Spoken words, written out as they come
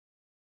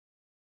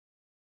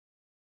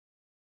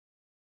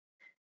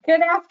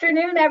Good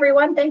afternoon,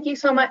 everyone. Thank you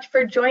so much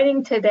for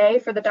joining today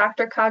for the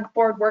DRCOG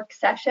Board Work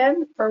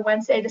Session for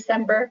Wednesday,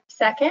 December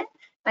 2nd.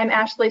 I'm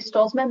Ashley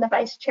Stolzman, the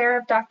Vice Chair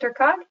of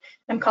DRCOG.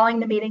 I'm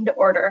calling the meeting to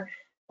order.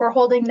 We're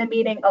holding the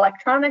meeting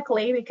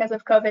electronically because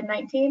of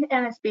COVID-19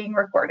 and it's being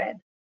recorded.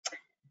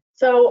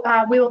 So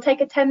we will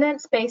take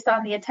attendance based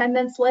on the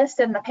attendance list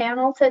in the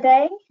panel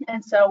today.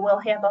 And so we'll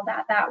handle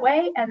that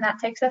way. And that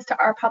takes us to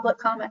our public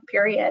comment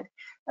period.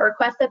 I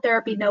request that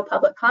there be no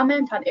public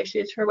comment on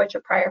issues for which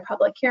a prior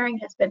public hearing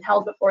has been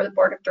held before the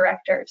Board of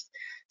Directors.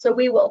 So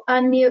we will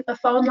unmute the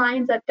phone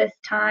lines at this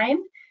time.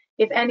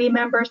 If any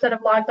members that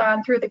have logged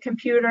on through the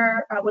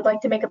computer would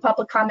like to make a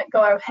public comment,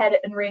 go ahead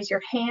and raise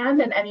your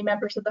hand. And any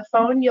members of the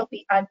phone, you'll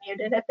be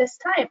unmuted at this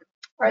time.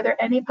 Are there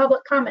any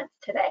public comments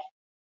today?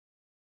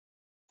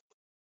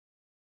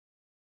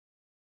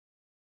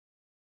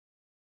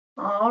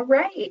 All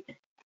right,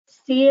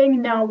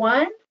 seeing no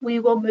one, we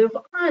will move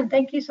on.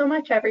 Thank you so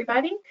much,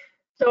 everybody.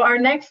 So our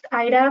next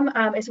item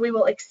is we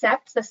will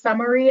accept the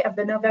summary of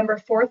the November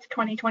 4th,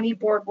 2020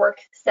 board work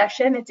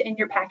session. It's in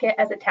your packet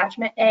as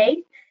attachment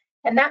A.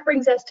 And that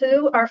brings us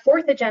to our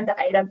fourth agenda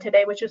item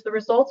today, which is the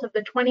results of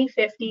the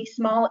 2050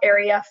 small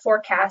area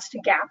forecast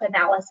gap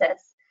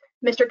analysis.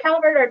 Mr.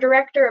 Calvert, our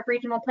Director of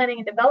Regional Planning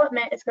and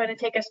Development, is going to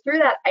take us through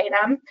that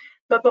item.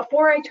 But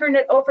before I turn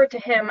it over to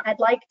him, I'd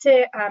like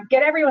to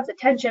get everyone's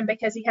attention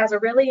because he has a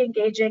really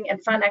engaging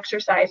and fun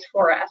exercise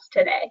for us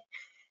today.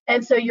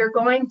 And so you're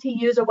going to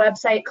use a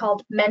website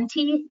called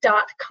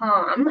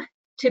menti.com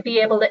to be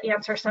able to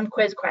answer some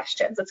quiz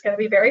questions. It's going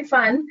to be very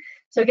fun.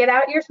 So get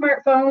out your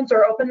smartphones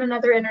or open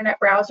another internet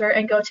browser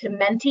and go to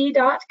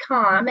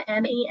menti.com,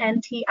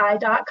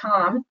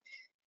 MENTI.com.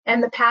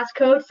 And the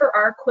passcode for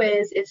our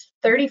quiz is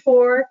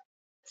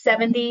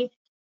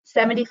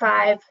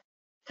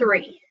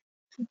 3470753.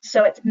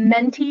 So it's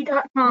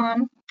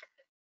menti.com,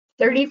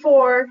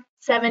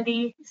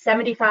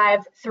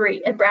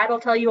 3470753. And Brad will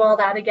tell you all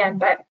that again,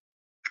 but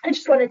I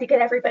just wanted to get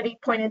everybody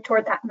pointed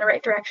toward that in the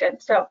right direction.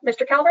 So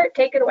Mr. Calvert,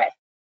 take it away.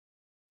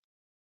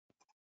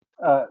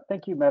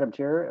 Thank you, Madam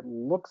Chair. It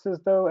looks as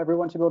though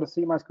everyone should be able to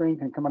see my screen.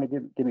 Can come on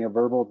and give me a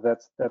verbal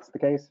that's the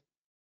case?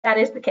 That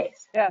is the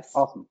case. Yes.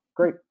 Awesome,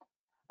 great.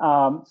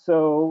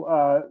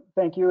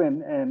 Thank you,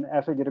 and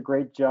Ashley did a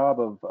great job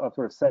of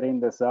sort of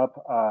setting this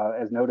up.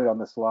 As noted on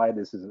the slide,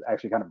 this is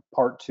actually kind of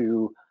part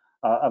two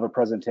of a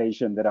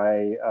presentation that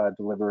I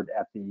delivered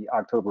at the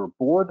October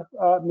board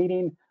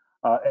meeting.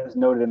 As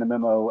noted in the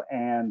memo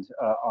and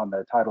on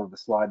the title of the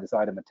slide, this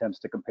item attempts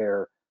to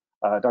compare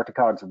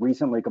DRCOG's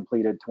recently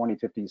completed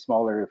 2050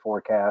 small area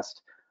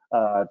forecast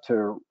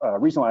to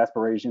regional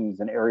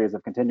aspirations and areas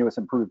of continuous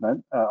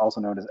improvement,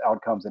 also known as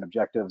outcomes and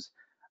objectives,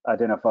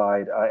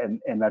 identified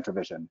in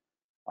MetroVision.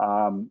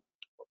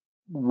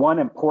 One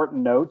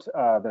important note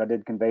that I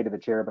did convey to the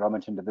chair, but I'll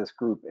mention to this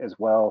group as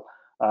well.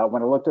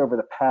 When I looked over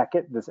the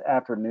packet this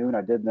afternoon,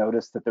 I did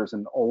notice that there's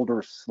an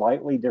older,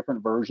 slightly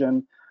different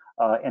version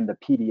in the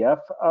PDF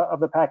of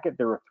the packet.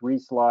 There are 3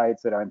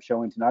 slides that I'm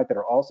showing tonight that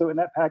are also in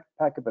that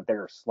packet, but they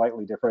are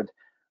slightly different.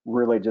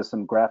 Really just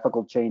some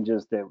graphical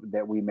changes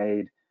that we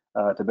made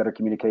to better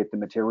communicate the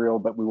material,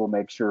 but we will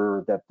make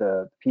sure that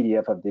the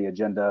PDF of the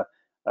agenda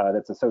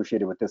that's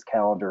associated with this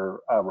calendar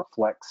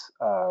reflects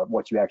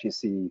what you actually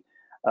see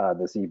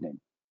this evening.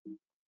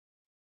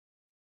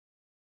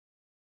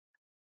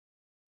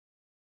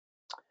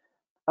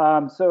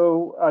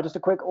 Just a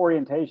quick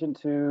orientation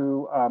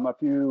to a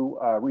few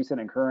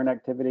recent and current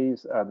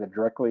activities that are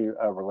directly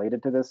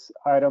related to this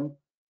item.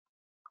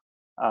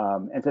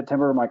 In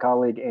September, my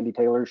colleague Andy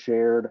Taylor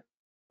shared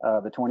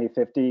the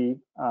 2050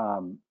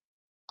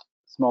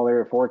 small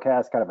area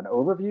forecast, kind of an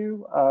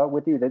overview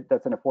with you.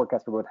 That's in a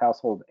forecast for both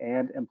household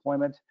and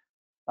employment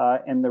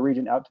in the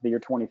region out to the year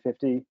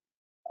 2050.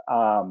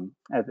 And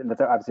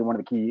that's obviously one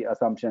of the key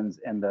assumptions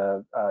in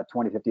the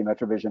 2050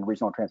 MetroVision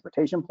Regional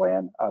Transportation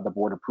Plan. The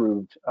board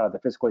approved the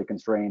fiscally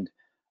constrained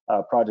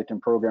project and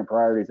program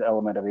priorities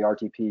element of the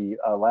RTP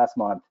last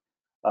month,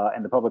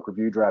 and the public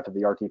review draft of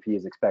the RTP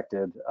is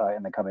expected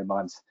in the coming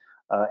months.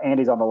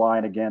 Andy's on the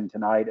line again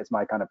tonight as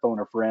my kind of phone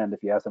a friend.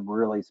 If you have some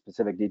really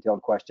specific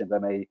detailed questions, I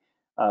may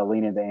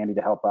lean into Andy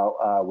to help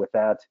out with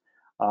that.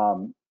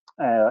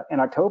 In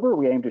October,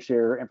 we aim to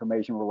share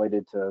information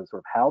related to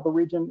sort of how the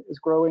region is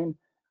growing.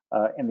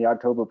 In the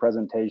October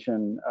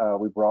presentation,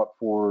 we brought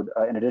forward,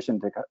 in addition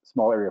to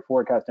small area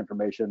forecast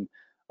information,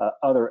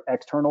 other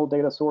external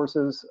data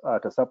sources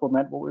to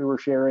supplement what we were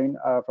sharing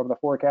from the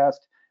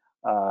forecast,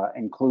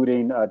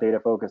 including data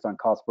focused on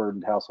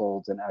cost-burdened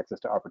households and access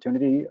to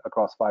opportunity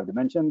across 5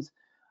 dimensions.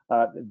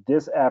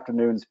 This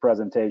afternoon's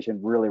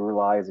presentation really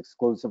relies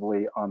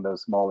exclusively on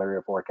those small area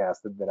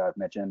forecasts that I've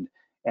mentioned,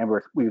 and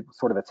we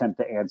sort of attempt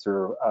to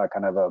answer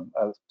kind of a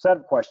set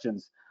of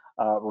questions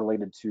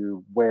related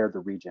to where the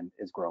region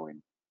is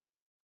growing.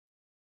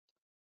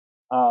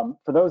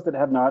 For those that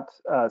have not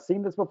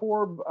seen this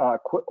before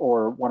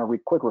or want a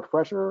quick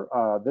refresher,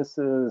 this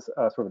is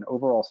sort of an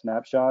overall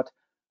snapshot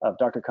of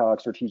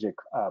DRCOG's strategic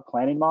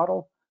planning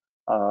model.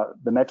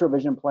 The Metro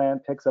Vision Plan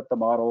picks up the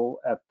model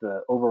at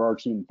the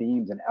overarching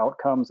themes and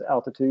outcomes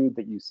altitude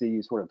that you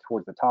see sort of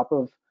towards the top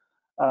of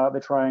the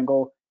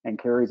triangle, and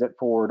carries it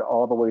forward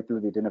all the way through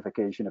the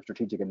identification of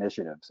strategic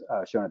initiatives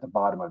shown at the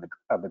bottom of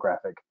the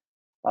graphic.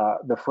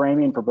 The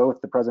framing for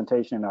both the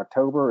presentation in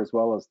October as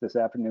well as this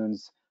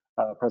afternoon's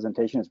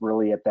presentation is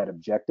really at that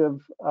objective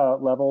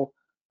level.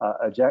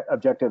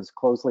 Objectives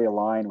closely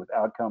aligned with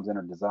outcomes and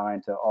are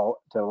designed to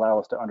allow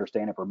us to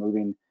understand if we're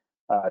moving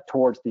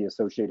towards the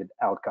associated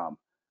outcome.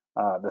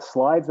 The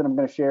slides that I'm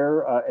going to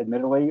share,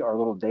 admittedly, are a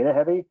little data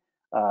heavy,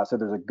 so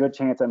there's a good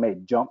chance I may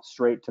jump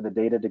straight to the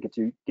data to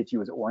get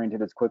you as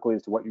oriented as quickly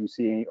as to what you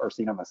are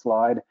seeing on the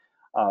slide.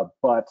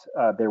 But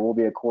there will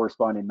be a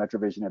corresponding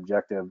MetroVision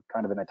objective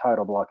kind of in the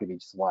title block of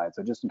each slide.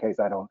 So just in case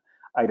I don't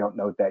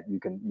note that, you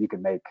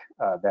can make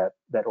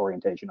that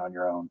orientation on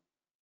your own.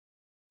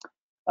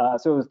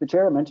 So as the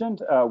chair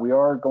mentioned, we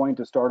are going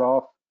to start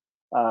off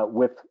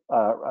with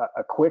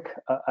a quick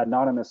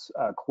anonymous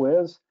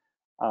quiz.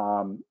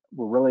 We're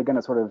really going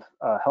to sort of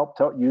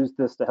use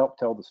this to help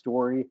tell the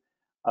story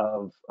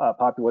of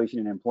population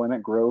and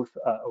employment growth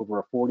over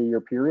a 40-year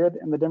period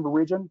in the Denver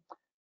region.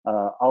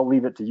 I'll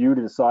leave it to you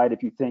to decide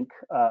if you think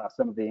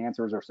some of the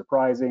answers are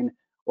surprising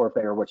or if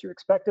they are what you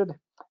expected.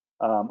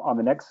 On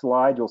the next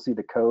slide, you'll see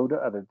the code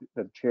that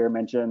the chair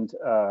mentioned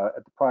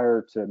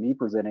prior to me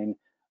presenting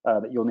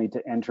that you'll need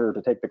to enter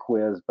to take the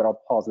quiz, but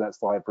I'll pause that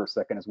slide for a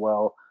second as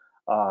well.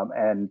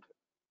 And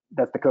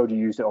that's the code you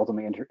use to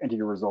ultimately enter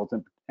your results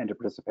and to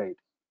participate.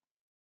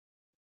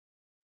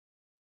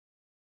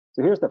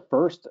 So here's the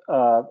first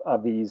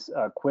of these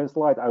quiz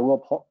slides. I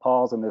will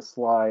pause on this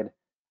slide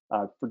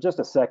for just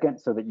a second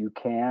so that you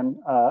can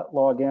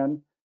log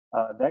in.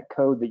 That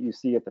code that you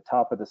see at the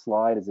top of the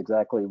slide is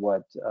exactly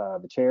what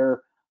the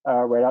chair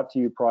read out to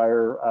you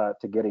prior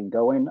to getting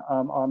going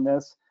on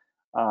this.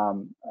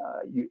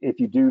 If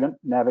you do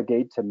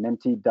navigate to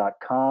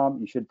menti.com,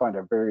 you should find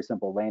a very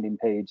simple landing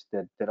page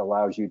that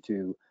allows you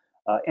to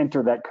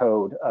enter that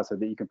code so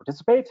that you can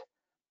participate.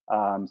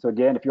 So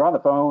again, if you're on the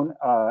phone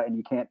and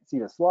you can't see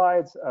the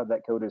slides,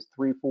 that code is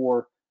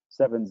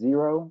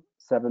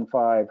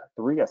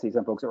 3470753. I see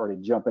some folks are already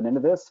jumping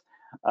into this.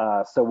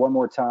 So one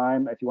more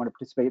time, if you want to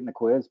participate in the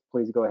quiz,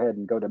 please go ahead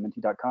and go to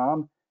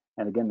menti.com.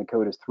 And again, the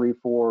code is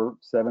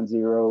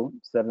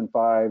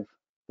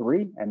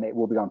 3470753, and it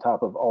will be on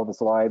top of all the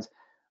slides.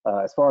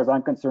 As far as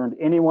I'm concerned,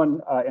 anyone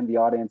in the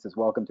audience is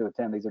welcome to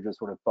attend. These are just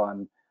sort of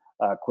fun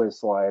quiz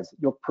slides.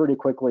 You'll pretty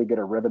quickly get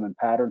a rhythm and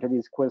pattern to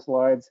these quiz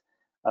slides.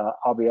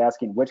 I'll be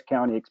asking which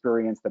county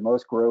experienced the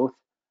most growth,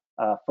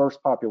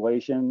 first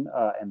population,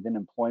 and then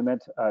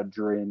employment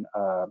during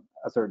a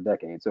certain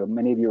decade. So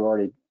many of you are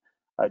already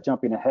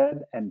jumping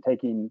ahead and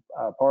taking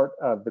part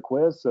of the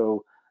quiz.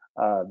 So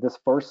this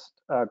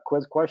first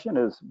quiz question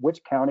is,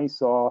 which county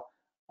saw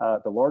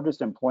the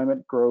largest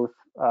employment growth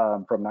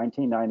from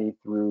 1990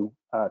 through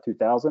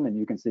 2000? And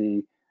you can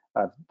see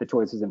the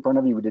choices in front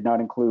of you. We did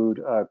not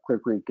include Clear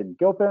Creek and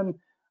Gilpin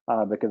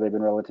because they've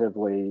been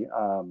relatively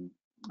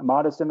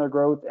modest in their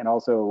growth, and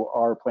also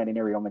our planning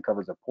area only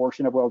covers a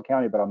portion of Weld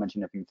County, but I'll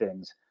mention a few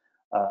things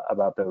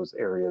about those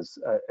areas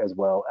as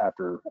well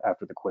after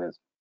the quiz.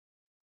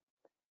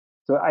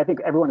 So I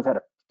think everyone has had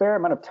a fair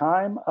amount of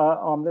time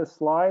on this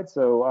slide,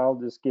 so I'll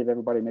just give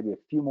everybody maybe a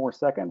few more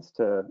seconds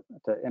to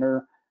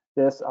enter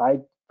this.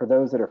 For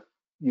those that are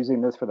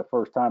using this for the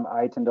first time,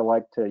 I tend to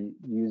like to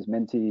use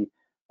Menti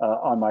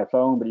on my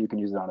phone, but you can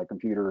use it on a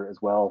computer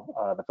as well.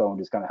 The phone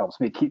just kind of helps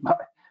me keep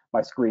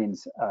my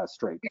screens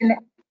straight.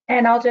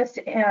 And I'll just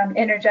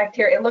interject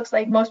here. It looks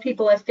like most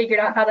people have figured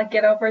out how to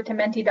get over to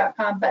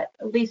menti.com, but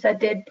Lisa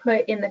did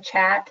put in the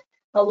chat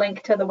a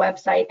link to the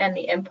website and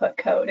the input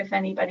code if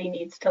anybody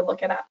needs to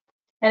look it up.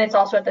 And it's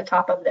also at the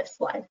top of this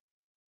slide.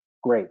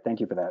 Great, thank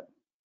you for that.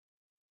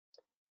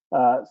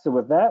 So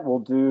with that, we'll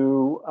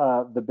do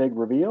the big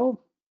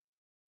reveal.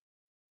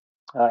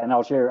 And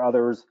I'll share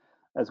others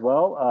as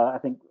well. I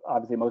think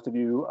obviously most of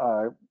you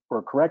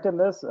were correct in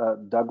this.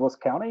 Douglas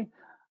County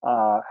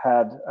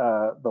had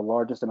the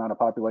largest amount of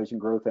population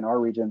growth in our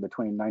region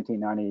between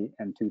 1990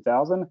 and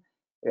 2000.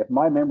 If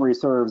my memory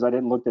serves, I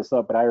didn't look this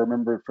up, but I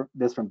remember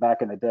this from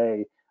back in the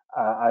day.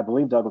 I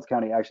believe Douglas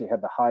County actually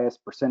had the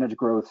highest percentage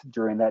growth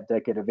during that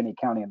decade of any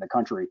county in the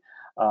country.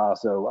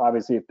 So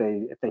obviously, if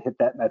they hit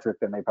that metric,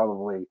 then they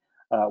probably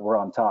were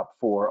on top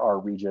for our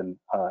region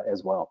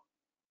as well.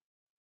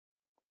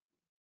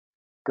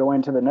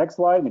 Going to the next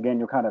slide, and again,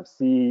 you'll kind of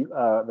see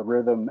the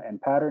rhythm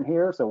and pattern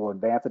here. So we'll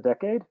advance a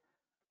decade.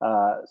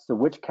 So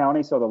which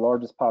county saw the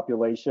largest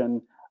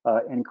population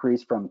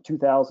increase from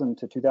 2000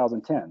 to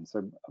 2010?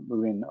 So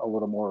moving a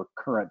little more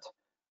current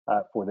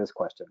for this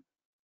question.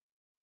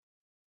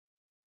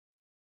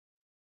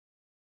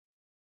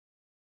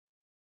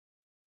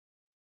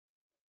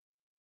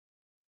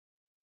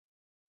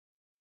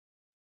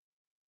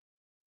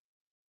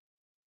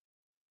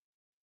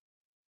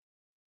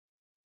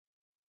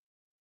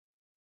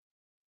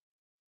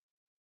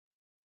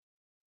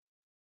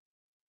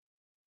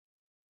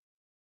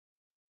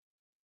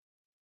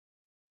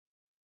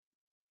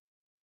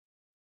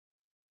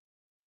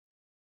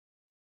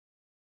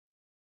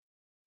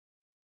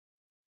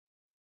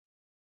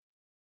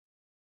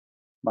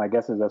 my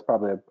guess is that's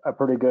probably a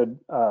pretty good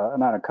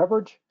amount of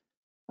coverage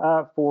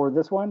for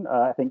this one.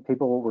 I think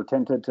people were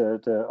tempted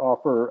to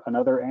offer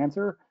another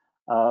answer,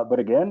 but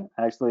again,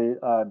 actually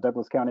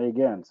Douglas County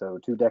again, so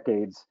 2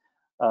 decades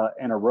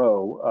in a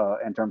row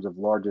in terms of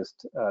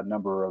largest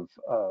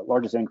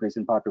largest increase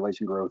in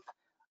population growth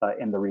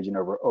in the region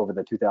over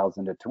the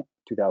 2000 to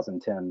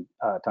 2010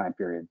 time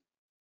period.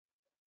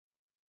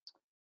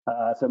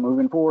 So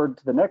moving forward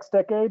to the next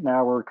decade,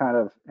 now we're kind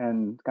of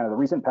in the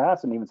recent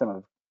past and even some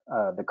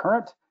of the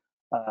current.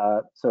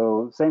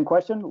 So same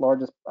question,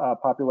 largest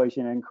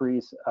population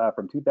increase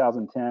from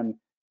 2010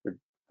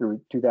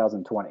 through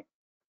 2020.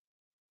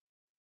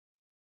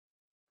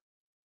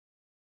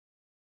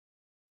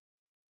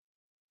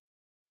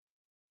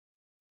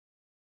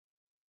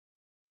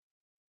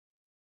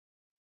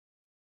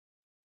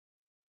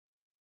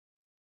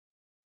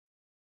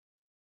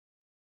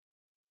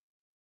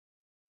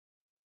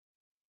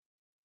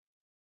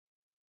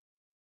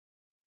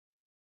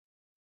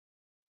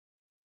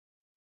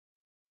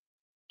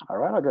 All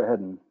right, I'll go ahead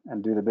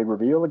and do the big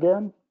reveal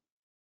again.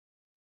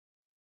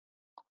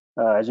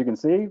 As you can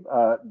see,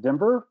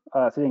 Denver,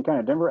 City and County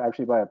of Denver,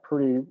 actually by a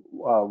pretty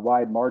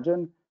wide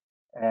margin.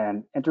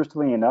 And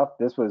interestingly enough,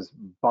 this was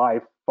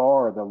by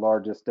far the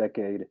largest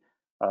decade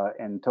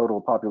in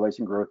total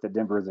population growth that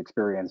Denver has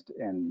experienced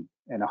in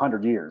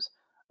 100 years.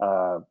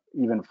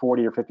 Even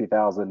 40 or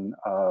 50,000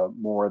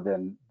 more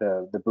than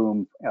the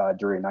boom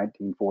during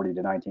 1940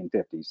 to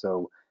 1950.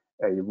 So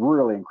a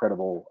really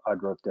incredible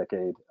growth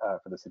decade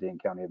for the City and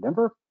County of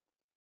Denver.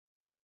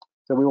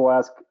 So we will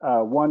ask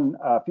one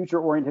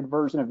future-oriented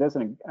version of this,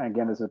 and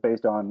again, this is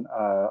based on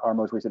our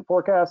most recent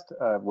forecast,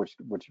 which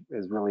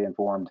is really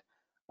informed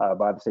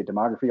by the State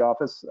Demography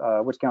Office.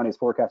 Which county is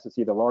forecast to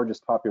see the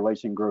largest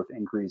population growth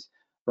increase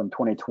from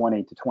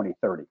 2020 to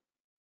 2030?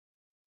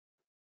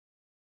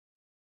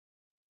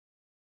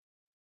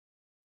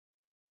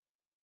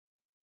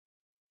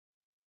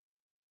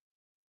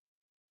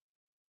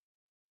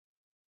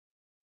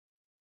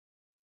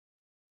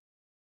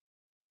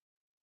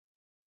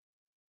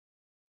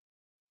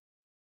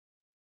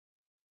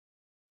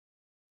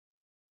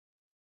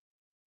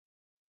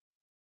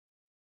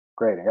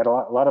 Great, I got a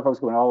lot of folks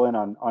going all in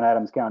on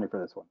Adams County for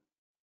this one.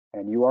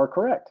 And you are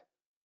correct.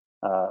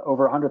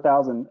 Over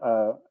 100,000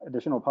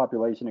 additional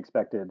population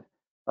expected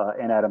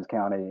in Adams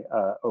County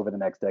over the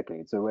next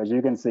decade. So as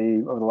you can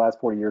see, over the last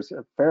 40 years,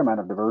 a fair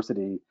amount of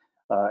diversity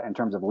in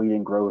terms of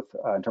leading growth,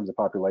 in terms of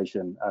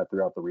population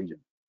throughout the region.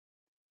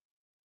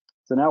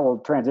 So now we'll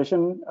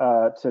transition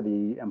to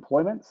the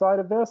employment side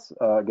of this,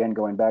 again,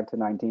 going back to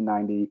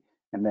 1990,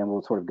 and then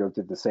we'll sort of go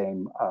through the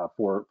same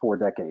for 4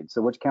 decades.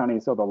 So which county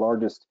saw the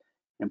largest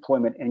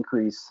employment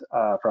increase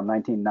from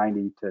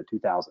 1990 to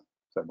 2000?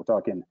 So we're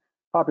talking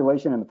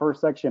population in the first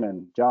section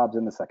and jobs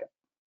in the second.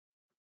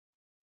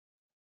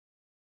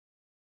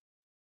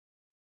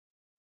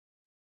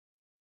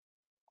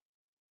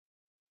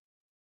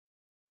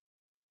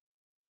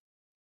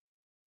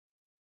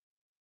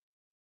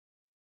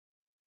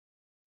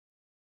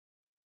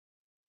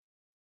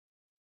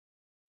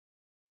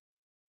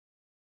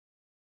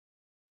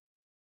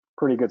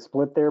 Pretty good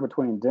split there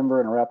between Denver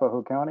and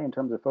Arapahoe County in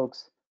terms of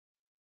folks.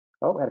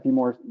 Oh, had a few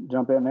more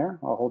jump in there.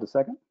 I'll hold a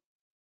second.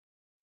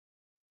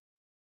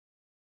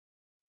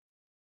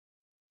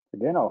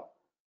 Again,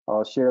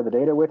 I'll share the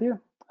data with you.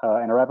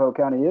 And Arapahoe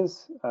County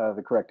is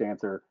the correct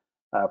answer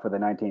for the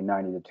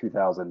 1990 to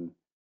 2000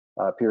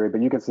 period.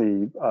 But you can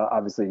see,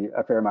 obviously,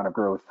 a fair amount of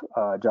growth,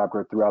 job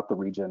growth throughout the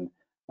region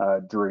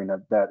during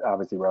that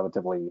obviously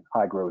relatively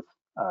high growth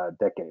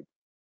decade.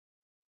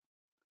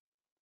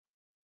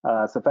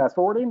 So fast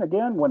forwarding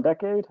again, 1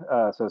 decade.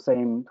 So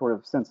same sort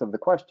of sense of the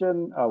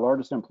question,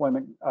 largest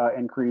employment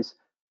increase,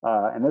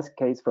 in this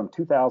case from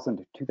 2000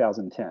 to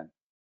 2010.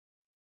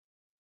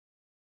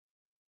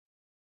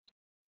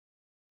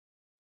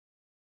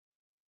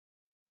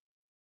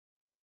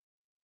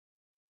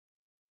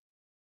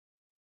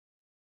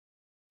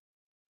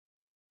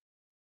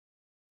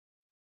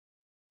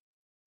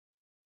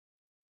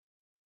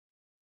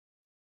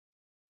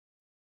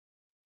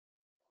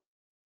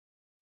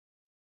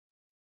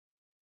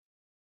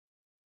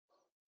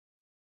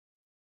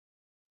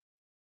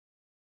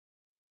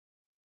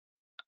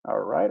 All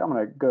right, I'm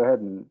going to go ahead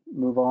and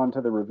move on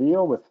to the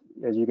reveal with,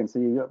 as you can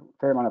see, a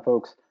fair amount of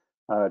folks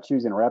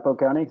choosing Arapahoe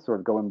County,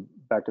 sort of going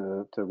back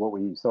to what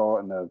we saw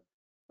in the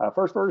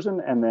first version,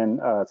 and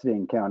then City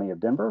and County of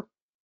Denver.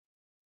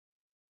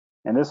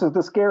 And this is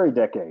the scary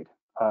decade.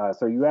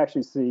 So you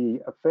actually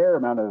see a fair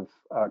amount of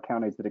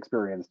counties that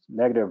experienced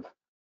negative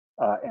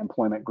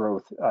employment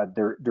growth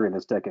during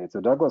this decade.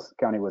 So Douglas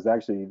County was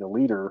actually the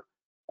leader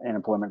in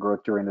employment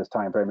growth during this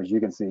time frame. As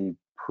you can see,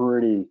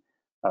 pretty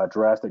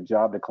drastic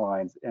job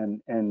declines in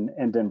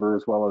Denver,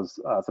 as well as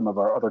some of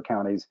our other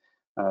counties.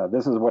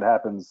 This is what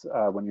happens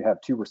when you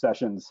have 2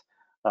 recessions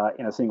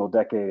in a single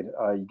decade.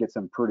 You get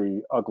some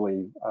pretty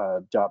ugly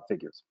job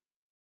figures.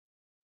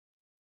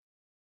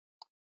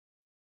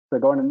 So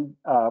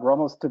we're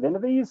almost to the end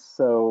of these.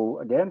 So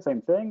again,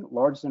 same thing,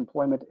 largest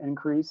employment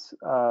increase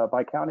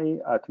by county,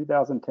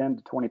 2010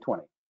 to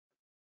 2020.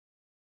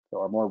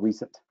 so are more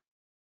recent.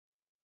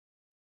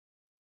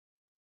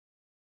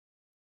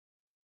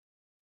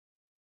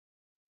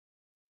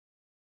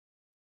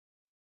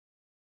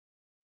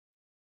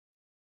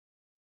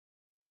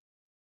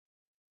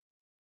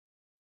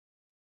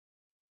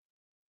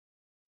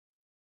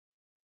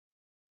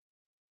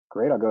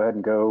 Great, I'll go ahead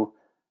and go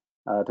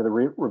to the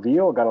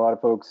reveal. Got a lot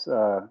of folks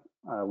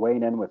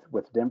weighing in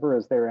with Denver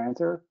as their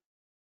answer,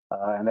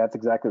 and that's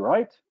exactly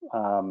right.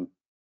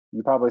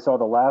 You probably saw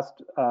the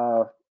last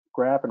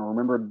graph and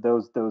remembered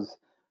those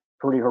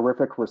pretty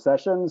horrific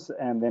recessions,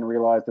 and then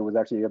realized there was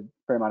actually a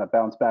fair amount of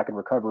bounce back and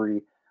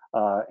recovery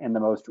in the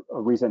most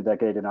recent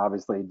decade. And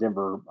obviously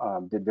Denver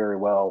did very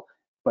well,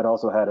 but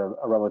also had a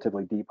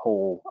relatively deep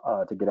hole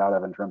to get out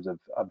of in terms of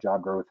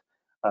job growth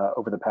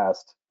over the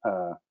past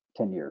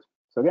 10 years.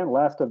 So again,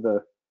 last of the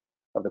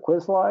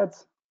quiz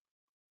slides.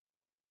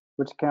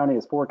 Which county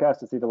is forecast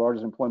to see the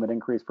largest employment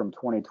increase from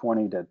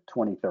 2020 to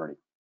 2030?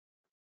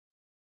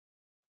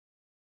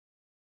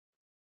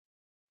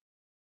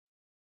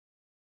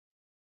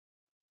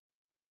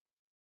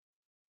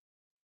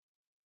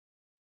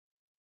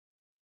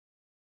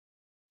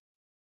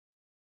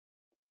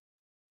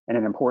 And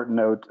an important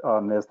note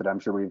on this that I'm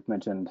sure we've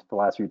mentioned the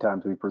last few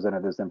times we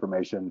presented this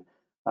information,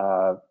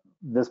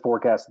 this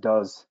forecast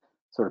does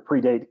sort of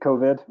predate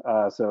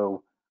COVID,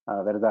 so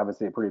that is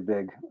obviously a pretty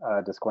big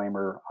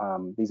disclaimer.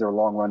 These are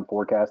long run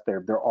forecasts.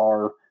 There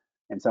are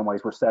in some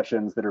ways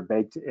recessions that are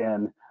baked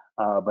in,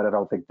 but I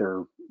don't think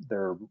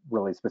they're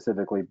really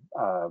specifically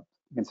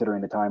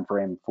considering the time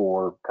frame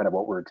for kind of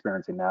what we're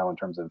experiencing now in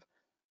terms of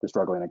the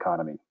struggling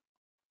economy.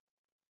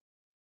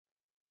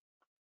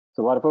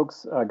 So a lot of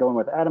folks going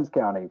with Adams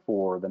County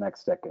for the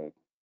next decade.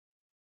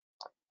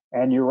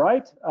 And you're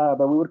right,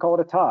 but we would call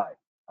it a tie.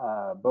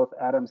 Both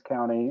Adams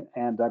County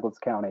and Douglas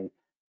County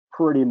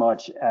pretty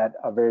much at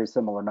a very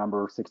similar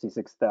number,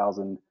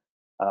 66,000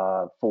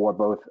 for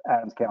both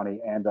Adams County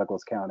and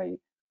Douglas County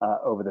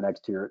over the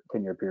next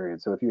 10-year period.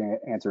 So if you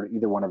answer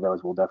either one of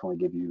those, we'll definitely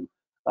give you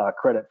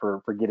credit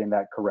for getting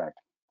that correct.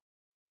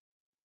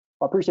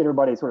 I appreciate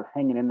everybody sort of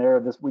hanging in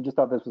there. We just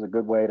thought this was a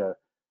good way to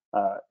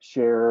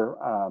share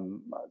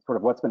sort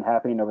of what's been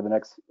happening over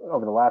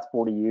the last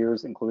 40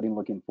 years, including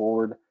looking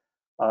forward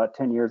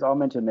 10 years. I'll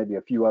mention maybe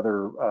a few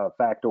other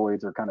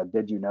factoids or kind of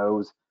did you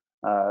knows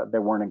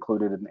that weren't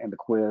included in the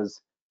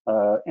quiz.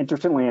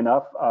 Interestingly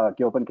enough,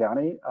 Gilpin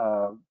County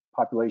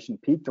population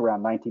peaked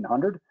around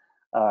 1900,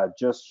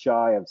 just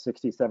shy of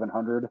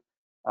 6,700.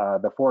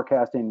 The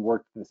forecasting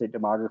work the State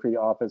Demography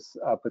Office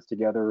puts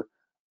together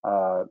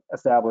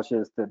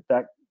establishes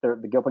that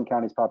the Gilpin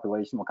County's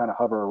population will kind of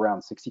hover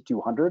around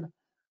 6,200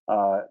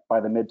 by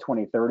the mid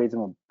 2030s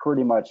and will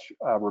pretty much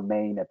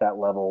remain at that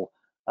level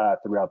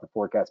throughout the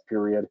forecast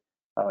period.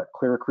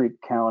 Clear Creek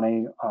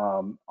County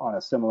on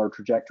a similar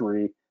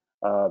trajectory,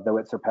 though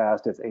it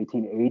surpassed its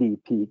 1880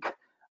 peak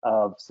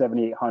of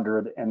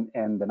 7,800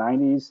 in the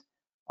 90s.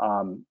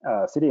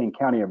 City and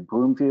County of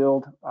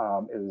Broomfield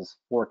is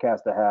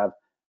forecast to have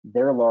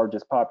their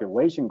largest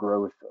population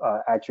growth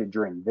actually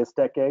during this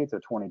decade, so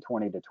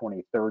 2020 to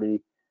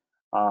 2030.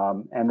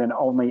 And then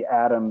only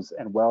Adams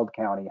and Weld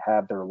County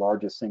have their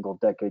largest single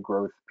decade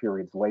growth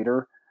periods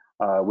later,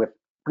 with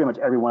pretty much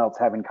everyone else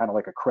having kind of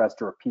like a crest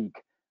or a peak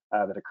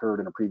that occurred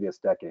in a previous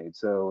decade.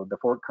 So the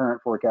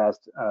current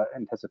forecast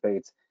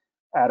anticipates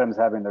Adams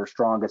having their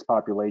strongest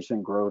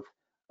population growth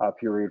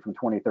period from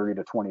 2030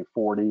 to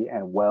 2040,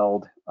 and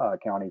Weld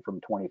County from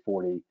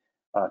 2040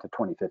 to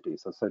 2050.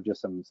 So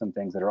just some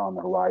things that are on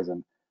the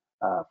horizon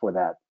for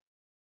that.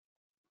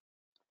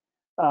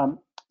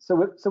 So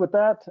with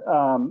that,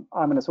 I'm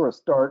going to sort of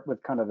start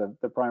with kind of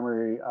the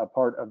primary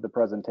part of the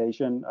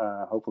presentation,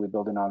 hopefully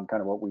building on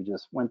kind of what we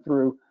just went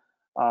through.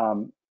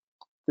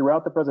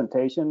 Throughout the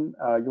presentation,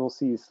 you'll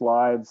see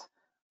slides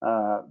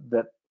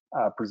that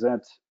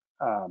present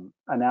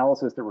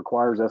analysis that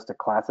requires us to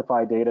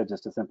classify data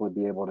just to simply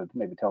be able to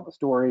maybe tell the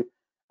story.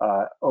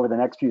 Over the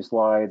next few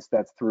slides,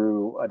 that's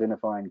through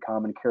identifying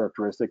common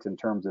characteristics in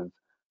terms of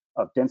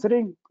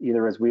density,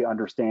 either as we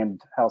understand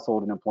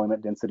household and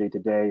employment density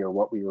today or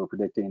what we were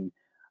predicting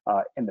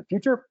in the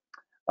future.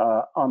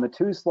 On the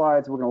two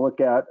slides we're going to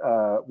look at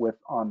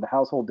on the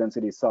household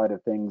density side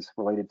of things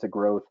related to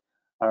growth,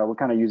 we're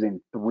kind of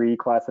using three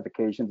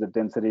classifications of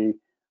density,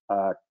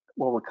 what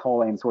we're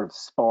calling sort of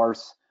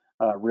sparse,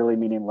 really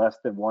meaning less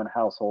than one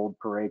household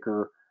per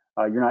acre.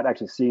 You're not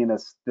actually seeing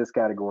this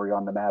category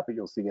on the map, but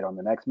you'll see it on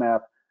the next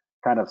map.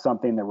 Kind of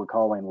something that we're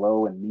calling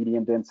low and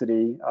medium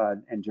density,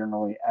 and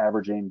generally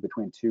averaging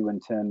between 2 and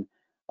 10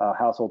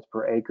 households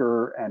per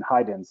acre, and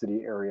high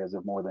density areas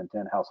of more than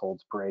 10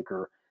 households per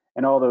acre.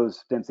 And all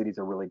those densities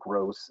are really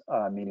gross,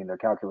 meaning they're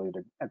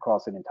calculated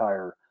across an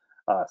entire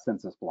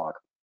census block.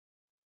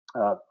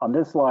 On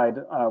this slide,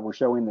 we're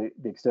showing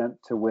the extent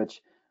to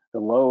which the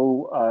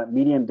low,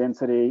 medium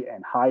density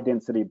and high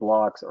density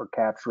blocks are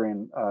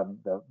capturing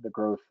the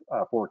growth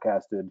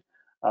forecasted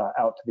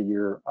out to the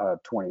year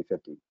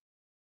 2050.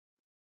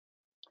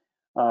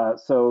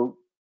 So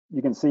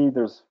you can see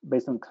there's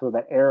based on, so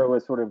that arrow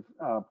is sort of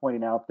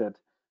pointing out that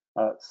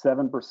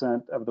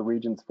 7% of the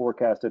region's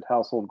forecasted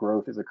household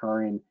growth is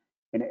occurring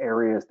in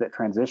areas that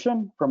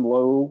transition from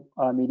low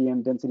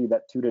medium density,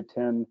 that 2 to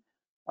 10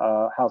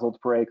 households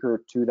per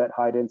acre, to that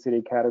high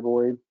density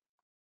category.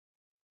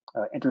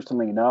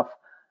 Interestingly enough,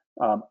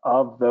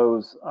 of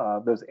those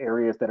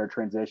areas that are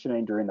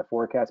transitioning during the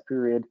forecast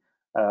period,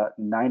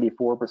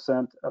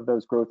 94% of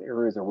those growth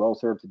areas are well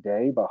served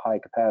today by high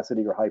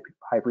capacity or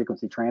high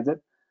frequency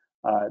transit.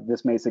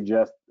 This may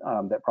suggest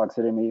that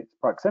proximity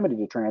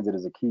to transit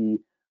is a key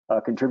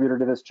contributor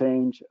to this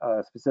change,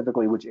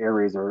 specifically which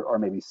areas are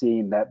maybe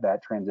seeing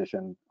that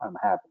transition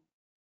happen.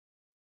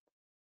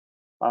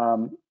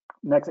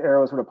 Next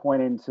arrow is sort of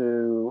pointing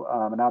to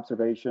an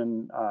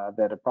observation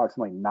that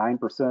approximately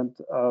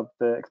 9% of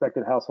the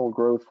expected household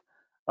growth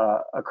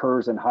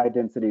occurs in high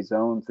density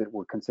zones that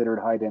were considered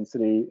high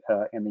density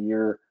in the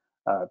year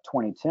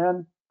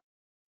 2010.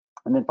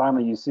 And then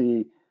finally, you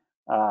see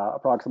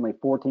approximately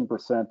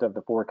 14% of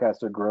the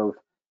forecasted growth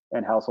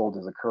in households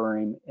is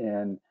occurring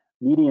in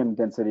medium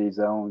density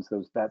zones,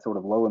 that sort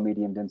of low and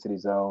medium density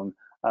zone,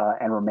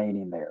 and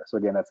remaining there. So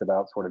again, that's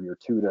about sort of your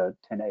 2 to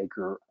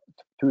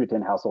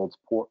 10 households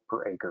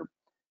per acre.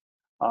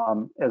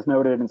 As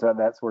noted, and so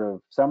that sort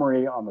of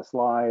summary on the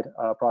slide,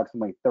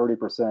 approximately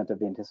 30% of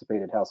the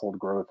anticipated household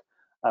growth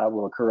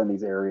will occur in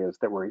these areas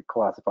that were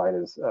classified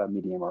as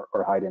medium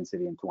or high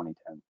density in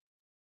 2010.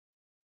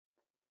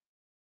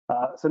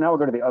 So now we'll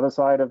go to the other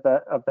side of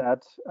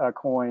that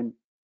coin.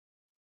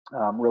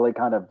 Really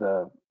kind of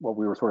what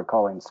we were sort of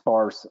calling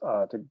sparse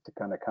to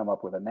kind of come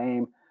up with a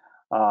name.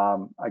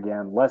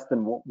 Again, less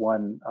than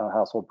one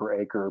household per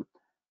acre.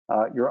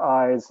 Your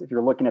eyes, if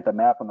you're looking at the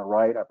map on the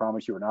right, I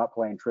promise you we're not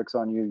playing tricks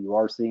on you. You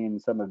are seeing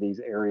some of these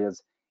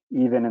areas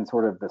even in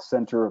sort of the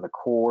center of the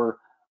core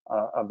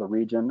of the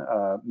region.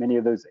 Many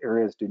of those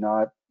areas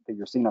that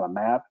you're seeing on the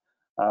map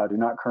do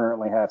not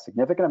currently have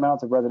significant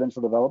amounts of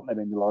residential development.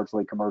 They may be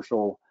largely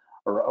commercial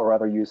or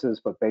other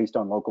uses, but based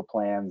on local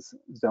plans,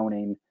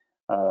 zoning,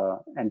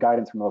 and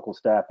guidance from local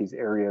staff, these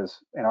areas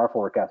in our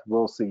forecast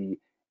will see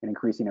an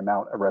increasing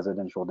amount of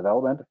residential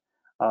development.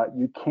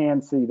 You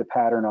can see the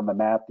pattern on the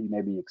map that you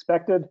may be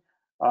expected.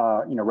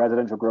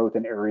 Residential growth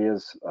in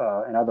areas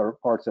in other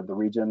parts of the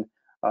region.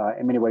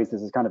 In many ways,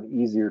 this is kind of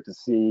easier to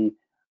see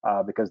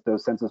because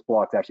those census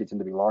blocks actually tend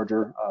to be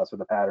larger. So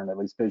the pattern, at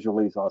least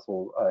visually, is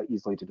also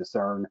easily to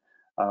discern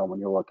when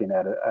you're looking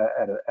at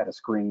a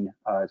screen,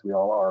 as we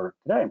all are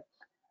today.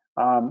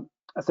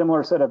 A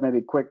similar set of maybe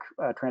quick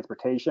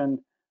transportation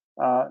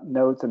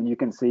notes, and you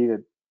can see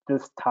that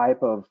this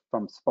type of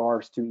from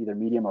sparse to either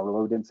medium or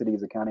low density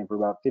is accounting for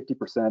about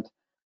 50%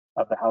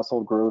 of the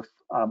household growth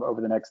over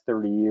the next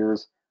 30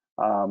 years.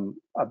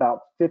 About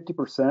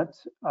 50%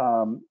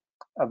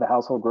 of the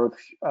household growth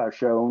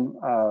shown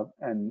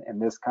in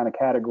this kind of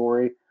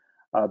category,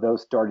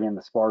 those starting in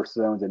the sparse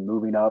zones and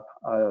moving up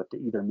to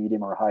either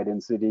medium or high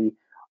density,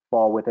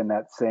 fall within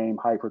that same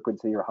high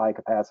frequency or high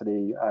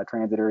capacity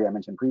transit area I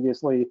mentioned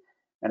previously.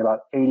 And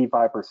about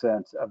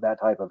 85% of that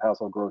type of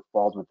household growth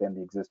falls within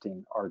the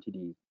existing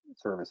RTD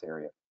service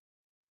area.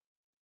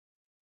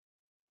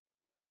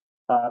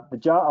 The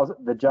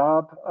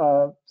job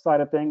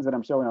side of things that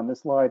I'm showing on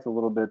this slide is a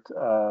little bit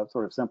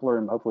sort of simpler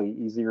and hopefully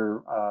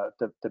easier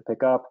to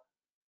pick up.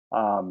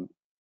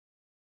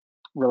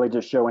 Really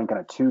just showing kind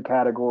of two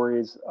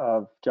categories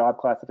of job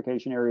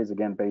classification areas,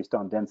 again, based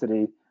on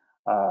density.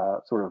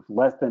 Sort of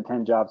less than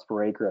 10 jobs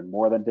per acre and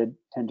more than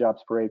 10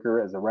 jobs per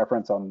acre. As a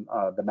reference on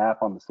the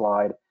map on the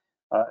slide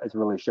is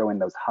really showing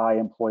those high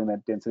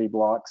employment density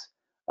blocks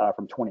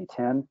from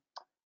 2010.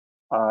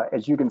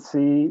 As you can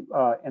see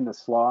in the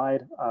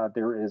slide,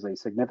 there is a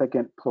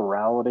significant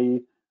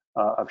plurality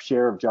of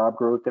share of job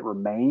growth that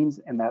remains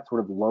in that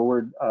sort of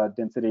lower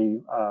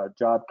density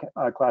job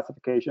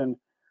classification.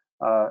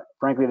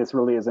 Frankly, this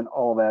really isn't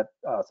all that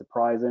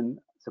surprising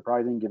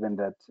given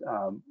that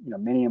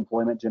many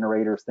employment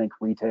generators, think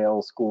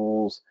retail,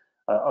 schools,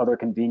 other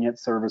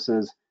convenience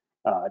services,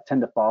 tend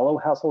to follow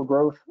household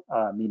growth,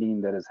 meaning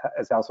that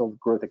as household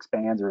growth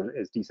expands or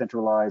is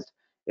decentralized,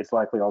 it's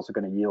likely also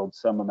going to yield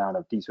some amount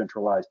of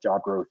decentralized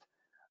job growth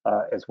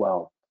as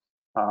well.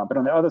 But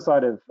on the other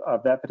side of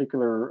that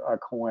particular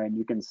coin,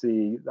 you can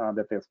see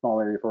that the small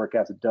area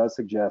forecast does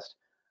suggest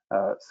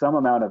some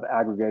amount of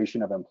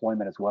aggregation of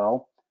employment as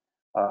well.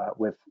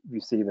 You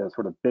see the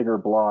sort of bigger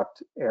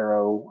blocked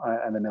arrow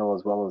in the middle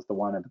as well as the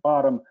one at the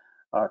bottom.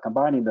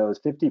 Combining those,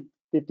 54%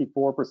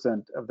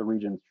 of the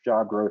region's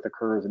job growth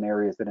occurs in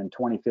areas that in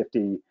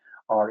 2050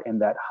 are in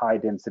that high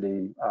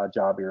density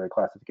job area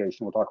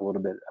classification. We'll talk a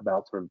little bit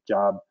about sort of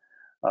job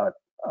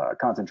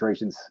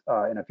concentrations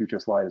in a future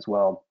slide as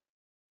well.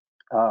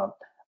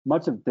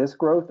 Much of this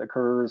growth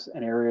occurs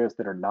in areas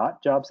that are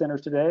not job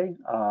centers today.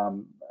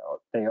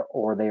 They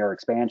are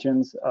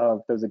expansions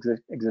of those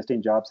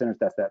existing job centers.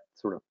 That's that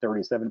sort of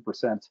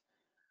 37%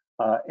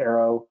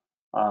 arrow,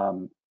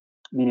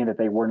 meaning that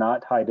they were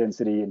not high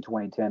density in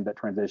 2010, but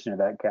transitioned to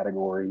that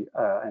category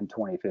in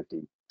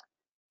 2050.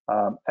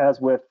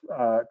 As with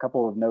a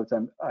couple of notes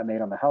I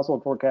made on the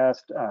household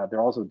forecast,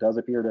 there also does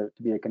appear to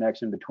be a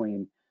connection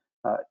between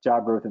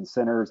job growth in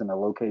centers and the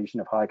location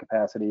of high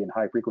capacity and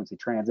high frequency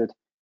transit.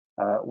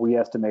 We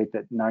estimate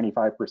that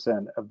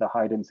 95% of the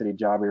high density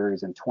job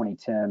areas in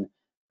 2010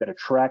 that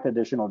attract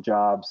additional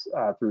jobs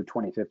through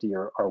 2050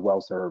 are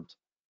well served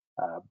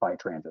by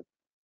transit.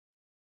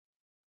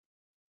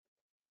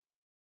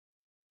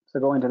 So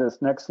going to this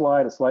next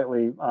slide, a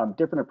slightly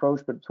different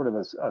approach, but sort of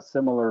a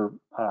similar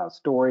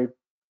story.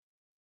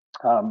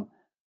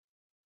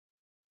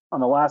 On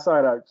the last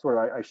slide,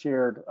 I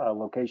shared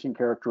location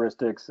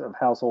characteristics of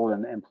household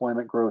and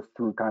employment growth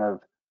through kind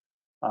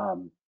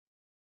of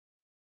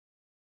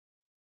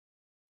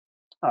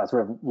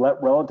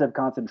relative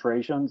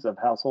concentrations of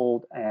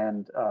household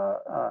and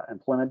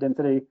employment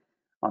density.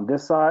 On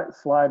this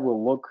slide,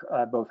 we'll look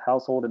at both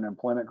household and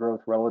employment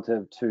growth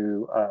relative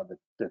to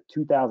the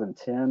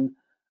 2010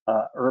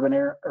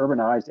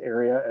 urbanized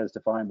area as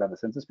defined by the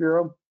Census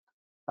Bureau.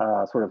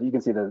 You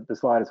can see the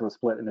slide is sort of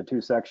split into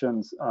two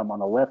sections. On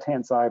the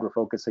left-hand side, we're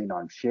focusing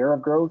on share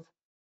of growth.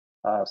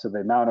 So the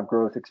amount of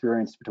growth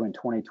experienced between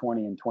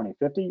 2020 and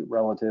 2050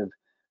 relative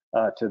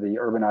to the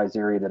urbanized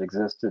area that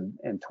existed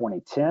in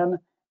 2010.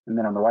 And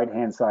then on the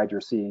right-hand side,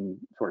 you're seeing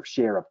sort of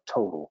share of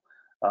total.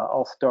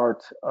 I'll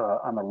start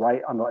on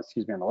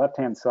the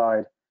left-hand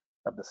side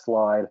of the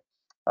slide.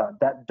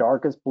 That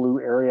darkest blue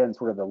area in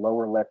sort of the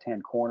lower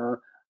left-hand corner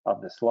of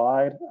the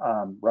slide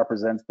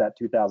represents that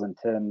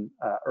 2010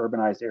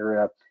 urbanized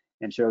area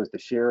and shows the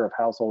share of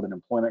household and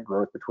employment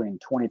growth between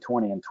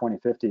 2020 and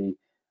 2050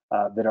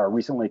 that our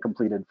recently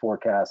completed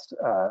forecast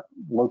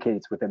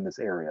locates within this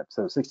area.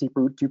 So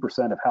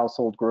 62% of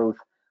household growth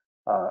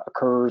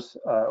occurs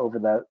over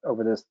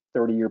this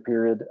 30-year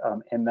period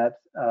in that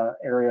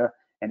area,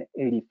 and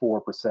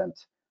 84%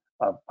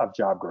 of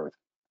job growth.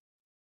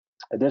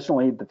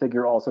 Additionally, the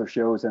figure also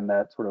shows in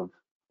that sort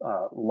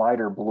of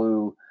lighter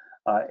blue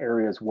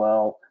area as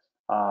well,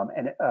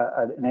 an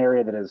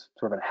area that is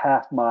sort of a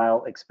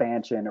half-mile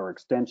expansion or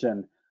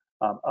extension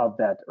of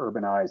that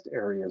urbanized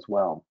area as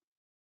well.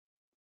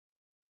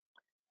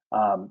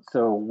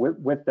 So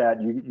with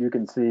that, you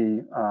can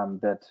see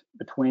that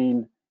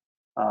between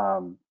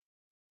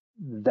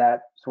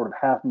that sort of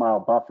half-mile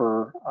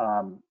buffer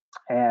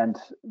and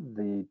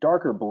the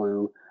darker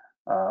blue,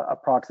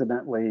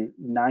 approximately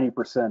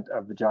 90%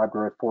 of the job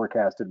growth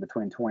forecasted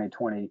between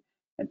 2020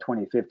 and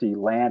 2050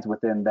 lands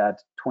within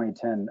that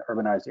 2010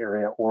 urbanized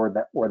area or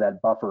that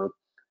buffer.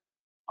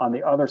 On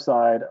the other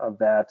side of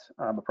that,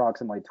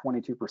 approximately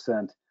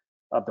 22%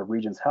 of the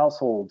region's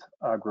household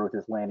growth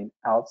is landing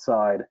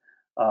outside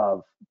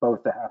of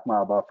both the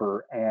half-mile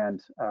buffer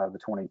and the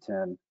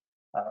 2010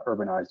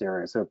 urbanized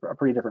area. So a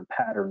pretty different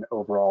pattern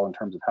overall in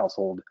terms of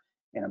household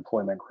and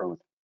employment growth.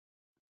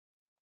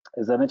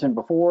 As I mentioned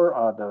before,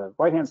 the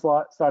right-hand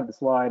side of the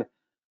slide,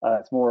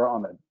 it's more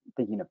on the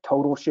thinking of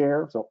total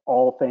share. So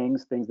all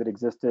things that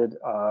existed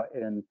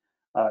in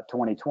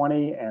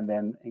 2020, and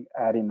then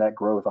adding that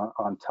growth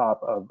on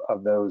top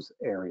of those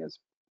areas.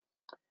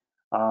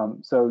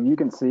 So you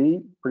can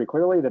see pretty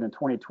clearly that in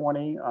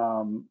 2020,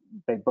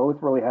 they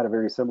both really had a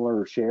very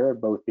similar share,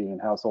 both being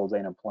households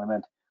and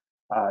employment.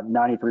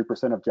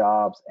 93% of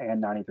jobs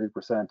and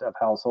 93% of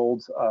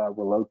households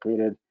were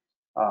located.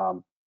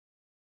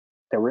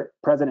 They were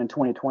present in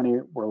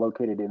 2020, were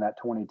located in that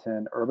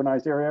 2010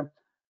 urbanized area.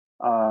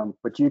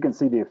 But you can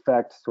see the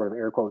effect, sort of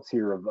air quotes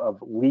here, of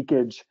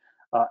leakage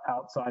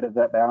outside of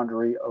that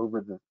boundary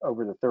over the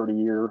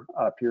 30-year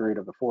period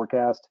of the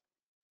forecast.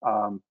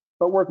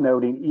 But worth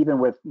noting, even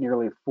with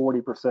nearly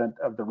 40%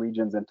 of the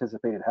region's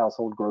anticipated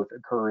household growth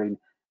occurring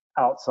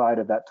outside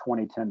of that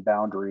 2010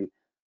 boundary,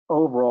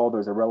 overall,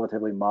 there's a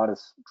relatively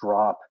modest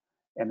drop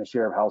in the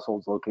share of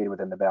households located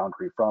within the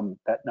boundary from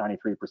that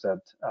 93%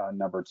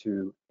 number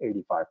to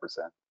 85%.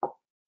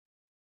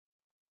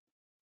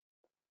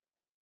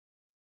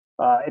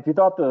 If you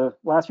thought the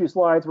last few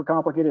slides were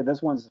complicated,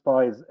 this one's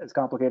probably as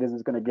complicated as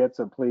it's going to get,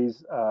 so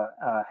please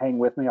hang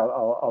with me.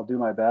 I'll do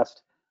my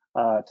best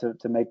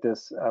to make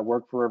this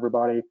work for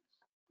everybody.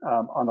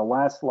 On the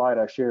last slide,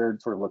 I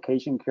shared sort of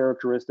location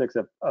characteristics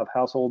of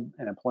household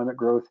and employment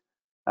growth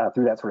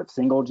through that sort of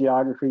single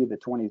geography, the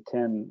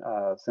 2010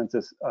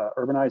 census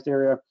urbanized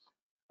area.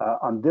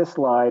 On this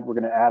slide, we're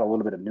going to add a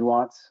little bit of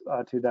nuance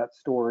to that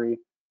story,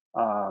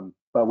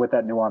 but with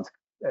that nuance,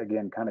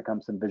 again, kind of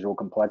comes some visual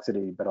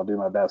complexity, but I'll do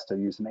my best to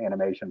use some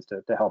animations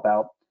to help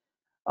out.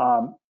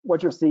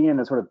 What you're seeing,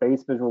 the sort of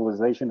base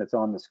visualization that's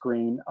on the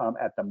screen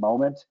at the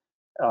moment,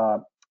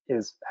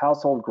 is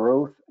household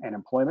growth and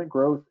employment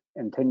growth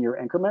in 10-year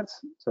increments.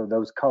 So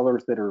those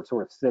colors that are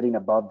sort of sitting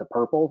above the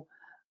purple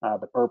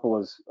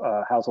is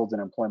households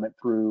and employment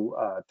through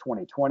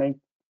 2020.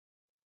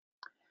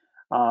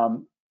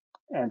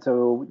 And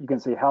so you can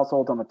see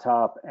households on the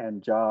top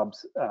and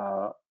jobs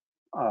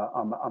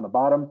on the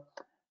bottom.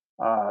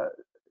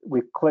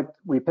 We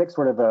picked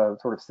sort of a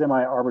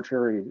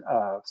semi-arbitrary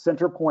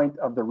center point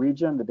of the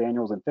region, the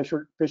Daniels and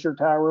Fisher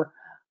Tower.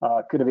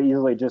 Could have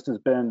easily just as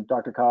been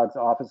DRCOG's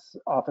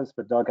office,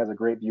 but Doug has a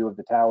great view of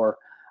the tower,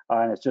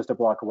 and it's just a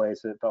block away,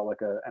 so it felt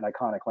like an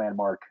iconic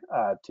landmark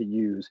to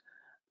use.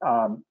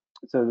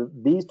 So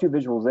these two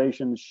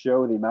visualizations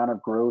show the amount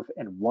of growth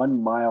in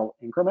 1 mile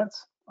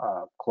increments,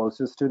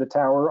 closest to the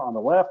tower on the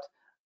left,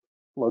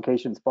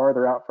 locations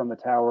farther out from the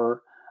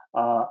tower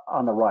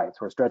on the right. So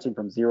we're stretching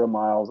from 0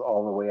 miles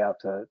all the way out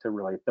to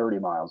really 30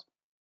 miles.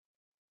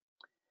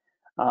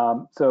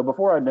 So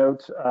before I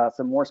note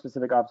some more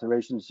specific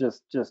observations,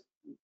 just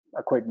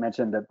a quick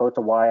mention that both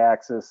the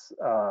y-axis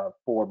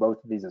for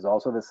both of these is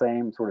also the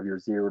same, sort of your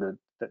 0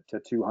 to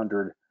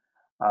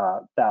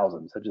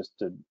 200,000. So just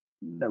to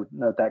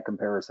note that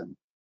comparison.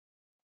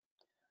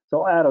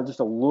 So I'll add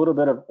just a little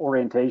bit of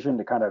orientation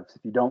to kind of,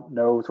 if you don't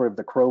know sort of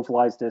the crow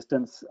flies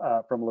distance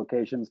from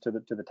locations to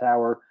the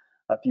tower,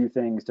 a few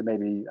things to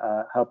maybe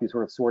help you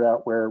sort of sort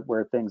out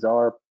where things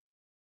are.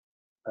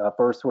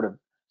 First, sort of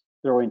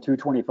throwing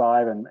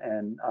 225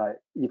 and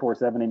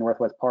E470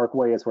 Northwest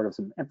Parkway as sort of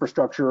some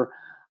infrastructure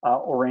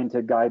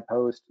oriented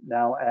guidepost.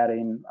 Now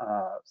adding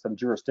some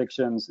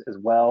jurisdictions as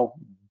well,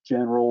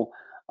 general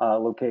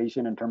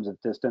location in terms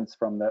of distance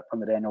from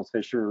the Daniels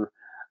Fisher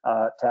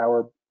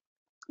Tower.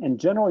 In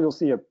general, you'll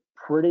see a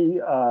pretty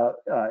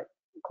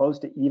close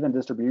to even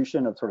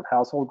distribution of sort of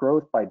household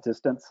growth by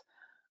distance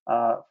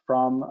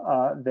from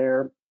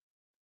there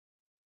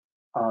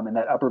in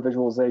that upper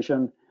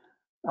visualization.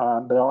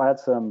 But I'll add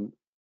some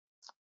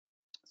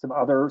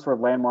other sort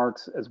of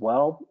landmarks as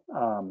well.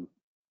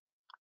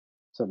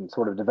 Some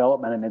sort of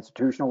development and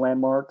institutional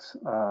landmarks,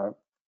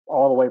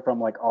 all the way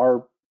from like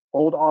our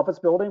old office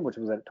building, which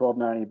was at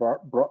 1290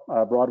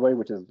 Broadway,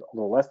 which is a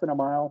little less than a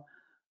mile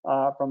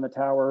from the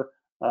tower,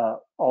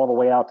 all the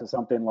way out to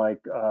something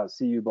like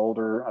CU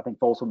Boulder. I think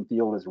Folsom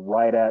Field is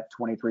right at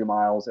 23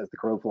 miles as the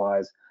crow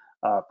flies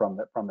from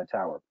the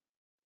tower.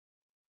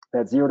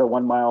 That 0 to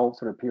 1 mile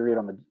sort of period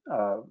on the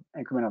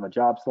increment on the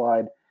job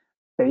slide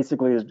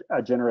basically is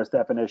a generous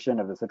definition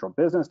of the central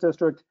business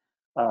district.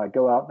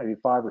 Go out maybe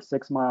 5 or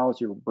 6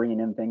 miles, you're bringing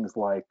in things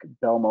like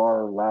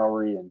Belmar,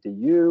 Lowry, and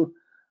DU.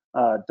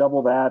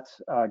 Double that,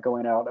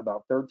 going out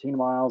about 13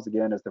 miles,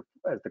 again, as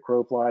the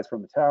crow flies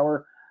from the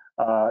tower.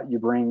 You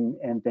bring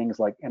in things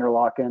like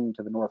Interlochen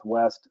to the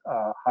northwest,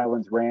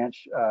 Highlands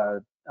Ranch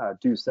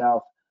due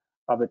south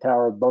of the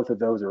tower. Both of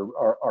those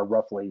are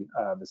roughly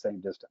the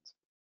same distance.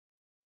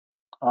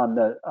 On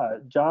the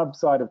job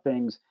side of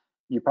things,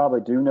 you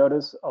probably do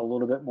notice a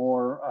little bit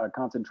more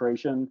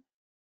concentration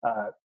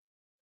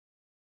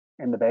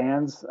in the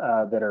bands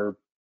that are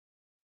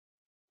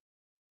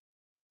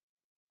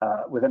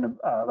within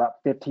about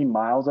 15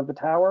 miles of the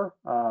tower.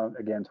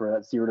 Again, sort of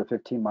that 0 to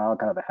 15 mile,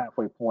 kind of the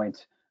halfway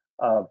point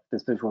of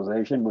this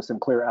visualization, with some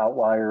clear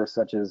outliers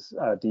such as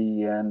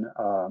DEN,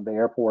 the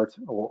airport,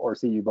 or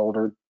CU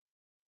Boulder.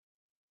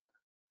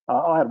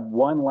 I'll add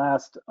one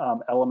last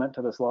element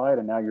to the slide,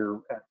 and now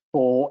you're at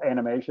full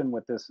animation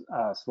with this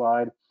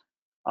slide.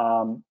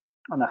 On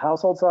the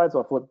household side, so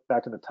I'll flip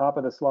back to the top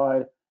of the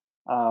slide.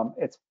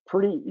 It's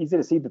pretty easy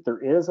to see that there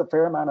is a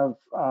fair amount of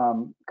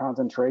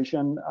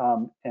concentration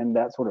in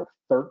that sort of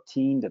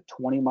 13 to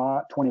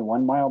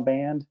 21 mile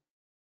band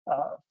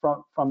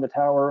from the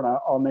tower. And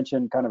I'll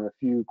mention kind of a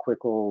few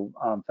quick little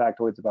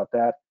factoids about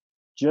that.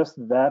 Just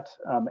that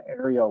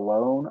area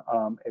alone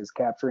is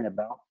capturing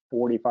about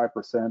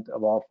 45%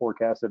 of all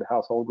forecasted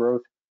household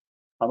growth.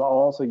 I'll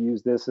also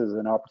use this as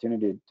an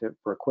opportunity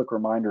for a quick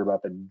reminder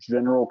about the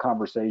general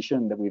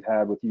conversation that we've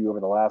had with you over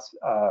the last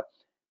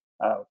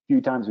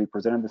few times we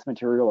presented this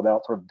material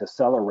about sort of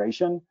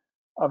deceleration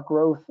of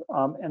growth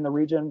in the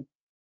region.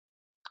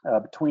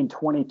 Between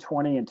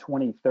 2020 and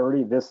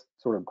 2030, this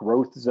sort of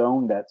growth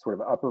zone, that sort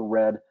of upper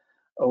red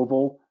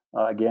oval,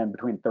 again,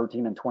 between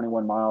 13 and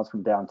 21 miles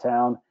from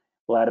downtown,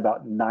 will add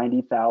about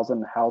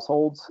 90,000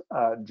 households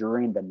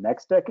during the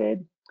next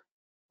decade.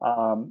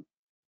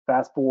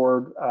 Fast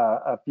forward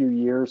a few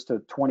years to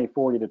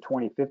 2040 to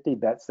 2050,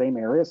 that same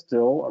area is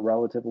still a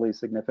relatively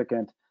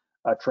significant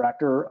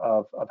attractor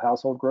of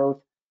household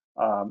growth.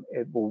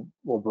 It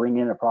will bring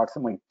in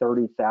approximately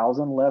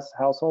 30,000 less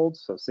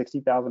households, so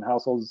 60,000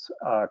 households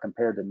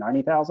compared to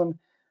 90,000,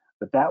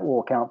 but that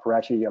will account for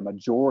actually a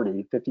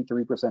majority,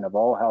 53% of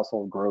all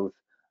household growth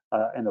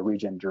in the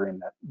region during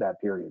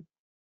that period.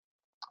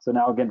 So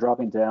now again,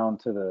 dropping down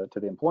to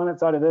the employment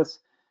side of this,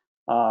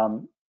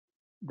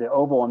 the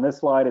oval on this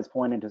slide is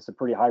pointing to some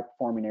pretty high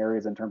performing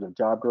areas in terms of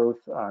job growth,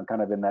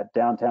 kind of in that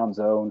downtown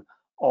zone,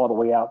 all the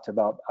way out to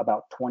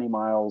about 20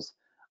 miles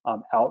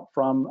out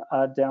from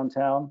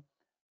downtown.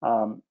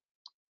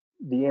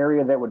 The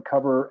area that would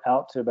cover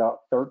out to about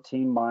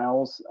 13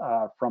 miles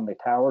from the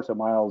tower, so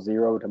mile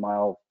 0 to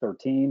mile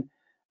 13,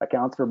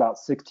 accounts for about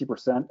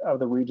 60% of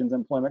the region's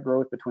employment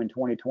growth between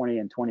 2020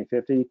 and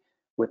 2050,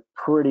 with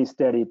pretty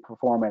steady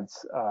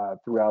performance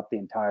throughout the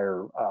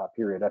entire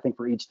period. I think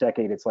for each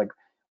decade, it's like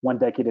one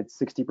decade it's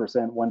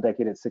 60%, one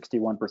decade it's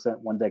 61%,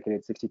 one decade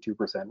it's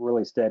 62%,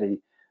 really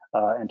steady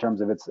in terms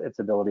of its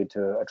ability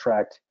to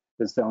attract,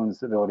 this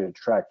zone's ability to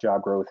attract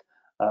job growth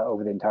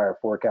over the entire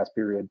forecast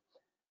period.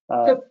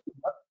 Go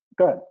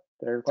ahead.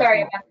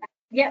 Sorry about that.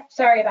 Yep,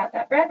 sorry about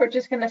that, Brad. We're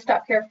just going to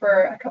stop here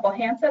for a couple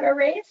hands that are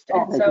raised.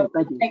 And so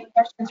take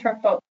questions from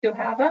folks who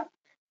have them.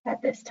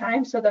 at this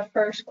time. So the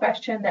first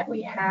question that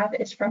we have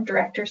is from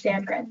Director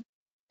Sandgren.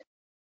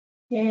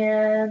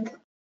 And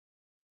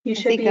you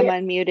should be. I think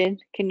I'm unmuted.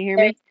 Can you hear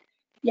me?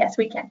 Yes,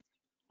 we can.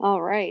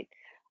 All right.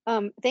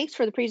 Thanks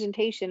for the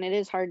presentation. It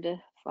is hard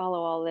to follow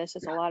all this.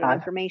 It's a lot of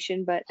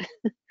information, but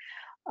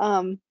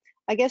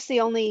I guess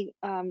the only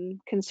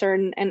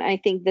concern, and I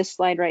think this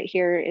slide right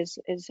here is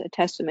a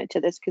testament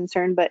to this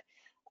concern, but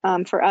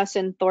for us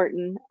in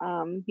Thornton,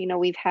 you know,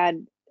 we've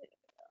had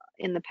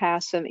in the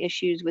past some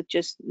issues with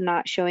just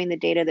not showing the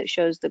data that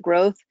shows the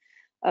growth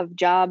of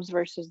jobs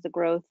versus the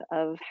growth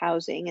of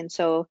housing. And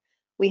so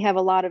we have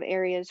a lot of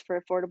areas for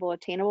affordable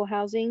attainable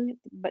housing,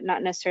 but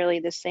not necessarily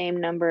the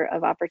same number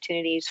of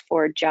opportunities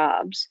for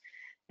jobs.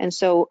 And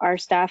so our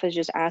staff is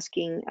just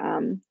asking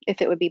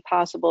if it would be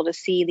possible to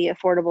see the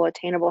affordable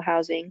attainable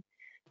housing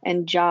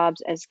and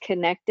jobs as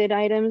connected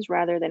items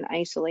rather than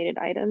isolated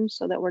items,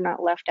 so that we're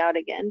not left out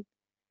again.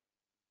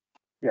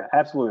 Yeah,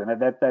 absolutely.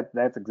 And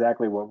that's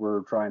exactly what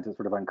we're trying to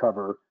sort of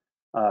uncover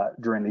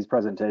during these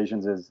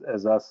presentations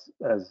as us,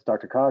 as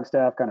DRCOG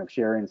staff, kind of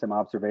sharing some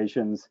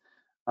observations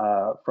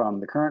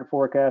from the current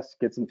forecast,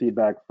 get some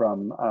feedback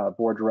from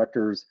board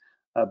directors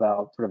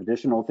about sort of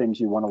additional things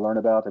you want to learn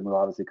about, and we'll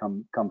obviously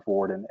come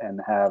forward and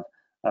have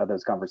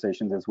those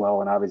conversations as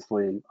well. And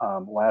obviously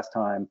last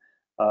time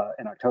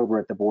in October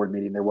at the board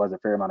meeting, there was a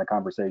fair amount of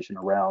conversation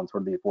around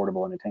sort of the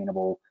affordable and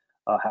attainable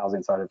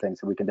housing side of things.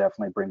 So we can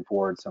definitely bring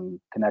forward some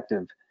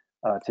connective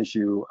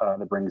tissue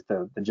that brings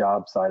the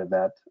job side of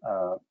that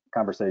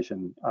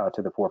conversation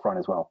to the forefront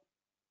as well.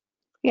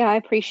 Yeah, I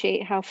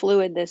appreciate how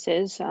fluid this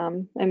is.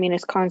 I mean,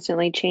 it's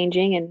constantly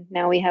changing, and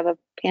now we have a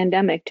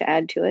pandemic to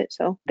add to it.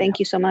 So thank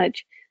you so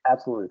much.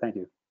 Absolutely, thank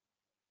you.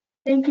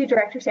 Thank you,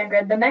 Director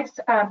Sandgren. The next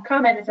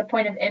comment is a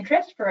point of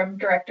interest from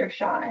Director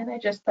Shaw, and I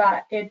just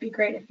thought it'd be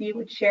great if you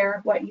would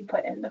share what you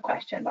put in the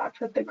question box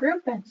with the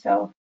group. And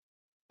so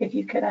if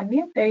you could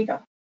unmute, there you go.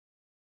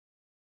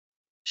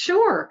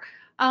 Sure.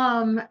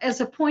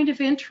 As a point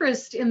of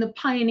interest, in the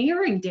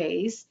pioneering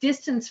days,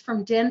 distance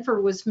from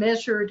Denver was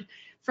measured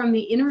from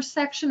the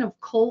intersection of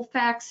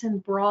Colfax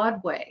and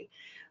Broadway.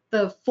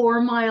 The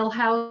 4-mile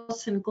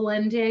house in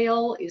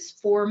Glendale is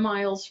 4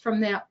 miles from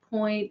that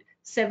point.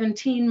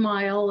 17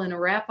 Mile in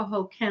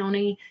Arapahoe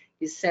County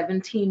is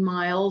 17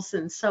 miles,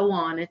 and so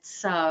on.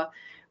 It's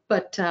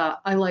but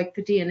I like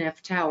the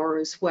DNF tower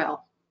as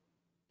well.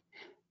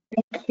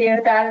 Thank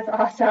you. That is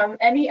awesome.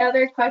 Any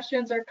other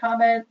questions or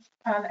comments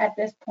at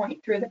this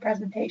point through the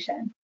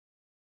presentation?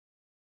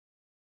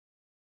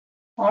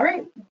 All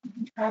right,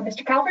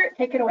 Mr. Calvert,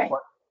 take it away.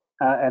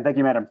 And thank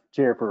you, Madam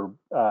Chair, for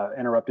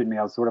interrupting me.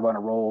 I was sort of on a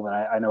roll, and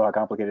I know how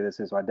complicated this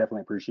is, so I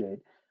definitely appreciate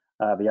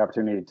the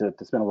opportunity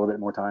to spend a little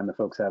bit more time if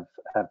folks have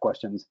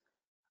questions.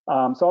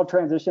 So I'll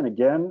transition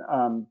again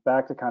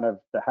back to kind of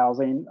the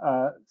housing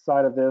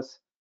side of this.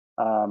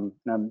 And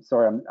I'm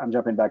sorry, I'm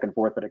jumping back and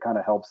forth, but it kind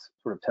of helps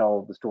sort of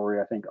tell the story,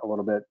 I think, a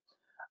little bit.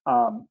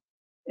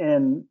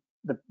 In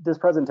this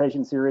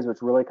presentation series,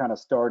 which really kind of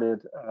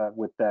started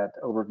with that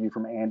overview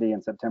from Andy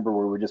in September,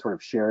 where we were just sort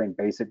of sharing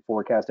basic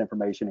forecast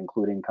information,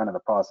 including kind of the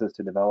process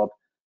to develop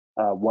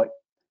what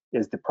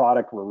is the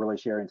product we're really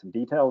sharing some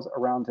details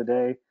around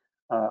today.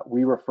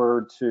 We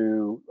referred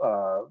to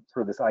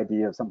sort of this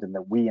idea of something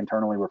that we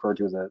internally refer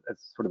to as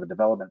sort of a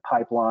development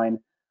pipeline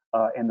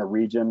in the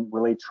region,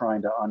 really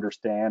trying to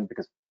understand,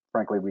 because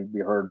frankly, we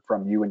heard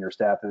from you and your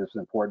staff that this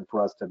was important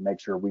for us to make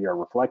sure we are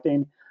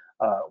reflecting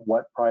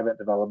what private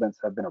developments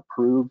have been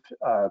approved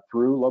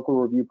through local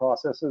review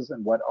processes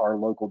and what our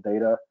local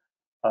data,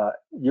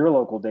 your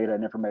local data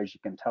and information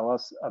can tell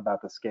us about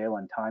the scale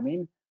and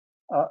timing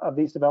of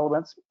these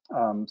developments.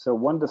 So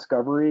one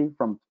discovery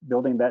from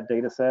building that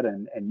data set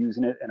and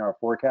using it in our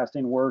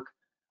forecasting work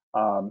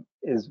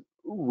is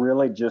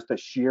really just the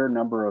sheer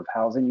number of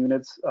housing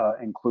units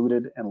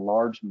included in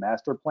large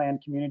master plan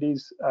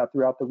communities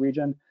throughout the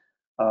region.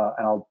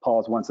 And I'll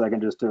pause 1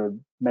 second just to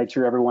make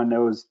sure everyone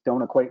knows,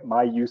 don't equate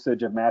my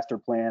usage of master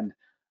planned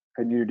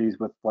communities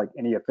with like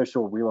any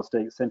official real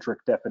estate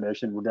centric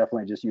definition. We're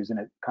definitely just using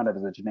it kind of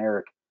as a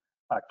generic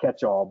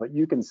catch-all, but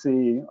you can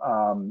see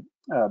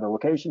the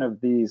location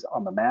of these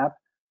on the map,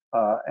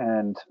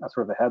 and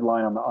sort of the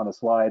headline on the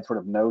slide sort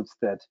of notes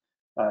that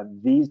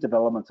these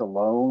developments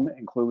alone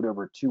include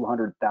over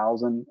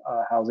 200,000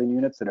 housing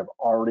units that have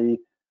already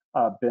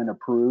been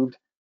approved.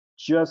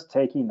 Just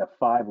taking the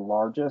 5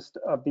 largest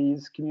of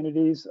these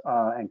communities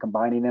and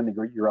combining them,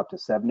 you're up to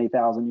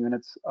 70,000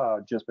 units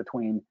just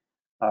between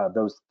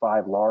those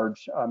 5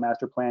 large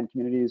master plan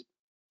communities.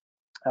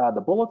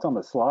 The bullets on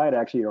the slide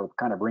actually are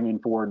kind of bringing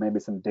forward maybe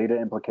some data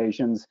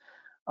implications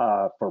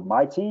for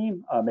my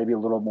team, maybe a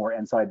little more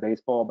inside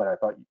baseball, but I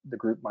thought the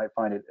group might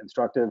find it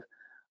instructive.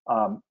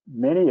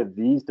 Many of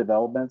these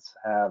developments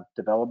have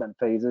development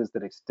phases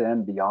that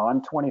extend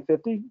beyond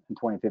 2050, and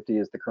 2050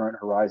 is the current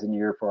horizon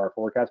year for our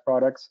forecast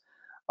products,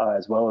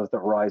 as well as the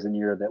horizon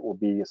year that will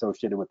be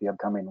associated with the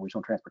upcoming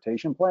regional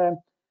transportation plan.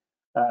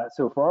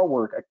 So for our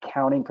work,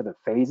 accounting for the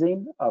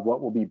phasing of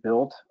what will be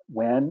built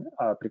when,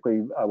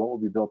 particularly what will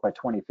be built by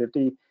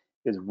 2050,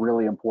 is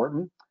really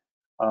important.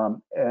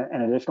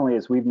 And additionally,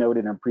 as we've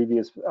noted in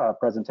previous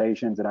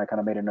presentations, and I kind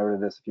of made a note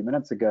of this a few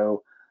minutes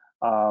ago,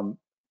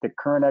 the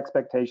current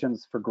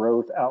expectations for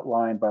growth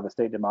outlined by the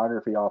State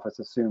Demography Office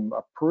assume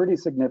a pretty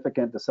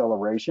significant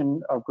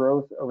deceleration of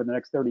growth over the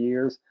next 30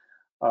 years,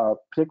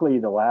 particularly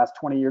the last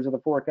 20 years of the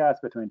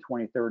forecast between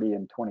 2030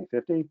 and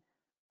 2050.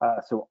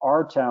 So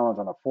our challenge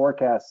on the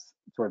forecast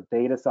sort of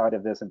data side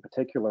of this in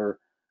particular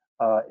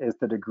is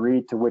the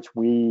degree to which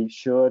we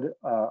should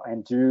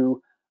and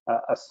do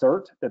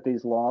assert that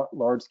these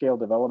large-scale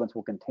developments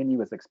will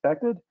continue as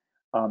expected,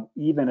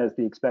 even as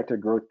the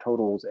expected growth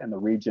totals in the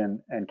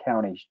region and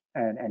county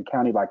and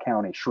county by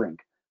county shrink.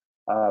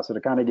 So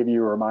to kind of give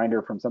you a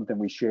reminder from something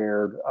we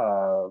shared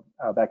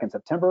back in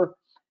September,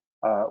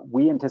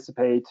 we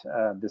anticipate,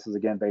 this is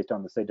again based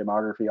on the State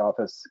Demography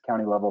Office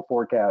county level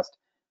forecast,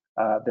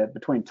 that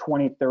between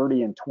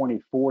 2030 and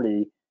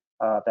 2040,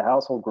 the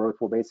household growth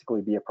will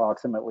basically be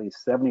approximately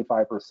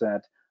 75%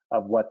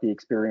 of what the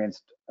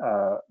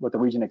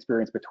region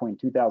experienced between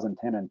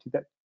 2010 and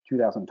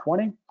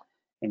 2020.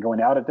 And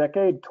going out a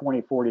decade,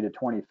 2040 to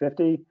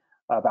 2050,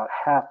 about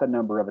half the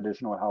number of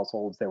additional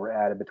households that were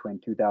added between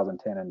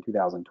 2010 and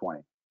 2020.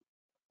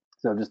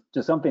 So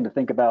just something to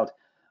think about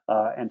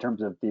in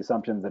terms of the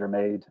assumptions that are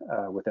made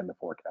within the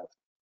forecast.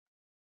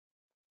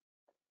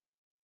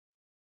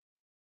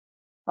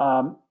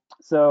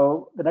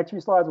 So the next few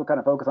slides will kind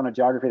of focus on a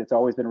geography that's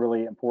always been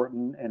really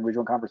important in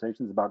regional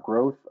conversations about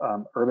growth,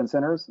 urban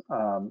centers.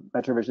 The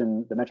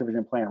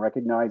MetroVision plan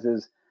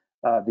recognizes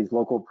these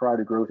local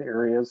priority growth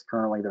areas.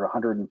 Currently, there are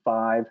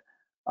 105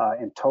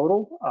 in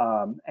total,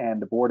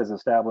 and the board has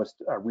established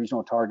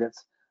regional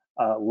targets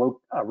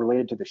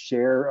related to the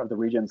share of the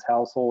region's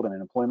household and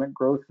employment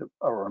growth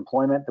or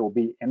employment that will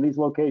be in these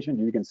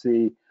locations. You can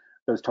see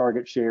those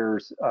target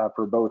shares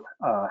for both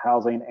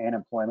housing and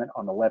employment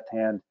on the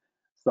left-hand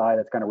side.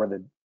 That's kind of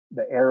where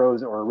the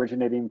arrows are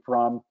originating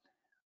from.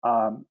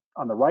 On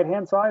the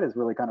right-hand side is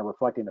really kind of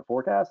reflecting the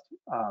forecast.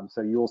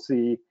 So you'll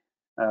see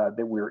that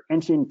we're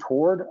inching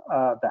toward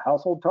the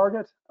household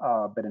target,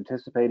 but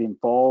anticipating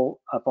falling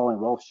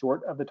well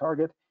short of the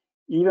target,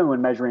 even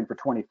when measuring for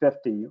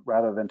 2050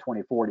 rather than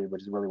 2040,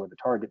 which is really where the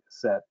target is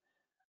set.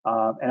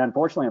 And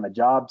unfortunately, on the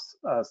jobs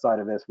side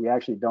of this, we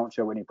actually don't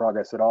show any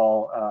progress at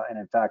all, and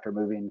in fact are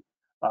moving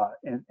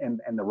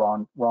in the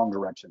wrong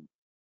direction.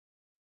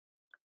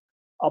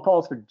 I'll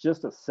pause for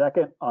just a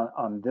second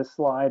on this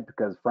slide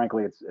because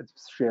frankly, it's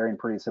sharing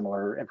pretty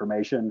similar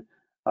information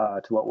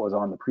to what was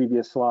on the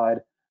previous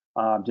slide.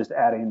 Just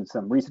adding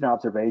some recent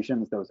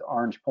observations, those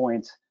orange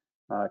points,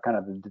 kind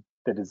of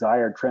the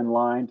desired trend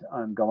line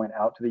going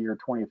out to the year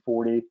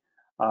 2040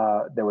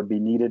 that would be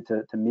needed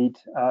to meet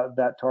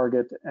that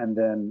target, and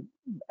then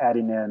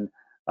adding in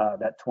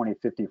that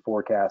 2050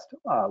 forecast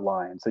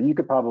line. So you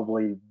could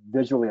probably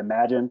visually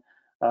imagine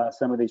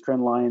some of these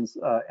trend lines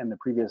in the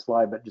previous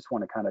slide, but just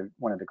wanted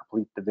to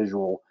complete the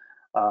visual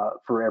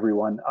for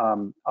everyone.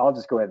 I'll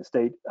just go ahead and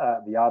state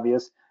the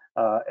obvious.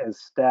 As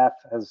staff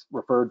has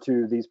referred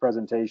to these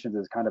presentations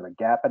as kind of a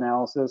gap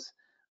analysis,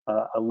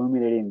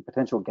 illuminating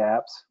potential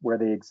gaps where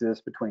they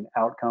exist between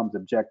outcomes,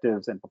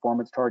 objectives, and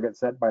performance targets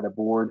set by the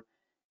board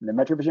in the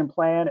MetroVision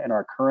plan and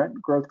our current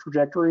growth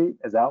trajectory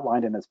as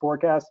outlined in this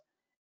forecast.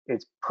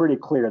 It's pretty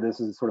clear this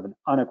is sort of an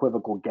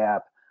unequivocal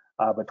gap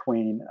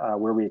between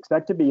where we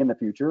expect to be in the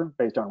future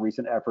based on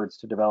recent efforts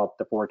to develop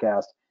the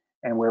forecast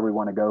and where we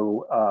want to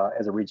go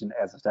as a region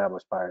as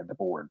established by the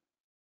board.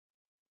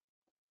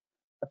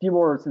 A few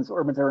more, since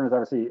urban centers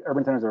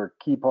are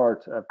a key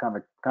part of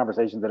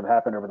conversations that have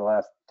happened over the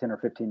last 10 or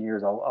 15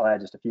 years. I'll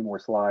add just a few more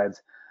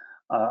slides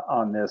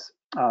on this.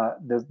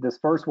 This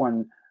first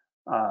one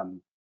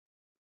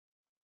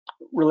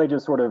really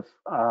just sort of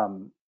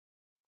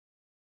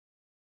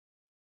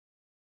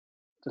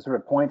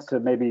points to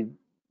maybe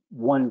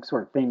one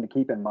sort of thing to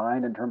keep in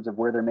mind in terms of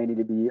where there may need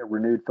to be a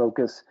renewed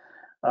focus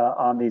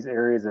on these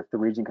areas if the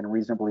region can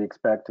reasonably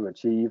expect to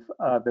achieve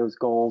those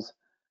goals.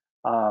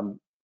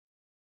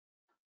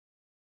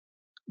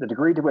 The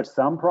degree to which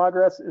some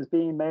progress is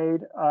being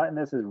made in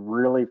this is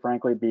really,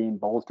 frankly, being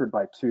bolstered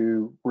by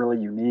two really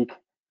unique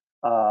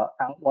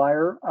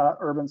outlier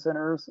urban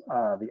centers,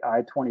 the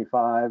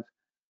I-25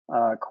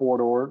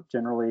 corridor,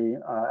 generally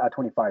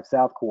I-25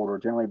 South corridor,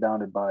 generally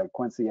bounded by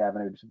Quincy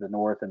Avenue to the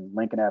north and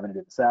Lincoln Avenue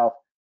to the south,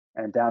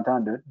 and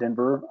downtown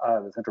Denver,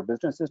 the Central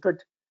Business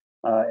District.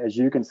 As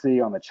you can see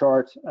on the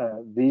chart,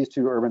 these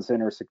two urban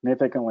centers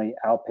significantly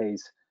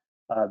outpace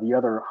the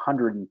other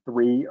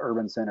 103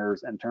 urban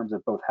centers in terms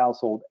of both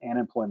household and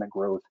employment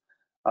growth,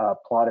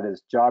 plotted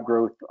as job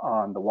growth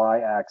on the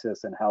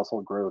y-axis and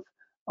household growth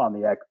on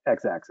the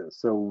x-axis.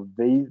 So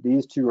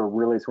these two are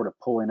really sort of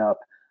pulling up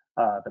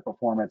the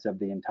performance of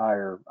the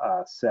entire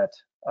set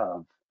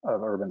of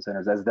urban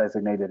centers as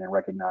designated and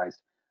recognized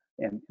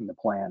in the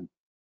plan.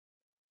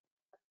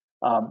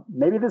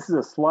 Maybe this is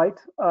a slight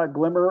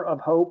glimmer of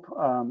hope.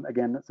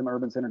 Again, some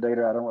urban center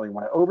data, I don't really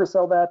want to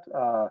oversell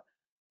that,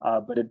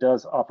 but it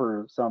does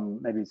offer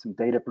maybe some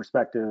data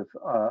perspective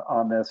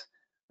on this.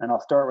 And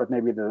I'll start with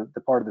maybe the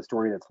part of the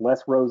story that's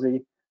less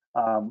rosy.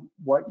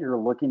 what you're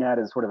looking at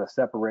is sort of a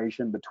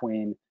separation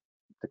between,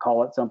 to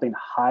call it something,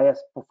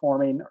 highest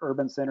performing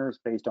urban centers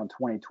based on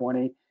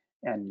 2020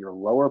 and your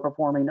lower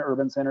performing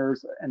urban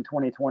centers in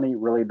 2020.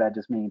 Really, that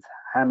just means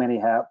how many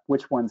have,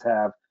 which ones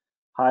have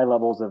high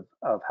levels of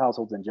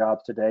households and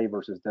jobs today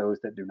versus those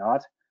that do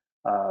not.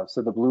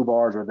 So the blue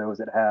bars are those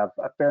that have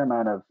a fair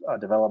amount of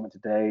development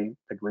today.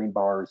 The green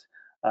bars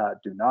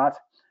do not.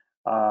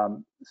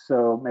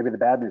 So maybe the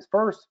bad news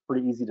first,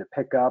 pretty easy to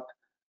pick up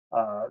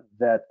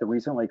that the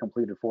recently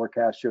completed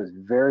forecast shows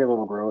very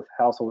little growth,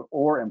 household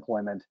or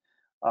employment,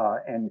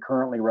 and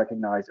currently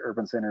recognized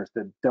urban centers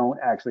that don't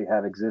actually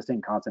have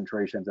existing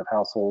concentrations of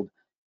household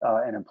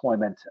and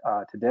employment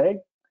today.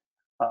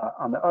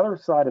 On the other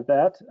side of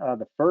that,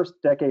 the first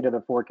decade of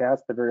the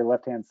forecast, the very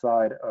left-hand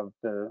side of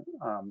the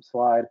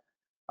slide,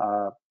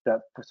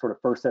 that sort of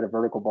first set of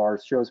vertical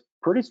bars shows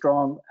pretty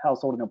strong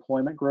household and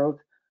employment growth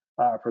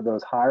for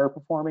those higher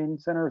performing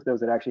centers, those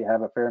that actually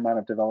have a fair amount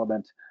of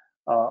development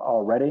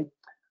already.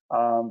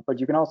 But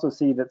you can also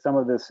see that some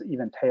of this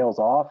even tails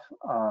off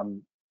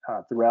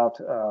throughout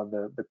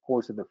the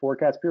course of the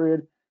forecast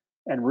period.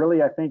 And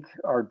really, I think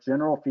our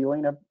general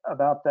feeling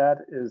about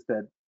that is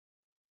that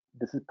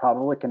this is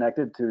probably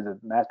connected to the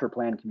master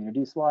plan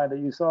community slide that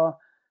you saw.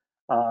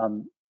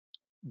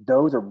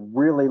 Those are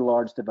really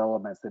large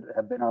developments that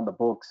have been on the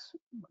books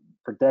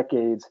for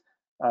decades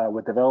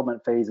with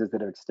development phases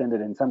that have extended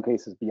in some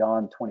cases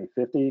beyond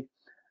 2050.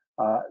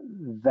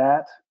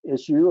 That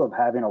issue of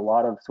having a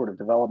lot of sort of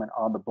development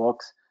on the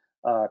books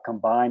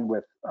combined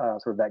with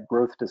sort of that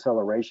growth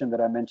deceleration that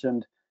I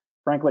mentioned,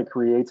 frankly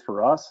creates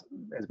for us,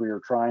 as we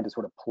are trying to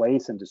sort of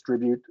place and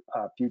distribute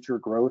future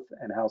growth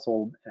and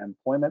household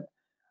employment,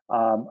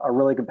 a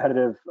really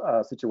competitive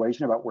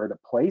situation about where to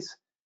place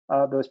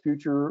those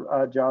future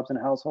jobs and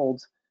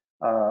households.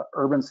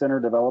 Urban center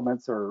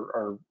developments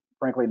are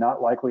frankly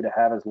not likely to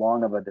have as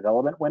long of a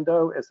development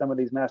window as some of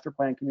these master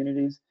plan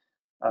communities.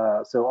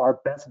 So our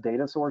best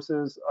data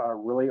sources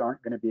really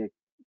aren't going to be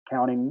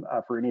accounting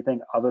for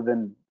anything other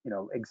than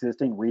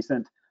existing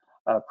recent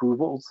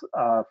approvals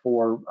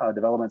for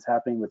developments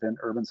happening within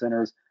urban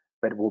centers,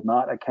 but it will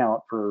not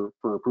account for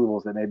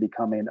approvals that may be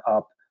coming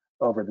up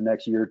over the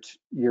next year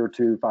or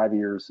two, 5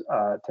 years,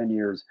 10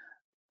 years,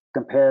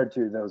 compared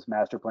to those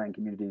master plan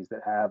communities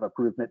that have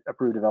approved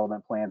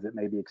development plans that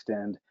maybe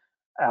extend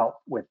out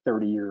with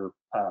 30-year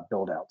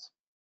build outs.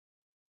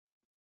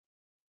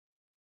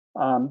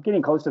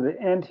 Getting close to the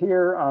end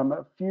here,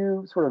 a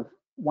few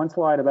one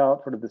slide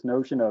about sort of this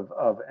notion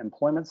of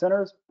employment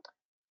centers.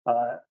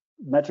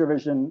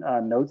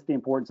 MetroVision notes the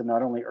importance of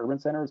not only urban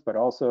centers, but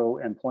also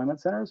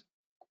employment centers,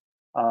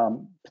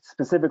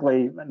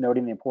 specifically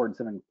noting the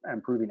importance of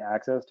improving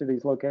access to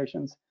these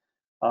locations.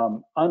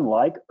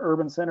 Unlike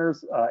urban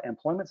centers,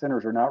 employment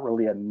centers are not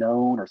really a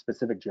known or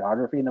specific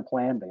geography in the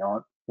plan. They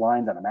aren't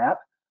lines on a map,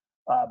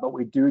 but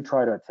we do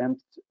try to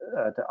attempt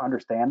to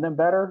understand them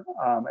better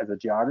as a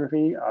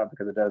geography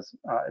because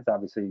it's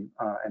obviously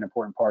an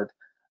important part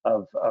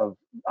of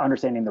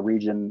understanding the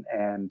region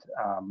and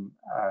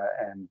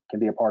can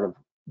be a part of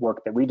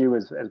work that we do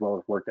as well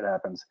as work that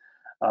happens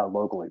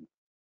locally.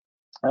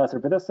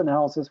 So for this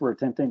analysis, we're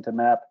attempting to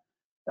map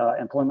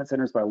employment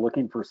centers by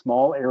looking for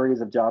small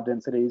areas of job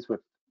densities with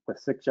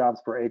 6 jobs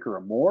per acre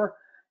or more,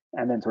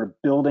 and then sort of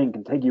building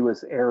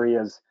contiguous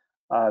areas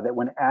that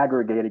when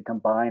aggregated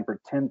combine for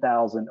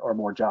 10,000 or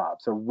more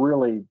jobs. So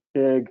really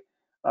big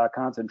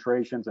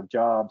concentrations of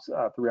jobs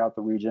throughout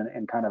the region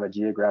in kind of a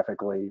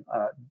geographically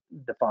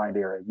defined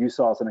area. You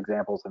saw some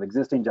examples of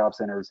existing job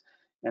centers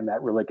in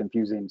that really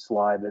confusing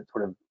slide that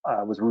sort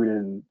of was rooted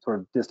in sort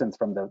of distance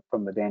from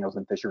the Daniels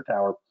and Fisher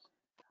Tower.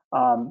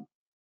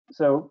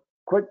 So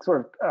quick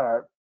sort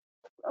of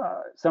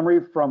summary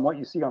from what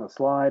you see on the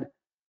slide.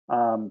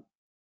 The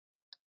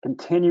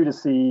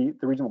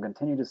region will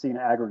continue to see an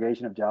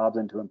aggregation of jobs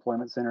into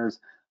employment centers,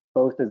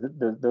 both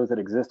those that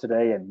exist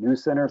today and new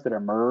centers that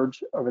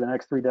emerge over the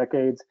next 3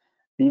 decades.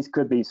 These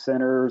could be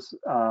centers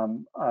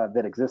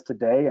that exist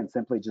today and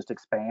simply just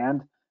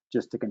expand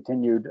just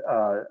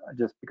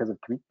because of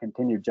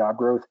continued job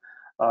growth.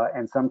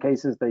 In some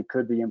cases, they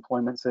could be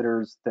employment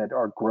centers that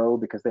grow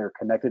because they are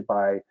connected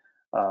by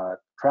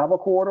travel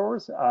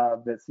corridors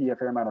that see a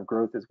fair amount of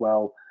growth as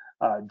well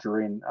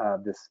during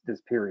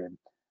this period.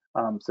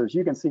 So as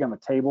you can see on the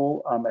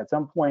table, at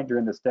some point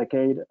during this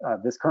decade,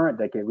 this current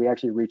decade, we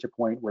actually reach a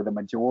point where the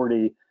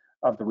majority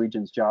of the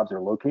region's jobs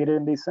are located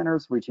in these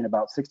centers, reaching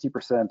about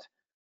 60%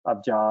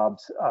 of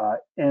jobs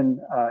in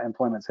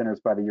employment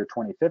centers by the year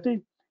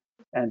 2050.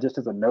 And just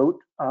as a note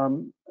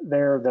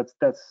there,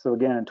 so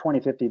again, in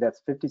 2050,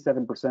 that's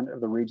 57%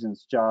 of the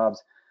region's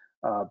jobs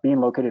being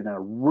located in a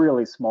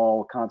really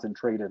small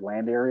concentrated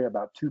land area.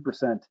 About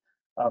 2%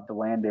 of the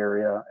land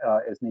area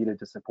is needed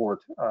to support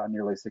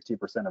nearly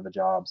 60% of the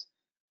jobs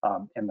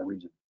in the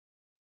region.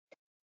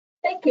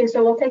 Thank you.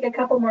 So we'll take a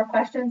couple more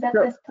questions at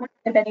this point.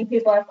 If any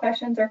people have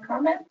questions or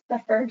comments, the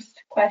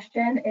first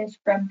question is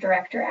from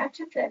Director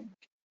Atchison.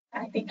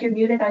 I think you're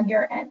muted on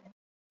your end.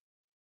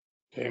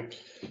 Okay.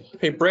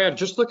 Hey, Brad,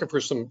 just looking for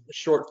some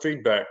short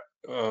feedback.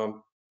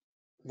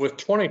 with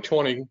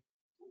 2020,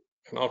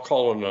 and I'll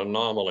call it an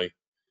anomaly,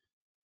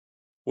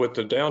 with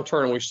the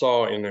downturn we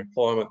saw in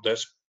employment,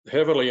 that's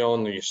heavily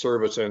on the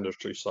service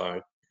industry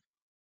side.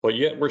 But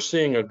yet we're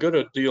seeing a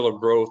good deal of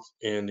growth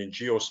in the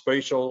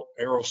geospatial,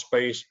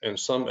 aerospace, and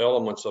some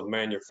elements of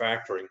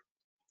manufacturing,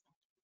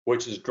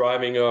 which is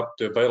driving up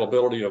the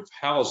availability of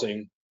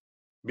housing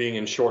being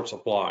in short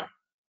supply.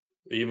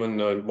 Even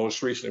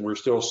most recently, we're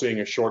still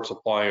seeing a short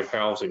supply of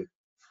housing.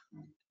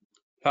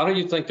 How do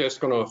you think that's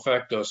going to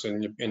affect us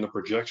in the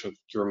projections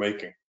that you're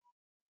making?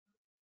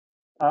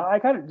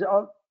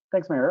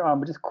 Thanks, Mayor.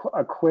 Just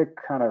a quick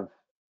kind of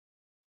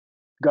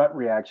gut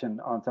reaction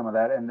on some of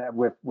that, and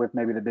with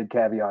maybe the big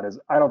caveat is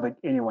I don't think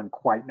anyone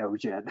quite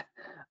knows yet.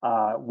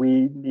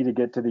 We need to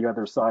get to the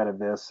other side of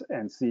this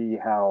and see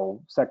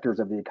how sectors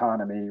of the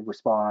economy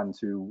respond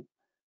to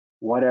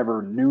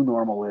whatever new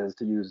normal is,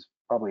 to use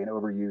probably an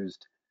overused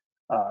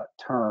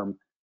term.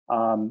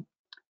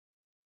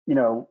 You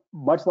know,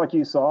 much like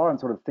you saw and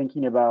sort of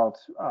thinking about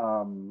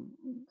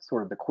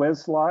sort of the quiz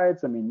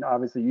slides, I mean,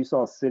 obviously you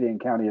saw City and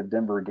County of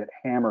Denver get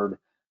hammered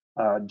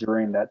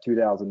during that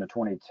 2000 to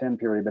 2010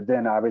 period, but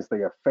then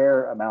obviously a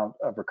fair amount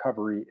of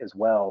recovery as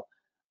well.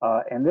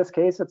 In this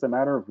case, it's a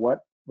matter of what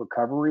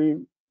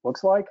recovery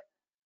looks like.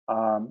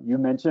 You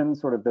mentioned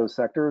sort of those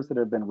sectors that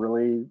have been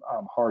really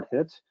hard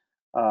hit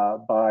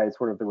by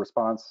sort of the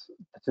response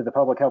to the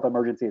public health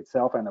emergency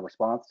itself and the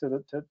response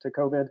to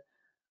COVID.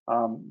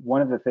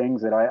 One of the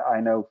things that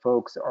I know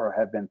folks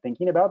have been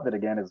thinking about, that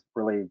again is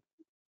really,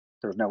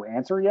 there's no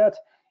answer yet,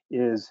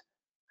 is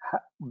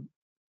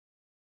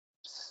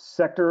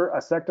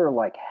a sector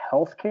like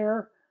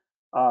healthcare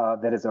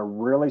that is a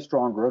really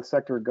strong growth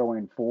sector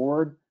going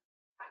forward.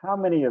 How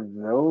many of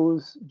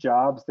those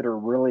jobs that are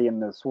really in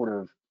the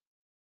sort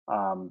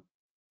of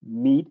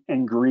meet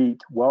and greet,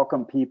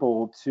 welcome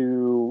people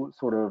to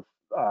sort of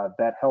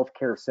that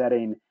healthcare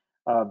setting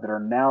that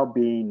are now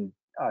being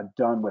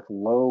done with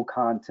low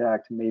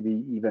contact,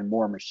 maybe even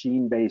more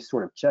machine-based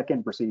sort of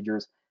check-in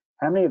procedures,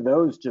 how many of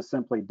those just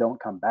simply don't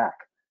come back?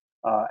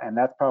 And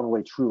that's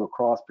probably true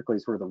across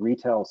particularly sort of the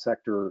retail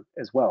sector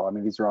as well. I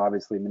mean, these are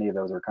obviously, many of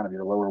those are kind of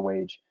your lower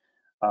wage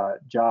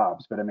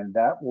jobs, but I mean,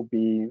 that will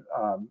be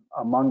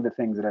among the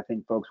things that I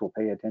think folks will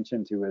pay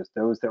attention to, is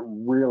those that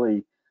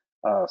really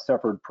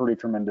suffered pretty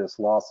tremendous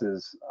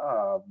losses.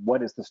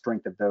 What is the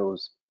strength of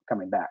those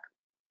coming back?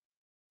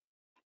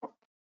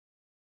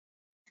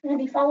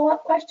 Any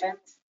follow-up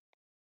questions?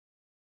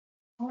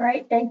 All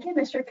right, thank you,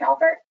 Mr.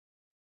 Calvert.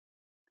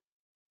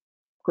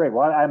 Great.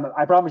 Well,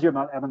 I promise you, I'm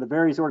on the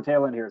very sort of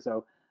tail end here.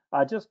 So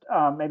just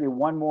maybe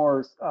one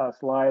more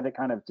slide that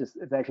kind of just,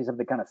 it's actually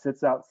something that kind of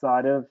sits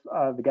outside of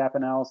the gap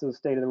analysis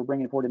data that we're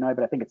bringing forward tonight,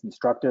 but I think it's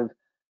instructive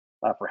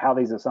for how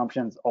these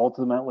assumptions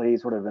ultimately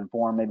sort of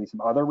inform maybe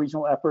some other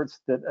regional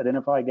efforts that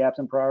identify gaps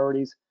and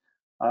priorities.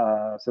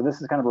 So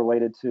this is kind of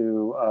related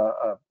to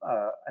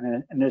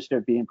an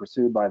initiative being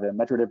pursued by the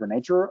Metro Denver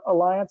Nature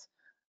Alliance,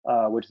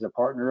 which is a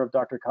partner of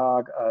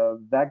DRCOG.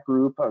 That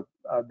group,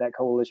 that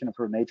coalition of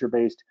sort of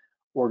nature-based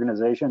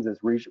organizations, has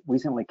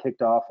recently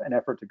kicked off an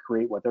effort to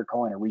create what they're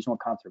calling a regional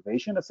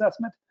conservation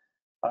assessment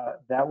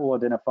that will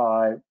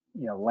identify,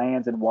 you know,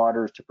 lands and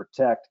waters to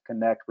protect,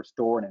 connect,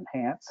 restore, and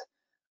enhance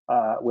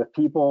with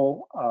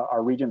people,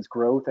 our region's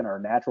growth, and our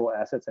natural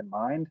assets in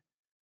mind.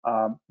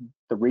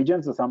 The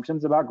region's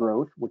assumptions about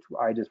growth, which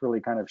I just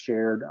really kind of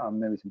shared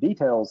maybe some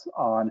details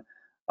on,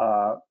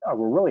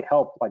 will really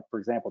help, like, for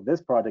example,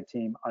 this project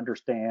team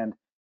understand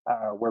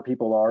where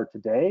people are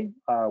today,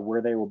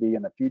 where they will be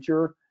in the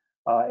future,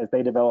 as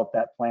they develop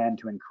that plan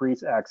to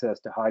increase access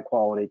to high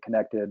quality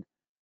connected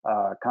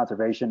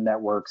conservation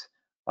networks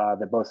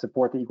that both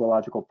support the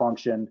ecological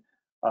function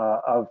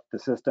of the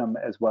system,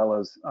 as well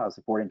as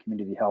supporting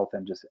community health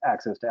and just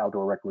access to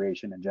outdoor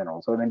recreation in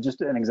general. So I mean,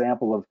 just an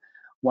example of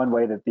one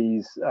way that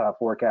these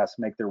forecasts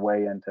make their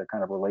way into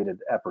kind of related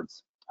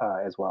efforts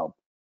as well.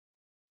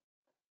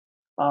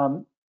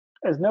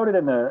 As noted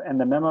in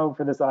the memo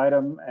for this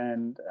item,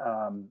 and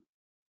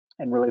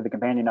really the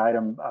companion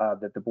item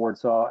that the board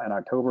saw in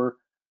October,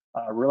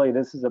 really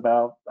this is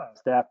about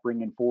staff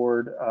bringing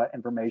forward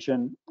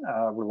information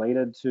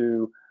related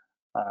to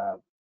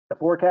the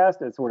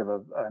forecast as sort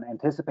of an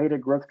anticipated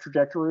growth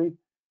trajectory.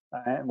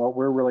 And what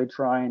we're really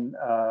trying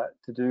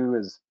to do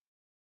is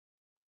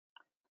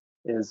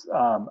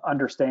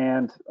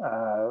understand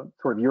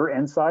sort of your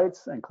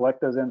insights and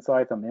collect those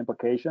insights on the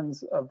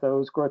implications of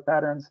those growth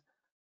patterns.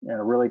 You know,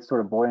 really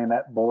sort of boiling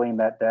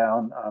that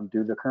down.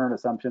 Do the current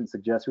assumptions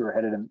suggest we were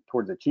headed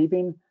towards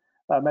achieving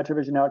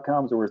MetroVision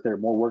outcomes, or is there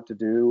more work to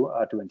do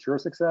to ensure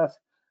success?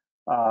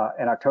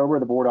 In October,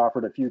 the board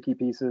offered a few key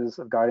pieces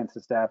of guidance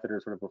to staff that are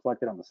sort of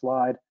reflected on the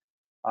slide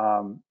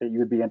that you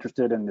would be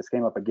interested in. This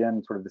came up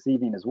again sort of this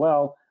evening as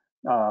well.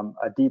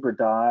 A deeper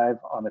dive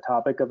on the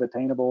topic of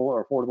attainable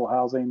or affordable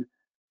housing,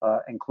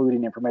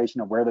 including information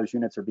on where those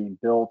units are being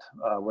built,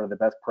 what are the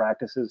best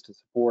practices to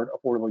support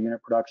affordable unit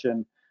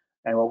production,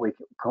 and what we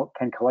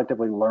can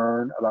collectively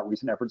learn about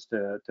recent efforts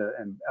to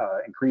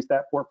increase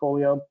that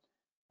portfolio.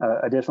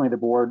 Additionally, the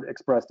board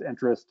expressed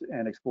interest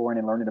in exploring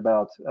and learning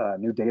about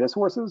new data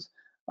sources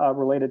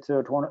related to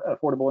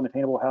affordable and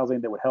attainable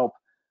housing that would help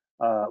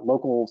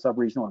local,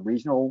 sub-regional, and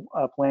regional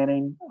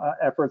planning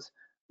efforts.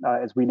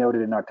 As we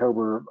noted in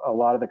October, a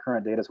lot of the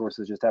current data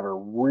sources just have a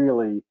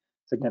really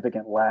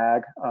significant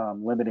lag,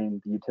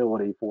 limiting the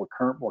utility for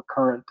more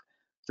current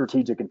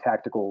strategic and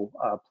tactical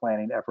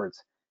planning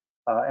efforts.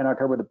 In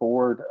October, the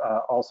board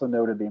also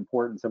noted the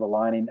importance of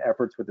aligning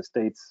efforts with the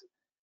state's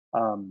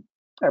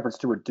efforts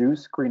to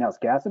reduce greenhouse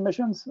gas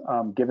emissions.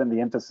 Given the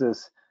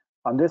emphasis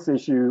on this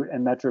issue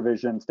in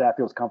MetroVision, staff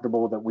feels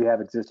comfortable that we have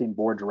existing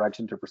board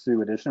direction to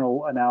pursue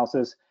additional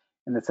analysis.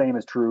 And the same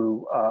is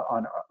true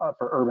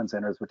for urban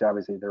centers, which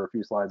obviously there are a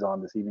few slides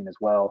on this evening as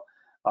well,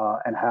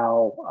 and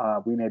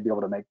how we may be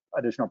able to make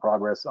additional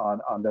progress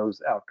on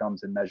those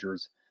outcomes and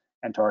measures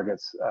and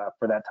targets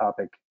for that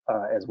topic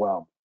as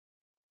well.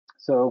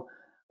 So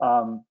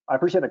I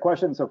appreciate the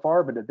question so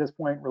far, but at this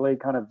point, really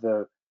kind of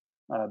the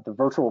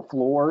virtual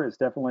floor is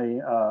definitely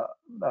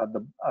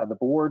the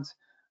board's.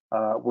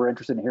 We're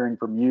interested in hearing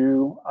from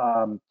you.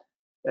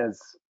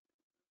 As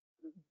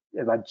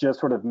I just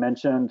sort of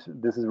mentioned,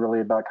 this is really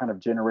about kind of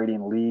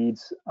generating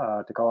leads,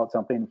 to call it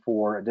something,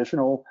 for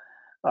additional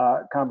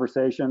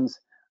conversations.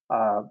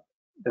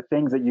 The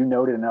things that you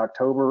noted in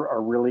October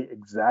are really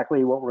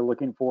exactly what we're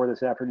looking for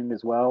this afternoon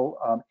as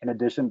well, in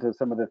addition to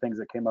some of the things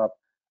that came up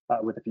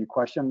with a few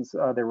questions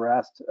that were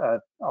asked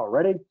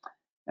already.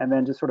 And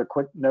then just sort of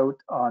quick note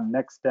on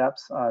next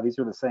steps. These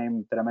are the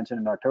same that I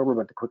mentioned in October,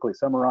 but to quickly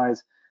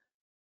summarize,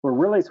 we're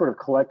really sort of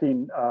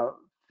collecting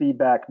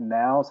feedback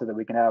now so that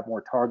we can have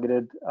more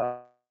targeted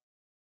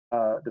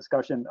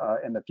discussion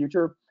in the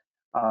future.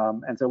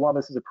 And so while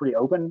this is a pretty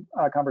open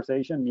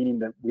conversation, meaning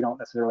that we don't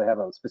necessarily have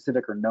a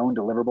specific or known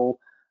deliverable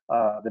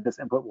that this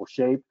input will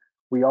shape,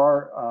 we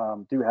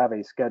do have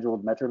a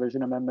scheduled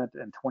MetroVision amendment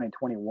in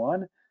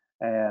 2021,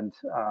 and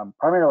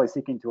primarily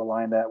seeking to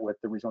align that with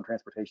the regional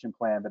transportation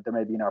plan, but there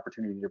may be an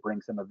opportunity to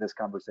bring some of this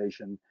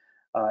conversation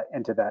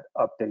into that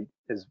update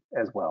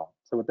as well.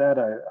 So with that,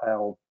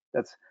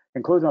 that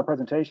concludes my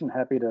presentation.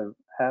 Happy to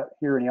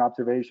hear any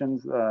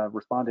observations,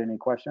 respond to any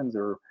questions,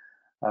 or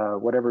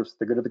whatever's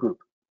the good of the group.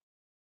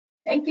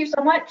 Thank you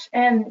so much.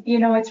 And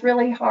it's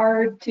really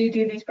hard to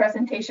do these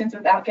presentations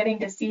without getting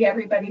to see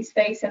everybody's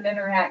face and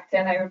interact.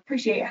 And I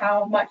appreciate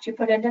how much you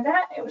put into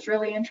that. It was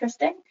really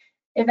interesting.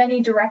 If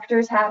any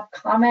directors have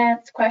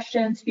comments,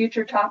 questions,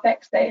 future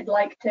topics they'd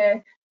like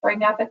to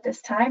bring up at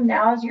this time,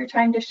 now is your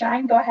time to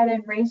shine. Go ahead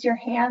and raise your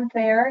hand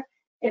there.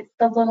 It's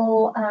the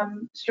little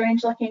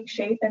strange looking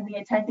shape in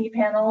the attendee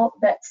panel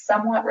that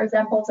somewhat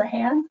resembles a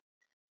hand.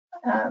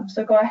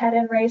 So go ahead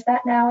and raise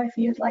that now if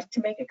you'd like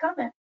to make a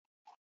comment.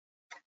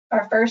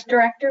 Our first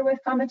director with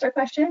comments or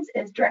questions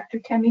is Director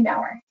Tammy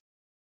Maurer.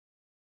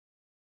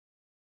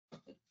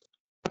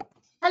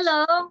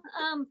 Hello,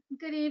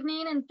 good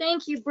evening, and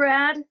thank you,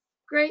 Brad.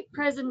 Great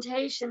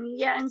presentation.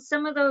 Yeah, and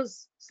some of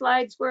those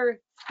slides were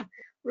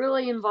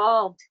really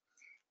involved.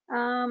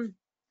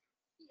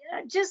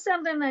 Just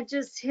something that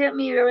just hit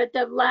me at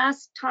the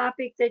last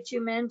topic that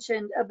you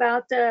mentioned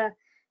about the,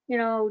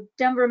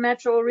 Denver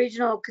Metro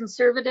Regional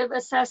Conservative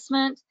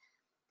Assessment.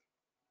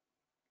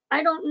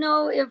 I don't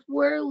know if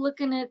we're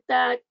looking at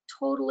that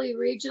totally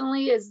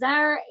regionally. Is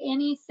there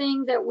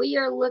anything that we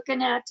are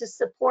looking at to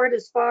support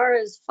as far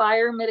as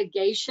fire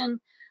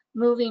mitigation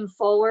moving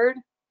forward?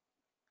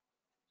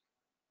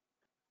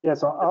 Yeah,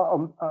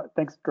 so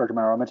thanks, Director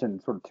Maurer. I'll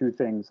mention sort of two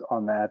things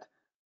on that.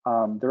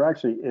 There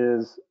actually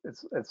is,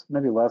 it's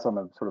maybe less on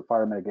the sort of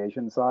fire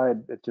mitigation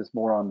side. It's just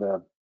more on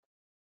the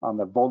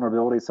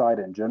vulnerability side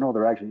in general.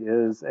 There actually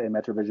is a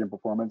MetroVision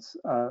performance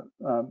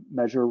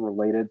measure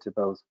related to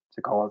both,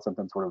 to call it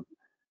something sort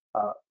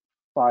of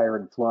fire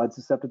and flood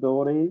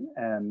susceptibility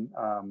and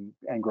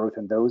growth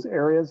in those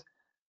areas.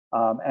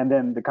 And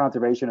then the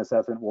conservation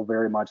assessment will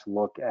very much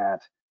look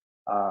at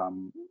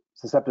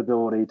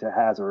susceptibility to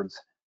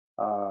hazards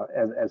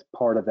as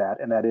part of that,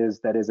 and that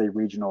is a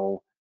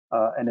regional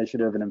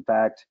initiative. And in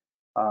fact,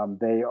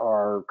 they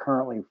are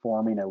currently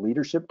forming a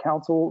leadership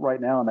council right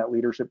now, and that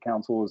leadership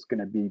council is going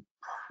to be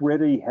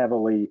pretty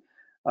heavily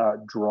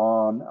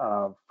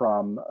drawn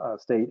from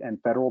state and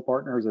federal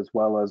partners, as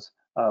well as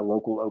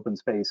local open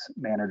space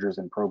managers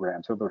and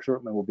programs. So there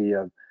certainly will be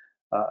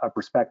a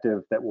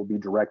perspective that will be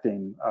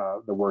directing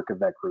the work of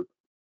that group.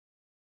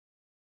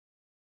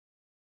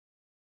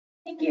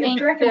 Thank you.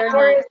 Director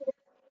Maurer.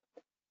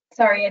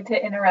 Sorry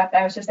to interrupt.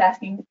 I was just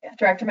asking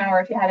Director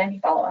Maurer if you had any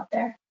follow-up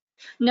there.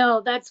 No,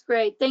 that's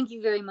great. Thank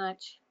you very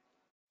much.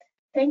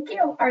 Thank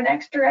you. Our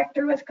next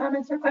director with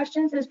comments or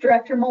questions is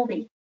Director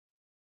Moldy.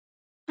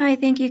 Hi,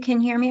 thank you.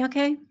 Can you hear me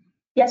okay?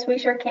 Yes, we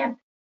sure can.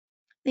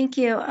 Thank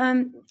you.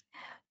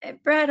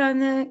 Brad, on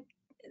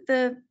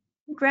the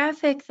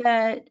graphic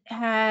that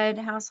had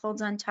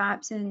households on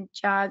tops and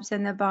jobs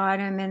in the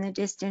bottom and the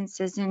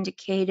distances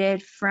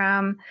indicated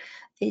from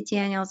the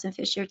Daniels and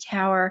Fisher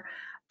Tower,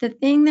 the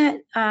thing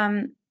that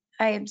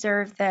I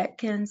observed that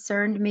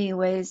concerned me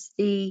was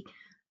the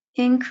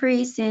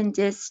increase in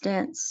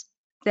distance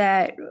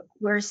that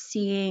we're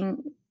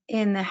seeing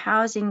in the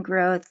housing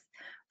growth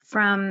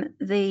from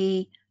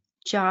the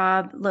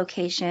job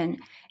location.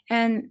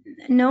 And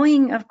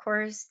knowing, of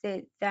course,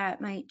 that that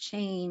might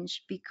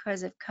change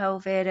because of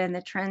COVID and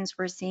the trends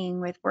we're seeing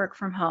with work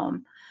from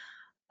home,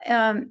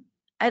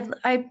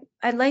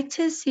 I'd like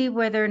to see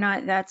whether or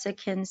not that's a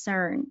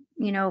concern.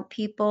 You know,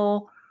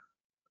 people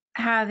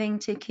having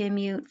to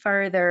commute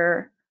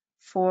further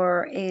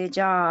for a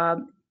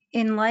job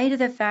in light of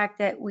the fact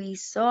that we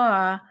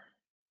saw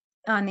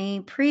on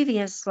the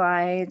previous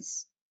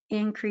slides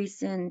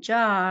increase in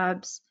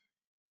jobs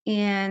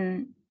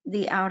in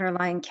the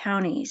outerline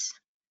counties.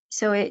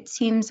 So it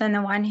seems on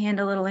the one hand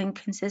a little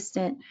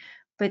inconsistent,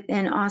 but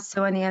then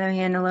also on the other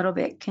hand a little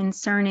bit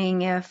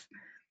concerning if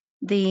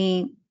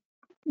the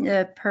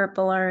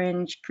purple,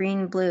 orange,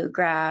 green, blue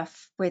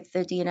graph with the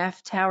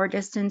DNF tower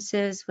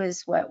distances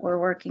was what we're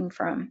working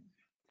from.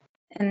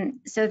 And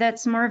so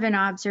that's more of an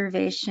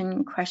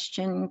observation,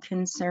 question,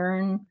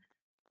 concern,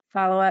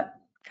 follow-up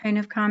kind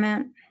of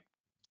comment.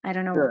 I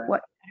don't know Sure.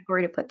 what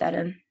category to put that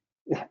in.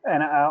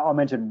 And I'll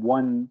mention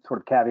one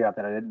sort of caveat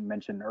that I didn't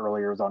mention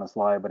earlier. It was on a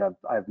slide, but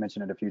I've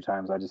mentioned it a few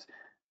times.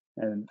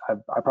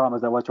 I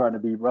promise I was trying to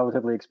be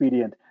relatively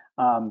expedient.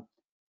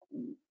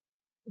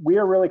 We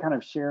are really kind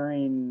of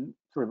sharing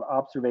sort of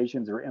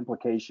observations or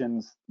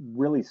implications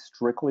really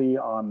strictly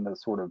on the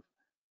sort of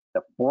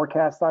the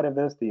forecast side of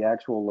this, the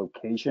actual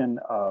location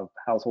of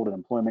household and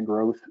employment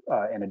growth,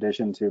 in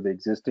addition to the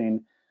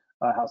existing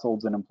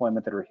households and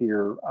employment that are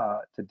here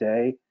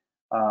today.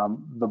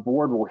 The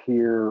board will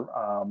hear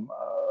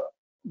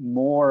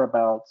more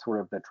about sort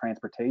of the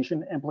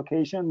transportation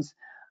implications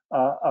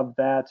of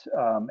that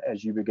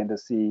as you begin to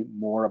see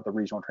more of the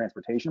regional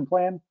transportation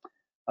plan.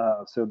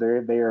 So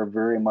they are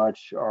very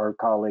much, our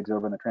colleagues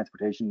over in the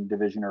transportation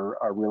division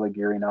are really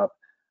gearing up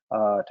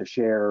to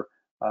share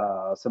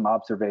some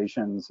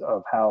observations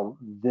of how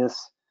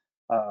this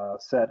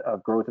set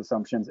of growth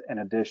assumptions, in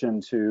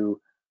addition to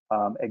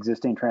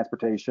existing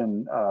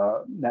transportation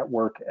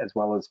network, as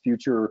well as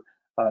future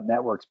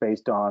networks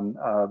based on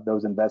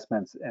those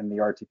investments in the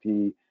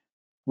RTP,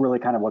 really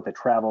kind of what the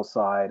travel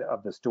side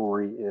of the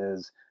story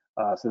is.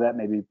 So that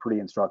may be pretty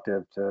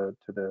instructive to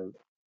the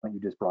point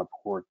you just brought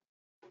forward.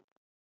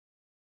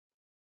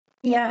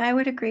 Yeah, I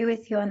would agree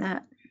with you on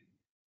that.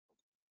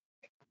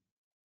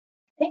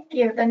 Thank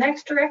you. The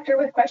next director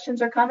with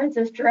questions or comments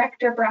is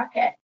Director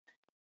Brockett.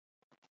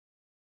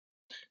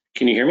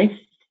 Can you hear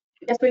me?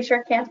 Yes, we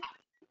sure can.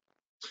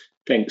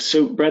 Thanks.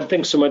 So Brad,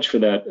 thanks so much for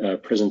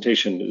that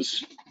presentation. It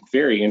was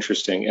very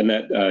interesting. And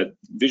that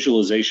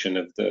visualization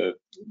of the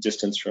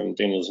distance from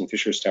Daniels and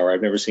Fisher's Tower,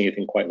 I've never seen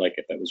anything quite like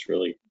it. That was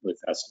really, really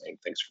fascinating.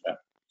 Thanks for that.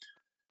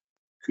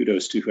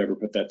 Kudos to whoever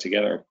put that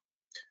together.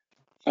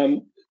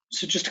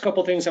 So just a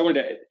couple of things. I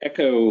wanted to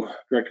echo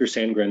Director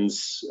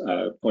Sandgren's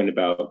point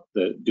about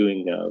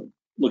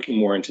looking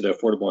more into the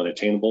affordable and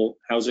attainable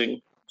housing.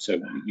 So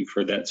you've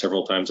heard that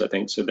several times, I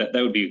think. So that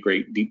would be a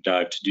great deep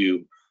dive to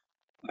do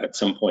at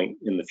some point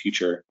in the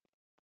future.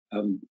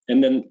 And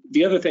then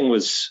the other thing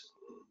was,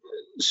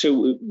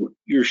 so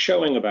you're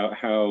showing about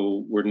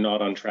how we're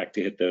not on track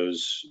to hit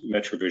those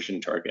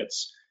MetroVision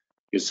targets.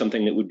 Is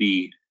something that would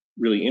be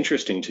really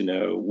interesting to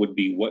know would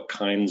be what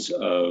kinds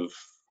of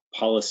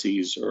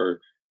policies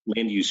or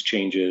land use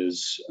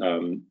changes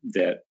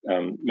that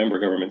member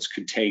governments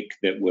could take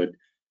that would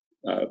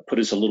put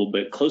us a little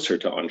bit closer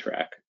to on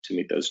track to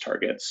meet those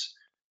targets.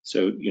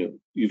 So,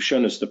 you've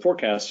shown us the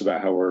forecast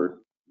about how we're,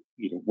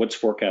 what's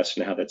forecast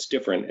and how that's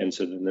different. And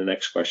so then the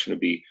next question would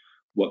be,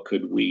 what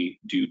could we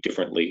do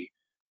differently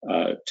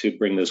to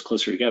bring those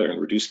closer together and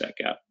reduce that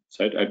gap?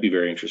 So I'd be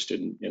very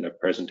interested in a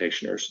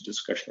presentation or a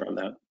discussion around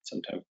that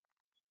sometime.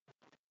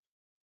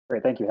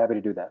 Great, thank you. Happy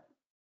to do that.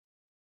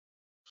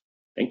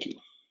 Thank you.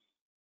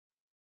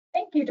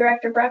 Thank you,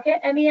 Director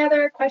Brockett. Any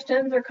other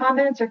questions or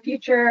comments or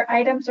future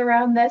items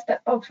around this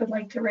that folks would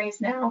like to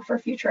raise now for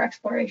future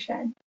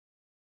exploration?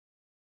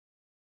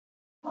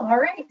 All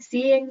right,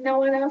 seeing no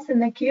one else in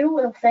the queue,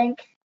 we'll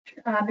thank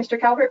Mr.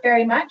 Calvert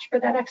very much for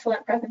that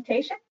excellent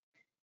presentation.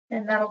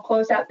 And that'll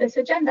close out this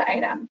agenda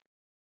item.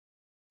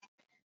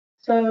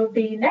 So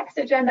the next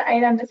agenda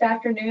item this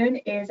afternoon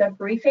is a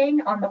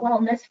briefing on the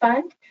Wellness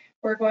Fund.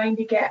 We're going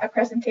to get a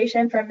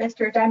presentation from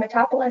Mr.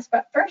 Diamantopoulos,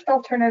 but first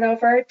I'll turn it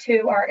over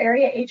to our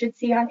Area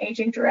Agency on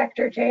Aging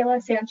Director,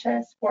 Jayla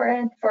Sanchez, for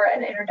an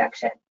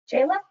introduction.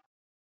 Jayla?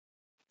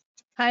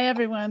 Hi,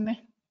 everyone.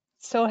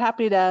 So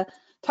happy to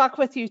talk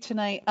with you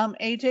tonight.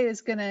 AJ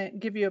is going to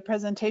give you a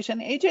presentation.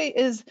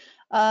 AJ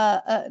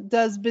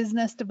does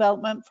business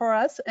development for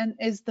us and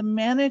is the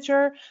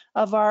manager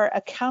of our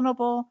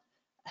Accountable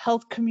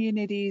Health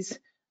Communities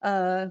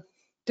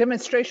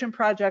demonstration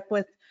project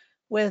with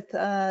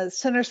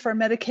Centers for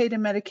Medicaid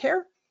and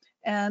Medicare.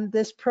 And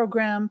this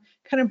program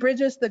kind of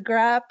bridges the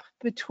gap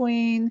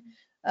between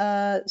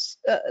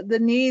the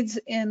needs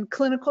in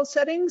clinical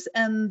settings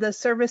and the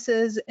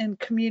services in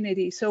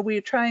community. So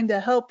we're trying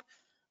to help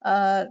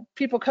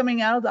people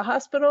coming out of the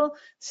hospital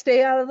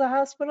stay out of the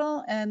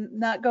hospital and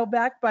not go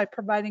back by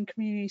providing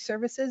community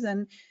services.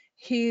 And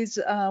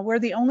we're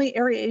the only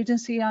area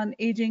agency on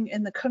aging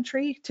in the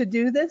country to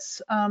do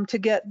this, to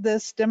get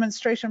this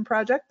demonstration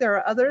project. There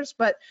are others,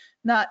 but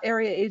not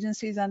area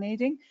agencies on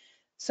aging.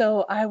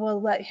 So I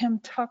will let him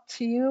talk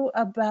to you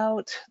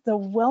about the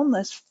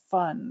Wellness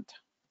Fund.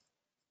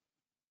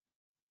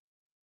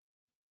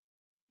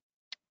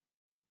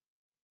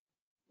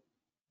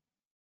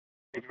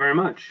 Thank you very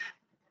much.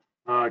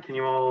 Can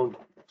you all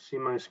see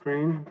my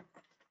screen?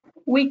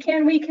 We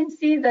can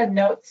see the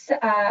notes.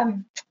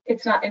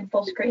 It's not in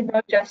full screen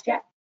mode just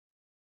yet.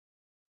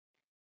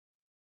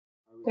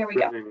 There we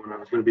go. When I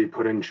was going to be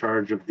put in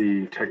charge of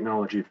the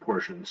technology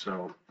portion,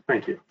 so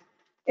thank you.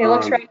 It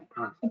looks right.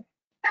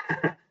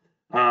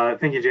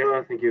 Thank you,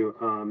 Jayla. Thank you,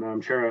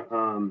 Madam Chair.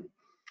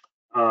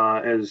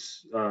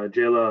 As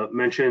Jayla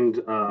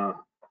mentioned,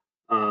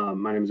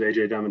 my name is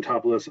AJ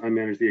Diamantopoulos. I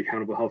manage the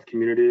Accountable Health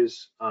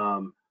Communities.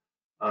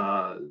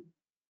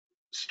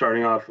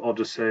 Starting off, I'll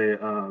just say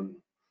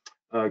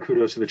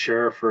kudos to the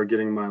chair for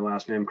getting my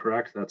last name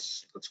correct.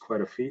 That's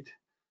quite a feat.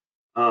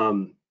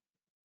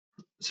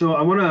 So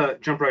I want to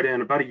jump right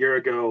in. About a year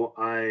ago,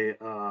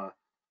 I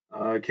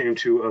came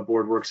to a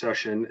board work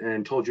session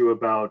and told you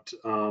about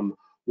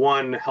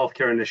one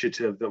healthcare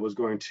initiative that was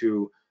going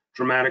to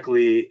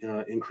dramatically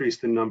increase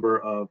the number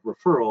of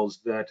referrals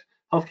that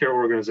healthcare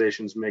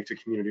organizations make to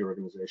community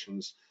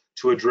organizations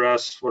to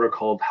address what are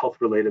called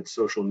health-related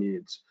social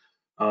needs.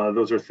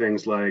 Those are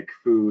things like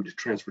food,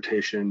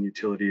 transportation,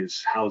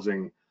 utilities,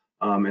 housing,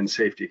 and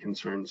safety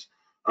concerns.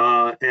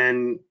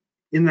 And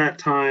in that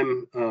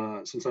time,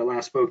 since I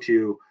last spoke to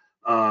you,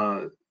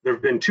 there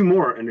have been two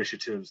more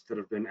initiatives that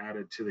have been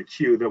added to the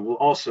queue that will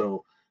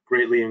also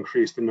greatly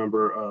increase the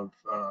number of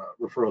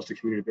referrals to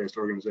community-based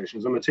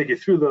organizations. I'm going to take you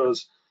through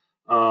those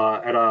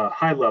at a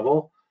high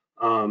level,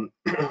 and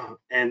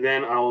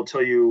then I'll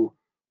tell you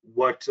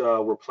what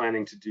we're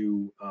planning to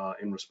do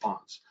in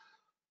response.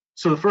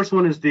 So the first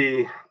one is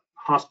the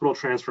Hospital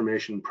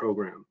Transformation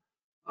Program.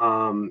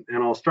 And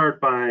I'll start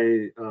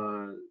by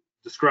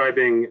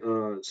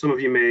describing, some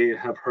of you may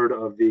have heard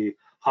of the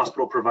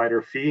hospital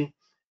provider fee.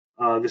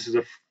 This is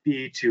a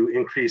fee to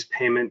increase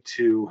payment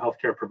to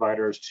healthcare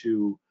providers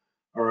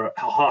or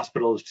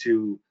hospitals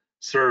to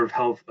serve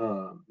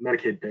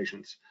Medicaid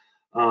patients.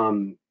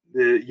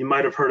 You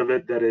might have heard of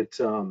it that it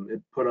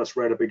put us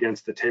right up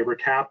against the Tabor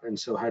cap, and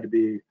so had to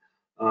be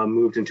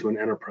moved into an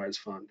enterprise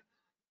fund.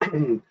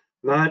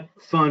 That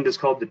fund is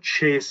called the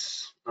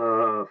Chase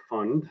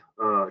Fund,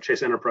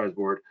 Chase Enterprise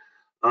Board,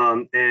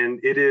 and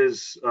it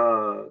is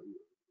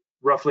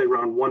roughly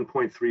around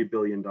 $1.3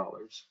 billion.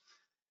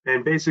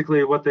 And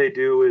basically what they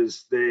do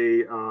is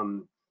they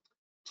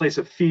place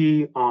a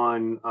fee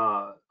on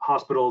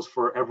hospitals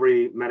for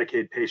every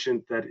Medicaid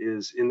patient that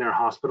is in their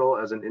hospital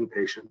as an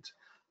inpatient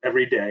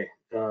every day.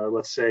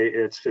 Let's say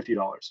it's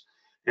 $50.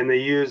 And they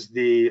use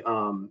the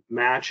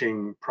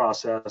matching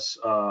process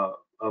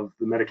of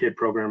the Medicaid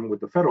program with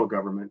the federal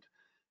government.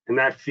 And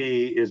that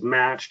fee is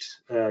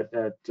matched at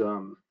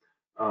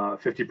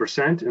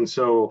 50%. And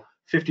so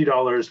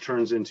 $50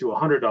 turns into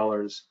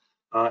 $100.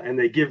 And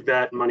they give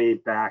that money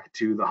back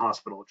to the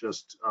hospital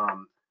just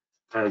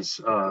as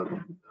a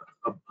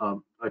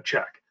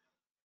check.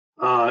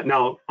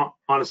 Now,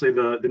 honestly,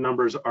 the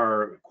numbers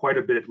are quite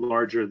a bit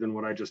larger than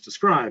what I just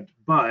described,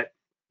 but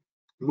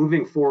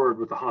moving forward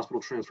with the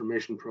Hospital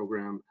Transformation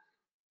Program,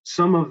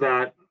 some of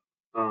that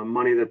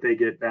money that they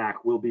get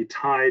back will be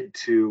tied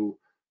to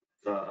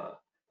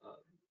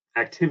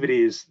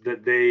activities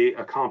that they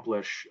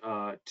accomplish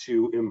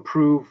to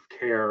improve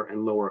care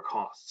and lower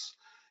costs.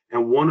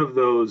 And one of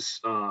those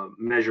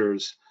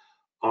measures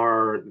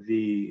are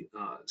the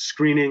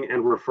screening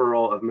and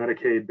referral of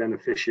Medicaid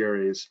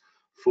beneficiaries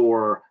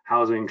for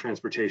housing,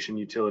 transportation,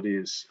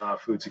 utilities,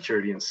 food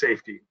security, and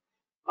safety.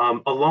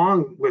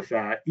 Along with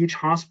that, each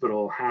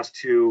hospital has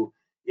to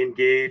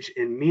engage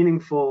in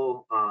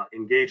meaningful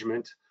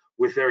engagement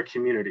with their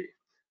community.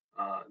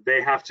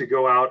 They have to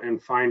go out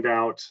and find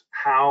out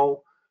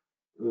how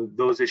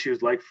those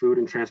issues like food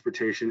and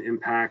transportation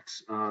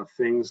impact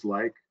things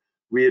like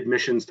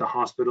readmissions to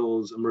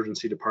hospitals,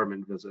 emergency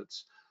department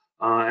visits.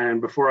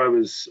 And before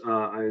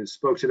I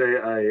spoke today,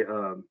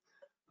 I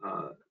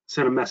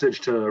sent a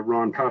message to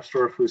Ron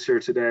Papsdorf, who's here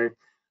today,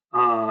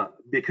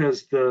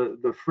 because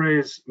the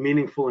phrase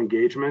meaningful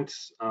engagement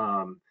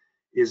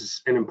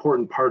is an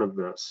important part of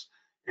this.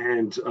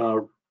 And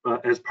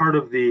as part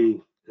of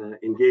the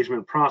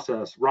engagement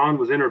process, Ron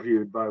was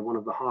interviewed by one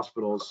of the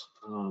hospitals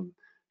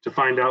to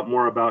find out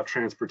more about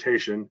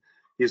transportation.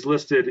 He's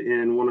listed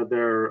in one of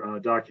their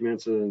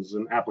documents as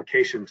an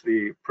application to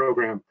the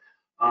program,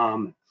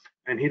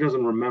 and he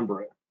doesn't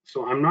remember it.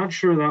 So I'm not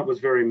sure that was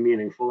very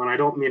meaningful, and I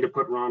don't mean to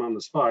put Ron on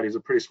the spot. He's a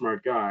pretty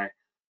smart guy,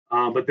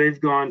 but they've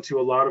gone to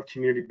a lot of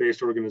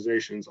community-based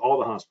organizations, all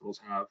the hospitals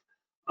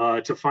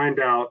have, to find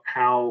out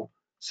how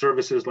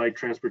services like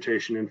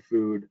transportation and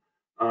food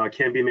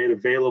can be made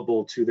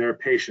available to their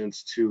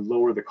patients to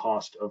lower the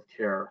cost of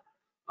care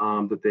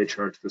that they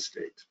charge the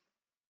state.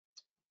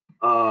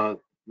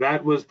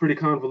 That was pretty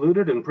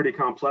convoluted and pretty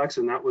complex,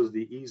 and that was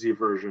the easy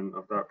version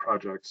of that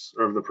project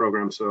or of the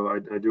program, so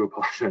I do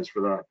apologize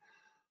for that.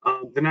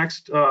 The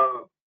next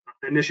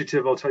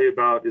initiative I'll tell you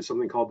about is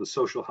something called the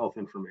Social Health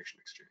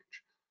Information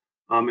Exchange.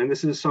 And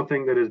this is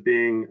something that is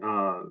being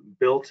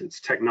built. It's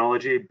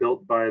technology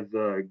built by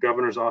the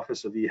Governor's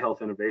Office of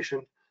eHealth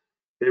Innovation.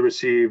 They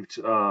received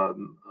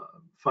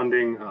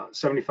funding,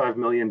 $75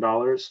 million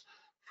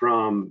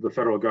from the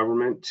federal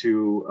government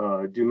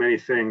to do many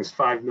things.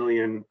 $5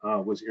 million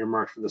was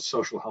earmarked for the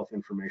Social Health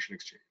Information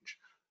Exchange.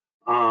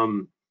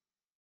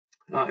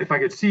 If I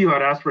could see you,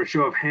 I'd ask for a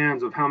show of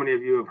hands of how many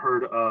of you have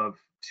heard of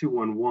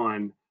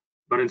 211,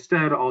 but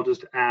instead I'll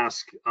just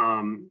ask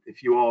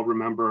if you all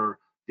remember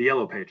the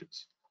Yellow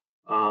Pages.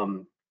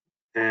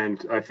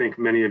 And I think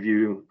many of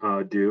you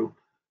do.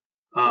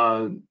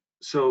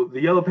 So the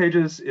Yellow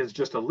Pages is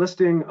just a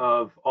listing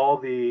of all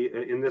the,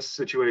 in this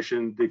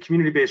situation, the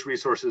community-based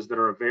resources that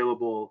are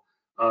available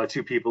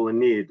to people in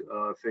need.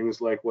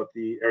 Things like what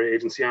the Area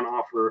Agency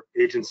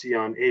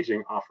on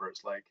Aging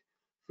offers, like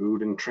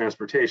food and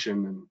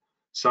transportation, and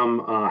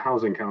some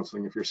housing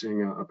counseling, if you're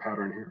seeing a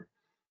pattern here.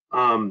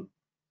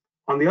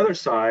 On the other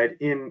side,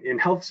 in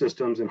health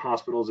systems, in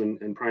hospitals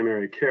and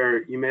primary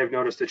care, you may have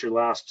noticed at your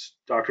last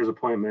doctor's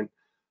appointment,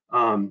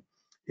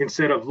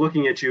 instead of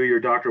looking at you, your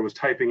doctor was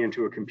typing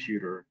into a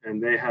computer,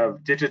 and they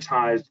have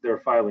digitized their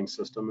filing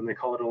system, and they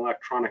call it an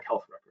electronic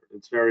health record.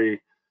 It's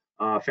very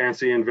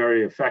fancy and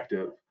very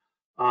effective.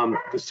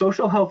 The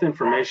Social Health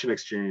Information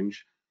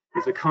Exchange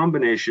is a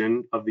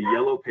combination of the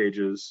Yellow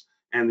Pages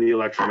and the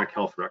electronic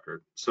health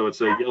record. So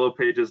it's a Yellow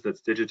Pages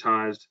that's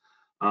digitized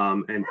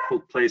and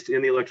placed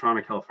in the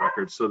electronic health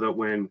record, so that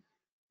when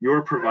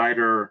your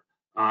provider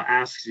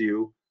asks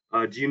you,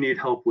 do you need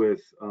help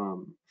with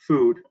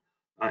food?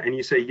 And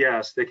you say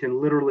yes, they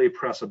can literally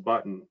press a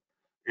button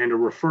and a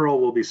referral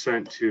will be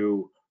sent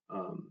to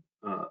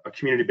a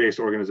community-based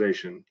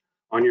organization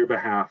on your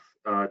behalf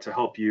to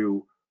help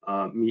you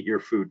meet your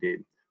food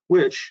need,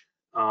 which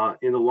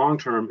in the long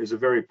term is a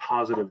very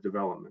positive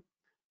development.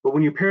 But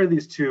when you pair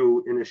these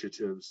two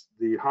initiatives,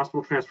 the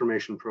Hospital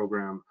Transformation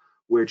Program,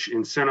 which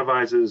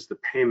incentivizes the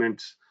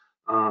payment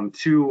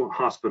to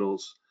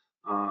hospitals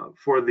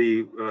for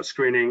the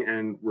screening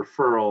and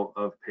referral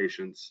of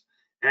patients,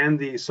 and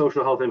the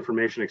Social Health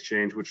Information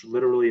Exchange, which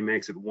literally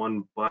makes it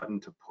one button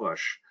to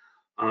push,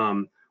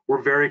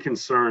 we're very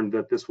concerned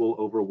that this will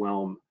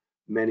overwhelm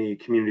many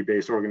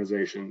community-based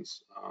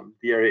organizations.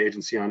 The Area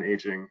Agency on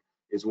Aging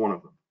is one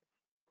of them.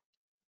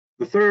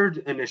 The third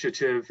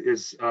initiative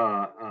is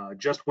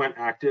just went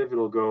active.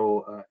 It'll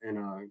go in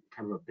a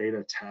kind of a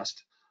beta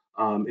test.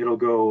 It'll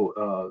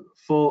go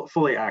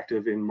fully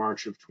active in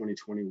March of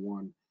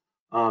 2021.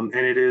 And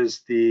it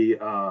is the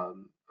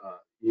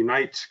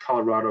Unite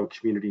Colorado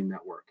Community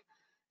Network.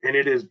 And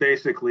it is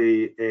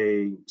basically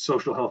a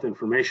social health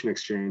information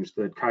exchange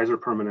that Kaiser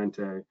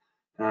Permanente,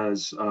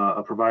 as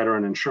a provider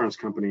and insurance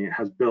company,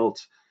 has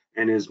built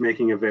and is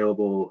making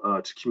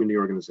available to community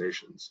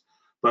organizations.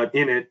 But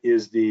in it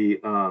is the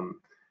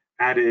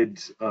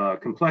added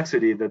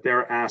complexity that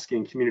they're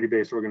asking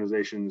community-based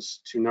organizations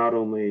to not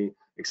only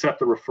accept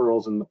the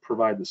referrals and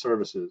provide the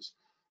services,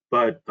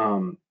 but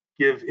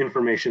give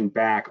information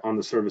back on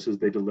the services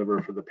they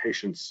deliver for the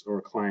patients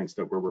or clients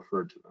that were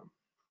referred to them.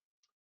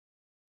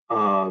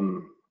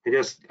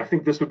 I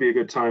think this would be a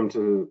good time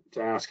to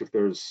ask if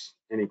there's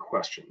any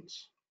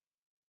questions.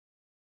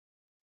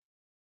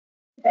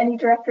 If any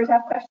directors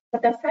have questions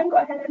at this time, go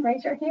ahead and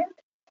raise your hand.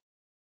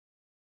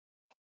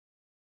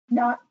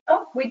 Not,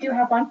 oh, we do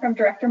have one from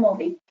Director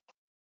Mulvey.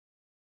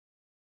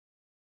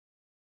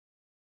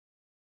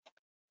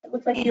 It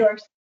looks like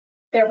yours.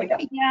 There we go.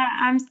 Yeah,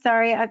 I'm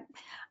sorry.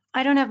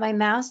 I don't have my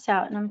mouse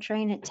out and I'm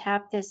trying to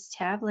tap this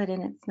tablet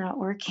and it's not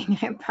working.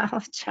 I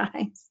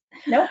apologize.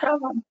 No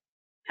problem.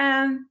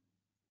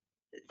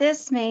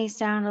 This may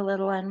sound a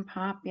little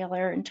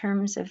unpopular in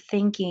terms of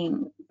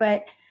thinking,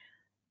 but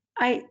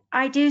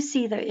I do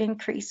see the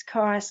increased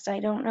cost. I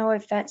don't know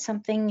if that's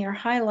something you're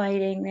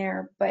highlighting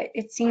there, but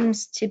it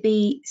seems to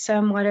be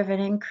somewhat of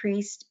an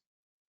increased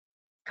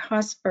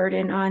cost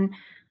burden on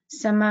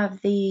some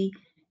of the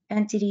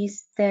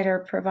entities that are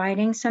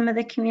providing some of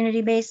the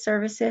community-based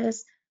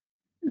services.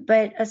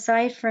 But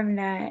aside from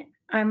that,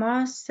 I'm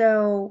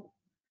also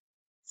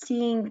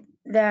seeing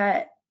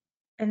that,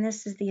 and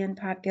this is the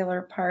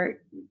unpopular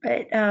part,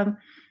 but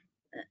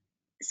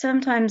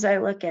sometimes I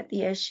look at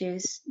the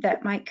issues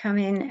that might come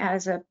in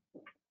as a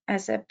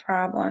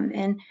problem.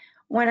 And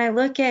when I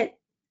look at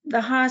the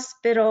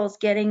hospitals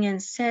getting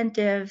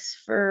incentives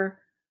for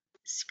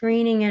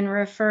screening and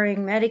referring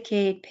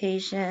Medicaid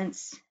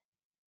patients,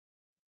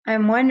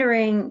 I'm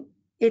wondering,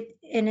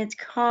 and it's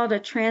called a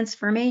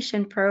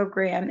transformation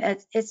program.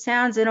 It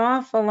sounds an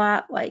awful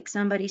lot like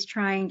somebody's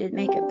trying to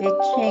make a big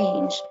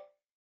change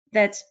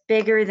that's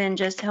bigger than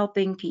just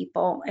helping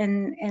people.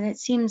 And it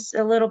seems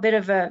a little bit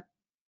of a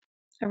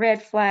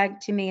red flag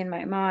to me in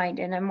my mind.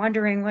 And I'm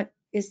wondering,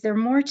 is there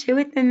more to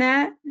it than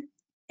that?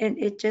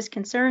 It just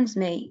concerns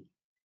me.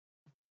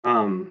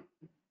 Thank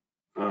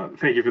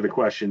you for the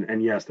question.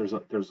 And yes, there's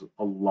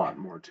a lot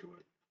more to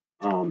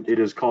it. It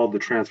is called the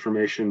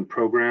Transformation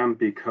Program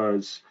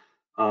because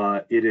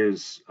it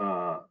is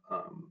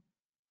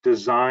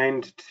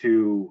designed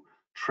to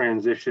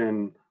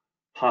transition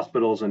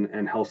hospitals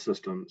and health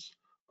systems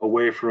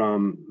away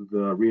from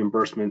the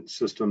reimbursement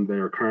system they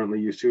are currently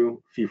used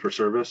to, fee for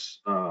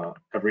service.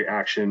 Every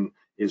action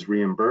is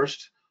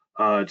reimbursed,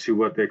 to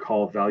what they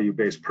call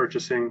value-based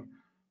purchasing,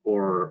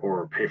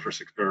 or pay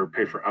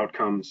for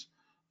outcomes.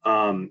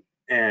 There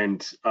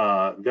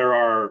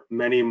are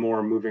many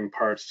more moving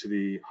parts to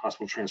the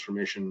hospital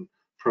transformation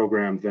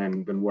program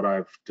than what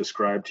I've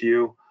described to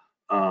you.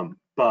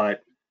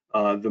 But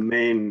the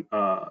main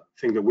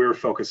thing that we're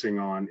focusing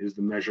on is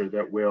the measure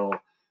that will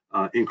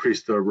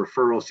increase the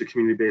referrals to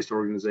community-based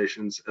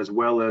organizations, as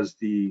well as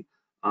the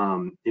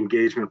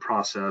engagement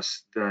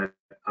process that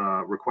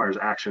requires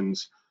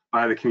actions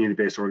by the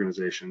community-based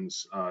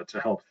organizations to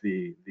help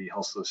the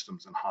health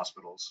systems and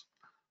hospitals.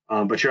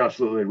 But you're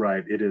absolutely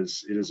right. It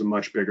is a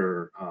much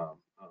bigger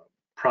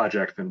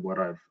project than what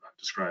I've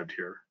described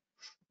here.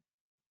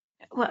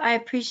 Well, I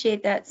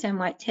appreciate that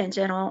somewhat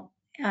tangential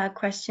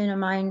question of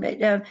mine,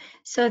 but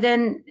so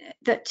then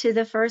to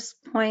the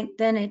first point,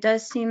 then it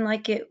does seem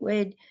like it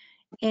would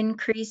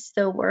increase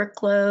the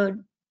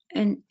workload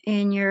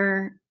in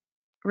your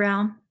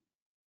realm.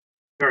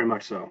 Very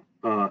much so.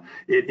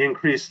 It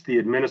increased the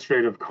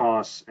administrative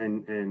costs,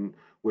 and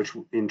which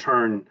in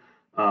turn,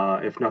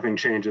 if nothing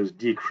changes,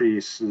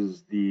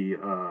 decreases the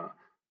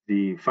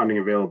funding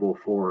available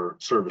for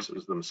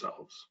services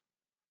themselves.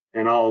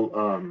 And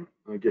I'll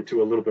get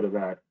to a little bit of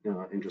that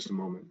in just a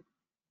moment.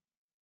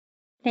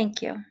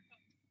 Thank you.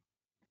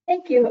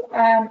 Thank you.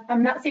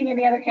 I'm not seeing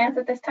any other hands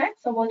at this time,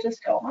 so we'll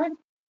just go on.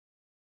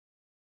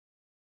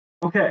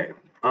 Okay.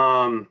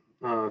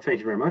 Thank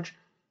you very much.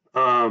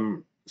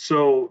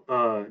 So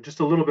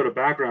just a little bit of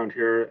background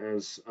here,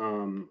 as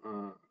I'm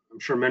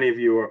sure many of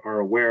you are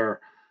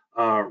aware.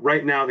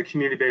 Right now, the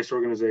community-based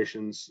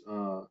organizations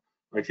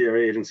like the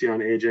Area Agency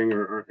on Aging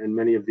and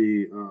many of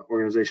the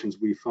organizations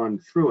we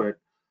fund through it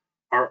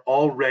are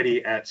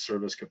already at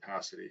service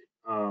capacity.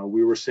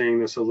 We were seeing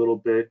this a little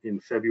bit in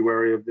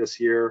February of this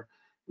year,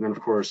 and then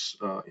of course,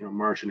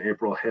 March and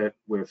April hit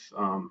with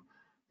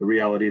the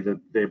reality that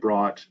they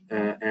brought,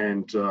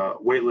 and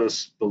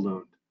waitlists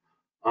ballooned.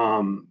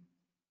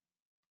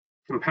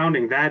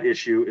 Compounding that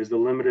issue is the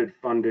limited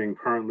funding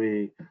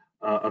currently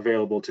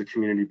available to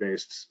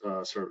community-based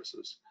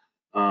services.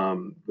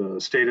 The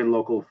state and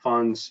local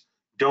funds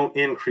don't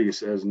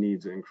increase as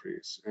needs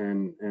increase,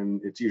 and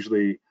it's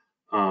usually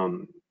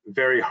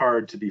very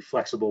hard to be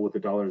flexible with the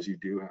dollars you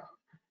do have.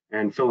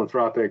 And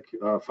philanthropic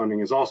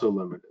funding is also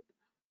limited.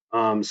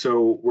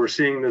 So we're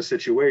seeing this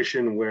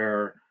situation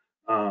where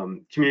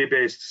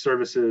community-based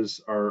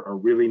services are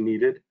really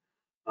needed,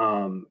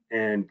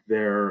 and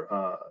they're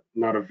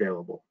not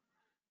available.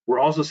 We're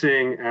also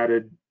seeing,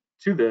 added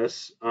to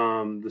this,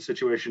 the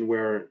situation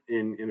where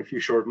in a few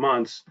short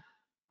months,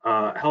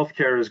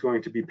 healthcare is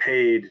going to be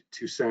paid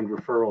to send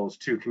referrals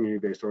to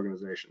community-based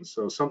organizations.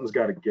 So something's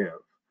got to give.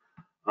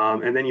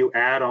 And then you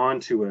add on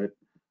to it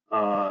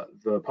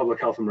the public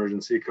health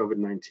emergency,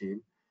 COVID-19.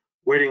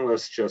 Waiting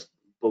lists just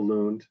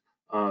ballooned,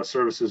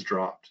 services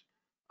dropped.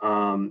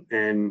 And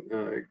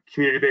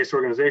community-based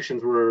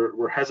organizations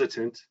were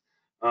hesitant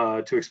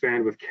to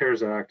expand with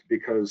CARES Act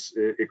because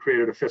it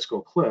created a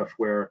fiscal cliff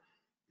where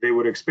they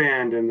would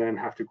expand and then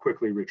have to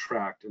quickly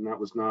retract, and that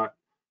was not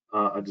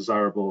a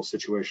desirable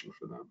situation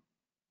for them.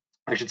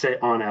 I should say,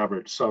 on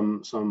average,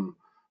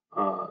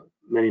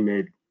 many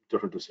made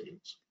different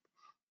decisions.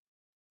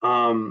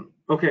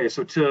 Okay,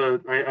 so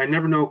I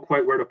never know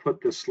quite where to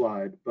put this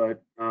slide,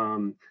 but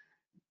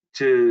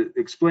to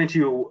explain to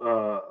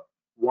you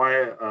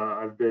why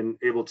I've been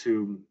able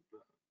to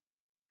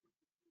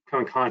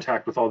come in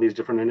contact with all these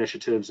different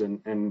initiatives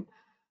and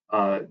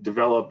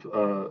develop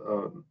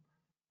a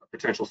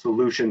potential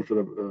solution for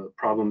the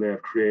problem they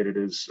have created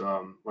is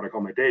what I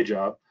call my day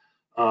job.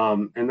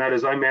 And that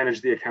is I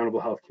manage the accountable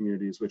health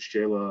communities, which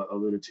Jayla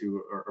alluded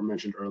to or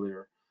mentioned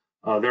earlier.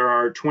 There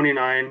are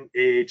 29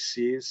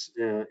 AHCs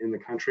in the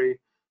country.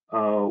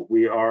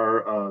 We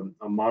are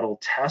a model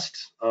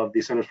test of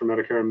the Centers for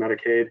Medicare and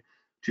Medicaid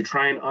to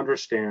try and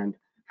understand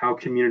how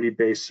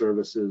community-based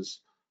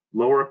services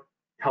lower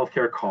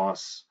healthcare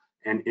costs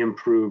and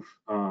improve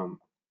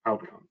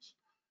outcomes.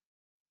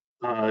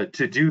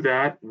 To do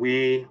that,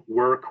 we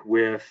work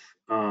with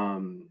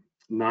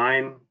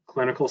 9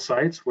 clinical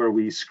sites where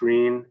we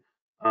screen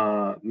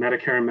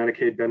Medicare and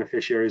Medicaid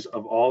beneficiaries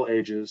of all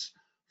ages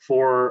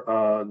for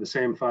the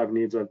same 5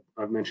 needs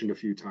I've mentioned a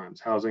few times: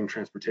 housing,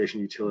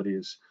 transportation,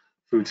 utilities,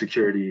 food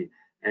security,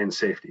 and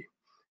safety.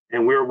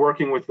 And we're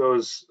working with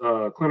those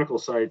clinical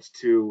sites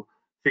to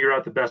figure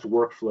out the best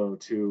workflow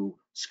to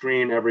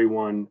screen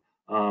everyone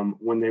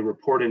when they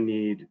report a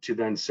need, to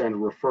then send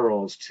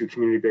referrals to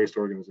community-based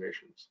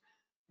organizations.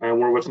 And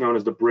we're what's known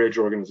as the bridge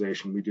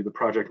organization. We do the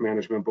project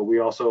management, but we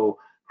also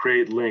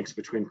create links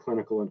between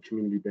clinical and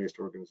community-based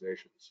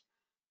organizations.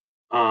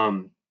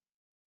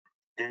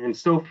 And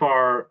so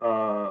far,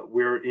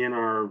 we're in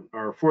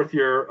our 4th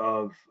year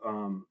of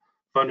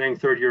funding,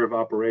 3rd year of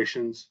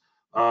operations,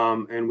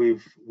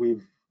 and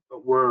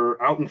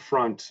we're out in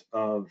front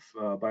of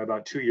by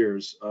about 2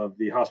 years of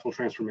the hospital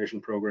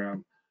transformation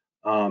program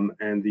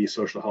and the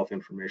social health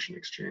information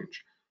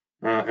exchange.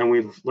 And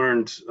we've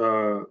learned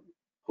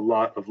a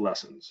lot of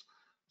lessons.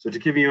 So to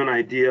give you an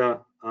idea,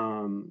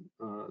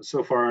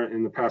 so far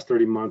in the past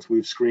 30 months,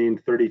 we've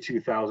screened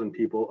 32,000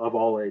 people of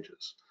all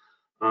ages.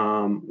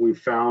 We've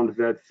found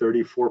that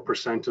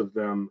 34% of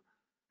them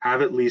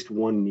have at least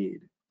one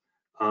need.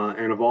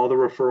 And of all the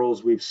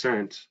referrals we've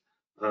sent,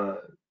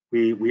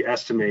 we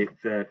estimate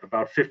that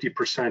about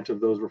 50% of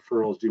those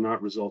referrals do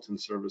not result in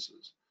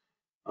services.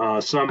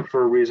 Some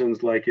for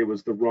reasons like it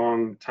was the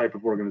wrong type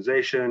of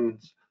organization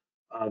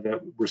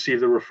that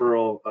received the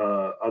referral.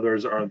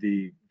 Others are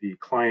the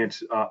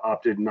client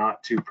opted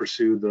not to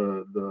pursue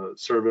the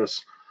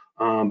service.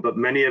 But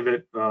many of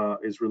it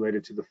is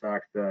related to the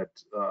fact that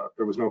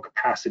there was no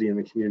capacity in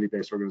the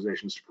community-based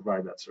organizations to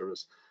provide that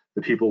service.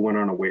 The people went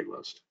on a wait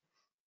list.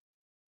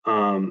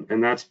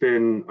 And that's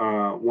been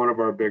one of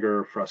our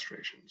bigger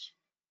frustrations.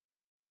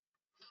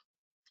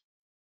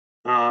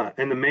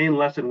 And the main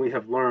lesson we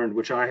have learned,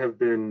 which I have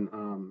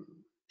been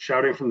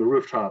shouting from the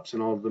rooftops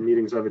in all of the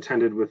meetings I've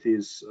attended with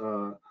these,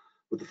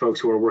 with the folks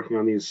who are working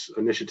on these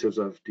initiatives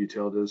I've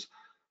detailed, is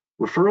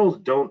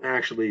referrals don't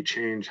actually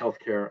change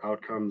healthcare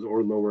outcomes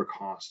or lower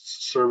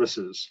costs.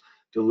 Services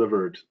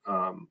delivered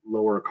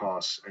lower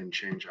costs and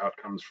change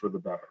outcomes for the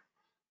better.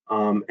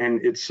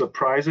 And it's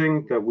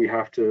surprising that we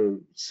have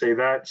to say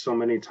that so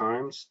many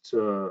times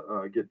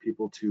to get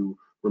people to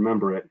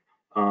remember it,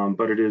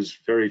 but it is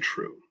very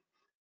true.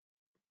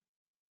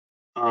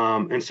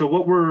 And so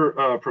what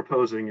we're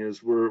proposing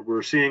is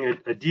we're seeing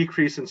a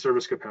decrease in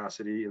service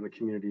capacity in the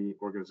community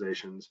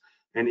organizations,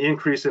 an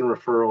increase in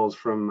referrals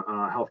from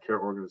healthcare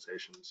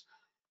organizations.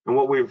 And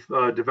what we've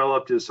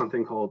developed is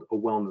something called a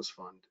wellness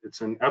fund.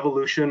 It's an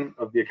evolution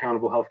of the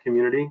accountable health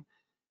community,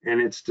 and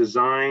it's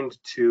designed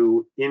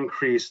to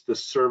increase the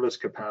service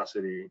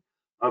capacity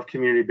of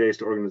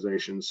community-based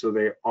organizations so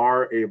they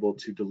are able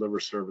to deliver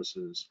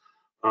services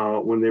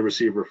when they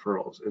receive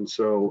referrals. And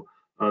so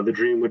the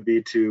dream would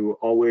be to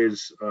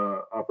always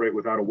operate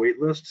without a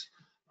wait list,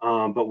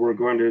 but we're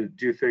going to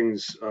do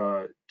things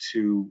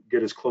to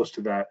get as close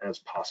to that as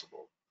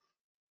possible.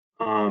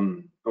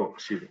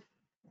 Excuse me.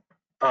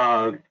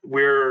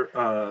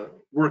 We're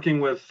working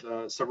with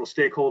several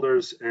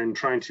stakeholders and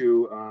trying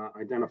to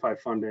identify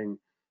funding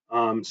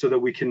so that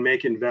we can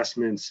make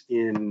investments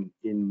in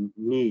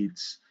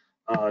needs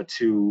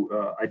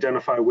to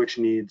identify which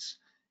needs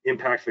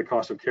impact the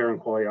cost of care and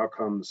quality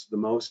outcomes the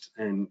most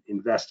and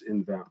invest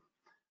in them.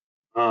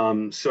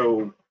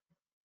 So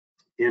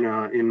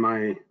in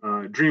my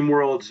dream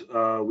world,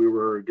 we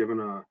were given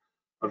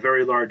a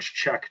very large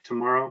check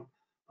tomorrow,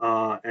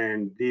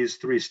 and these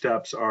 3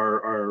 steps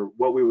are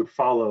what we would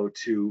follow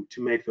to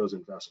make those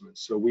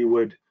investments. So we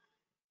would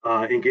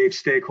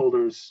engage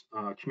stakeholders,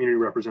 community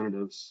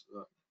representatives,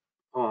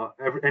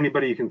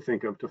 anybody you can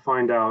think of to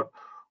find out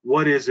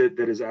what is it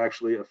that is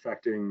actually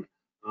affecting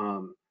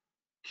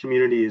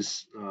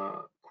communities'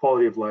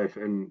 quality of life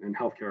and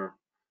healthcare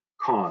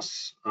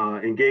costs.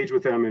 Engage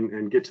with them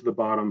and get to the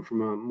bottom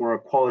from a more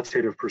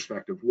qualitative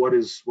perspective. What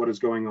is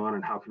going on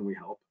and how can we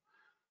help?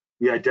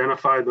 We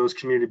identify those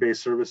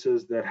community-based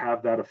services that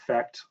have that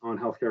effect on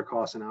healthcare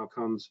costs and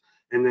outcomes,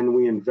 and then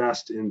we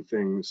invest in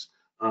things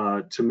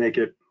to make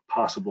it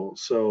possible.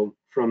 So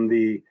from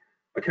the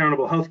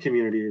accountable health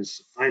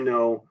communities, I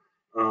know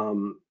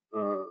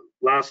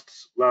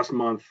last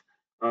month,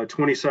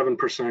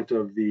 27%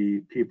 of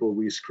the people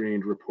we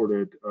screened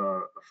reported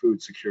a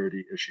food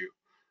security issue.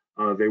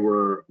 They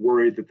were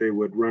worried that they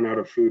would run out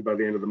of food by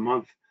the end of the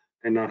month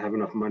and not have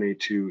enough money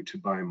to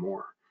buy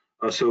more.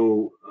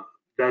 So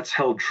that's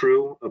held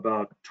true.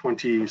 About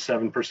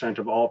 27%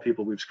 of all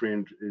people we've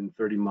screened in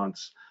 30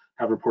 months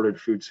have reported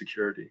food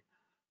security.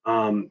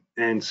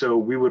 And so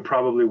we would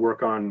probably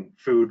work on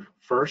food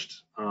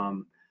first.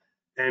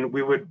 And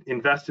we would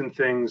invest in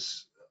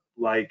things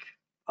like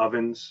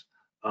ovens,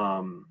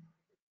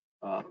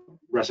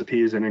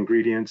 recipes and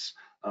ingredients,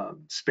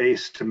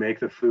 space to make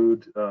the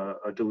food,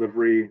 a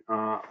delivery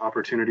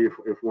opportunity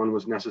if one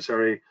was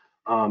necessary,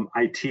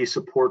 IT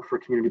support for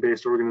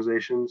community-based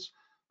organizations.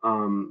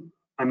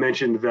 I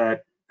mentioned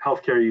that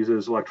healthcare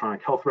uses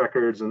electronic health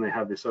records and they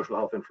have the social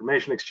health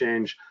information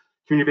exchange.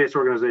 Community-based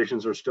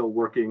organizations are still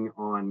working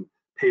on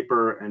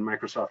paper and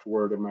Microsoft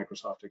Word and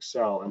Microsoft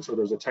Excel. And so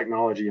there's a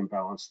technology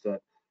imbalance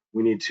that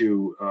we need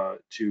to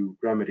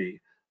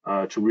remedy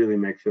to really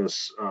make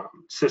this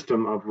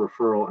system of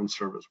referral and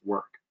service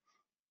work.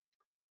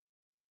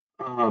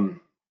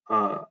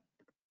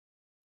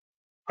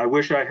 I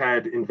wish I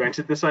had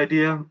invented this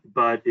idea,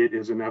 but it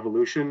is an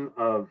evolution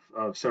of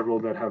several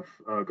that have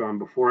gone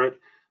before it.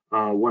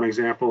 One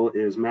example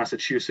is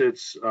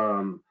Massachusetts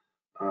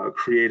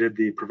created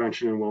the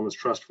Prevention and Wellness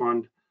Trust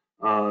Fund.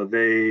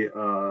 They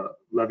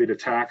levied a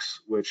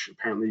tax, which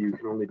apparently you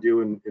can only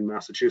do in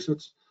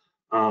Massachusetts.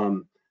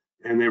 And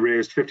they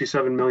raised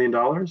 $57 million.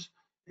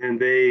 And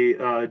they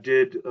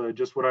did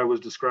just what I was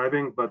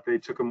describing, but they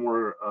took a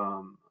more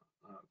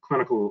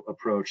clinical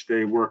approach.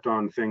 They worked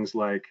on things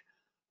like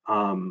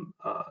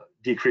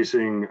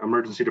decreasing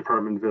emergency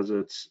department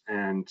visits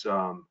and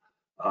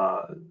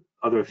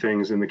other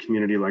things in the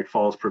community like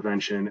falls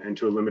prevention and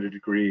to a limited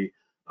degree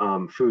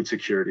food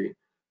security.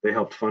 they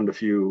helped fund a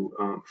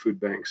few food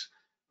banks.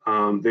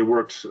 They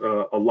worked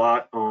a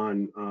lot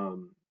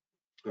on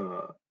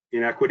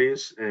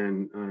inequities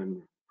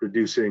and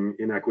reducing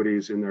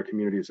inequities in their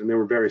communities, and they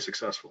were very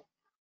successful.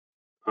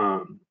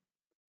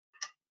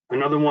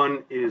 Another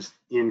one is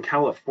in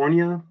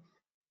California.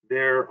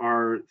 There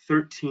are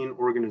 13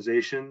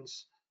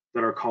 organizations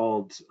that are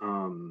called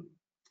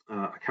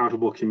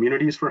Accountable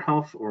Communities for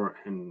Health, or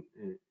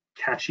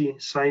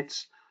CACHI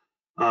sites.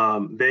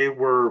 They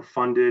were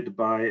funded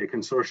by a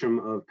consortium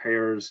of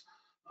payers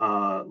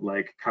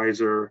like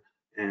Kaiser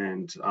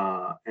and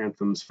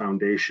Anthem's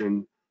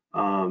Foundation.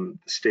 The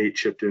state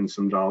chipped in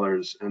some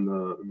dollars, and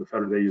the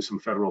federal, they used some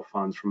federal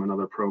funds from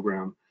another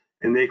program,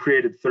 and they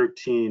created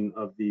 13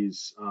 of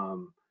these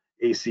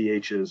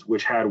ACHs,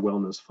 which had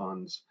wellness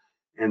funds,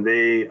 and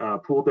they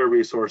pooled their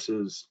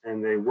resources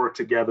and they worked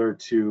together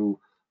to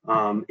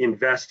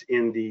invest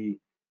in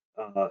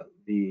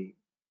the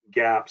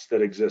gaps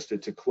that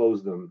existed, to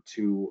close them,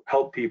 to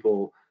help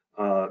people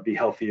be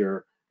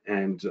healthier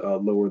and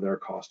lower their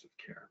cost of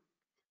care.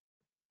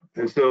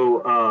 And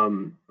so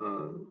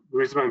the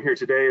reason I'm here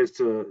today is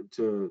to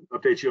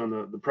update you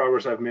on the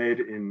progress I've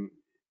made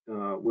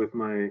with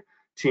my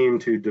team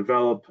to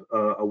develop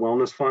a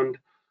wellness fund.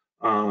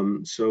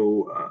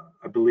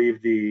 I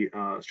believe the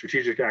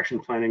Strategic Action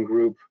Planning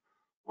Group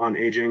on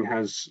Aging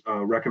has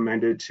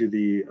recommended to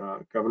the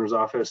Governor's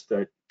Office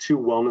that 2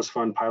 wellness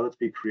fund pilots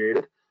be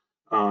created.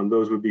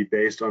 Those would be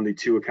based on the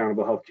 2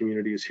 accountable health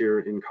communities here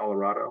in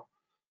Colorado.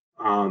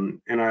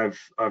 And I've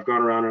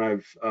gone around and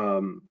I've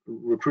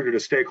recruited a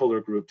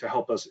stakeholder group to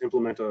help us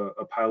implement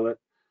a pilot.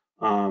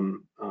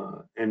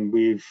 And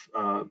we've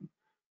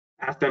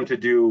asked them to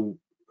do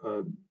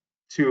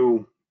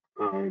 2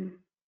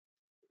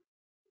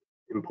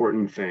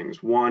 important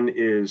things. One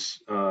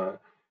is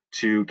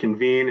to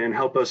convene and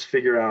help us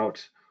figure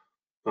out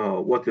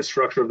what the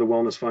structure of the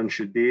wellness fund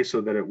should be,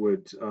 so that it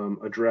would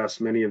address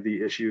many of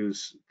the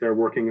issues they're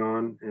working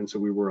on, and so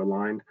we were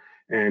aligned.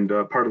 And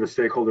part of the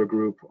stakeholder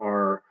group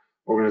are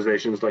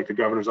organizations like the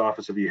Governor's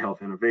Office of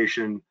eHealth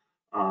Innovation,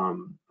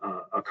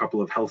 a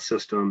couple of health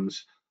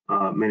systems,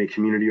 many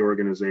community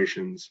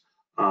organizations,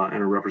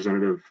 and a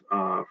representative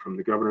from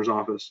the Governor's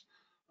Office.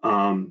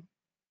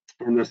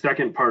 And the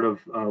second part of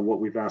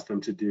what we've asked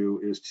them to do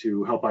is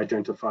to help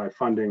identify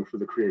funding for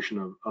the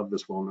creation of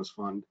this wellness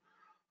fund.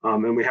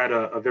 And we had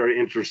a very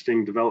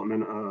interesting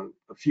development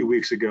a few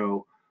weeks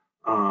ago.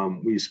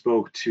 We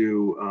spoke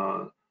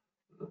to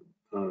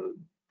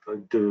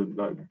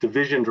the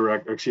division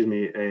director,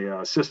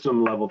 a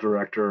system level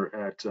director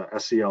at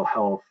SCL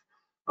Health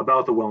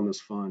about the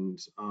wellness fund,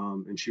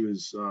 and she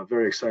was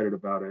very excited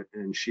about it.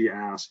 And she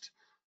asked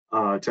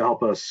to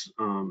help us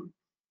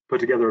put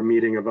together a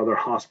meeting of other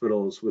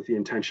hospitals with the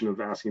intention of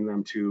asking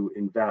them to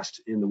invest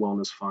in the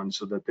wellness fund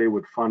so that they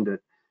would fund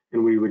it,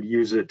 and we would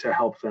use it to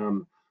help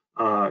them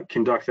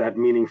conduct that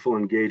meaningful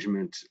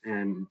engagement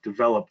and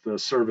develop the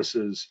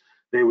services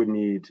they would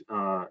need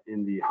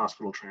in the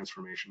hospital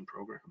transformation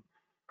program.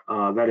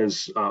 That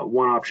is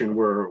one option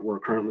we're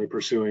currently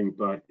pursuing,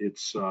 but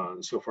it's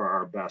so far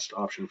our best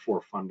option for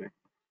funding.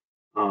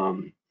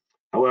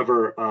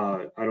 However,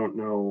 I don't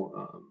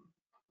know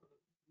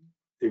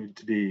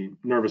to be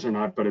nervous or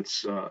not, but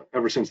it's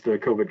ever since the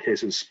COVID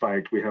cases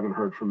spiked, we haven't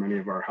heard from many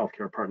of our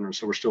healthcare partners,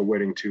 so we're still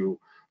waiting to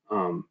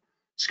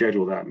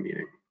schedule that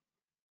meeting.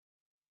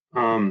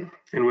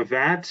 And with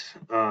that,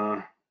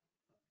 I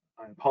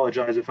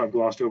apologize if I've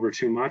glossed over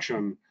too much.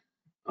 I'm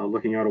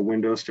looking out a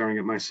window, staring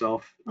at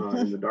myself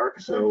in the dark.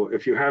 So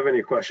if you have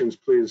any questions,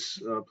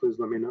 please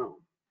let me know.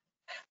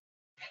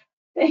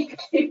 Thank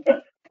you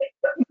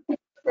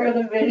for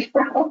the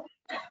visual.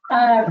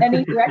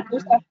 Any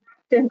directors have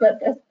questions at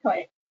this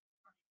point?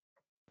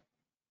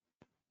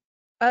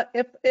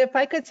 If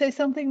I could say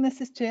something, this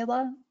is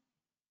Jayla.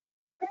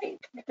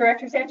 Great.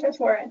 Director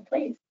Sanchez-Warren,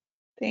 please.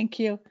 Thank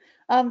you.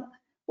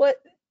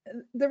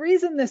 The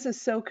reason this is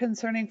so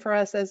concerning for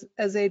us, as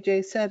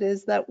AJ said,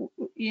 is that,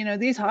 you know,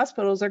 these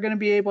hospitals are going to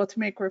be able to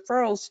make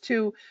referrals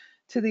to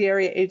the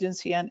Area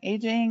Agency on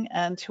Aging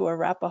and to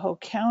Arapahoe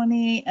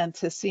County and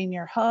to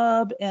Senior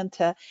Hub and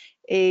to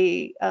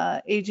a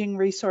Aging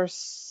Resource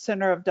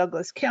Center of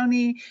Douglas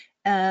County,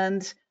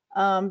 and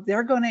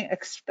they're going to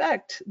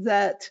expect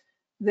that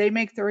they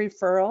make the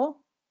referral,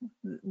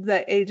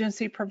 the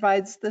agency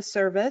provides the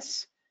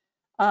service,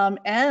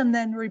 and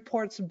then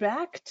reports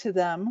back to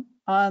them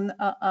on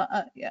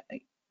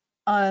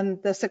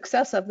the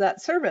success of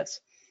that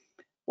service.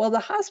 Well, the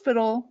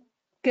hospital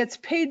gets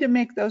paid to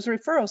make those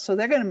referrals, so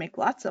they're going to make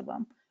lots of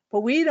them. But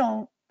we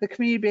don't, the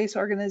community-based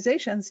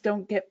organizations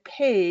don't get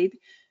paid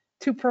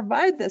to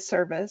provide the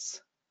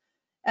service.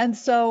 And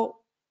so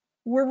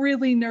we're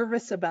really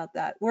nervous about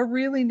that. We're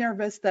really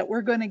nervous that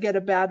we're going to get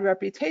a bad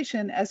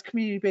reputation as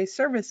community-based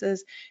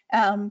services.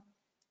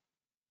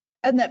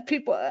 And that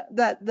people,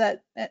 that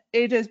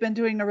AJ has been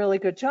doing a really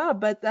good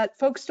job, but that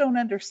folks don't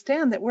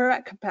understand that we're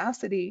at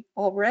capacity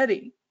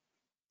already.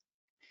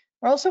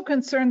 We're also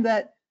concerned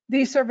that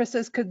these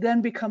services could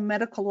then become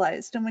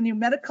medicalized. And when you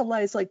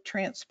medicalize like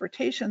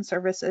transportation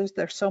services,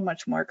 they're so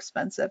much more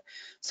expensive.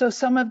 So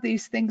some of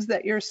these things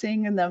that you're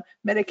seeing in the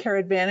Medicare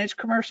Advantage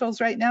commercials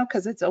right now,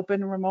 because it's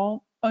open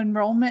remote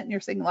enrollment, and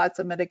you're seeing lots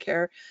of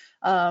Medicare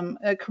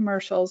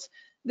commercials,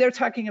 they're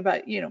talking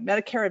about, you know,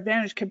 Medicare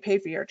Advantage can pay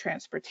for your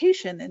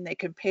transportation and they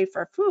can pay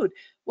for food.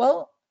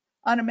 Well,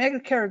 on a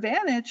Medicare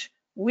Advantage,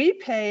 we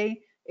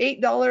pay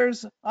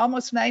 $8,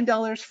 almost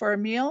 $9 for a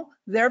meal.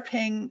 They're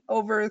paying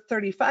over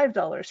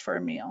 $35 for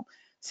a meal.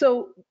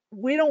 So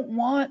we don't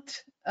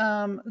want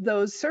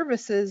those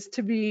services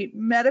to be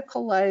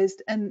medicalized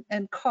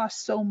and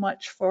cost so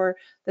much for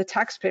the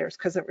taxpayers,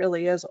 because it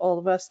really is all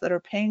of us that are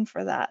paying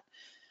for that.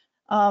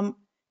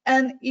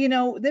 And you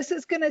know, this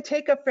is going to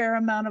take a fair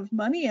amount of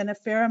money and a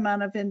fair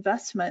amount of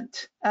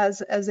investment,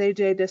 as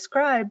AJ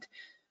described.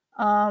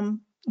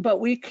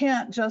 But we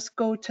can't just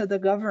go to the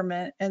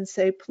government and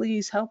say,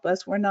 please help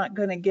us. We're not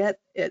going to get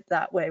it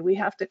that way. We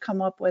have to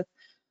come up with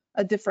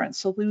a different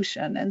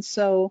solution. And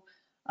so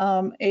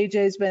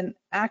AJ's been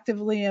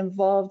actively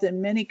involved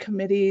in many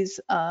committees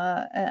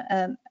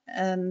and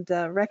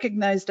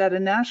recognized at a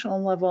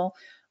national level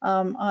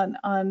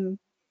on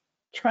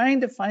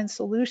trying to find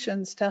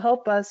solutions to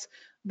help us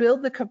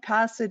build the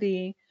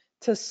capacity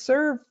to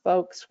serve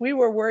folks. We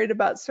were worried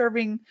about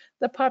serving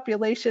the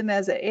population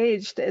as it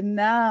aged, and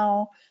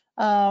now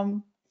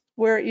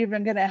we're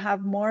even going to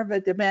have more of a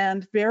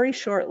demand very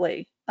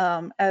shortly.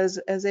 As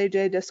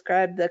AJ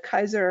described, the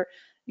Kaiser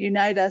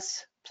Unite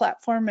Us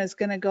platform is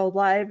going to go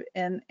live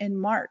in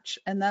March,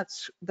 and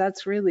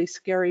that's really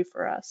scary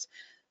for us.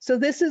 So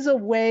this is a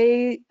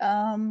way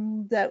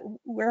that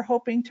we're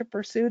hoping to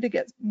pursue to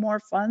get more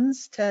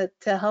funds to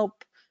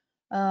help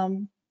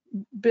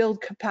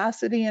build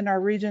capacity in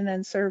our region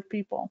and serve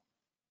people.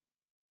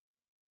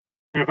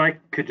 And if I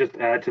could just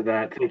add to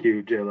that, thank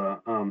you,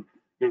 Jayla.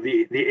 You know,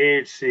 the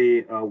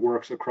AHC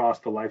works across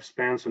the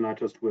lifespan, so not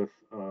just with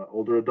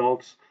older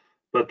adults,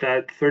 but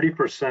that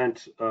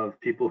 30% of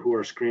people who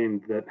are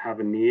screened that have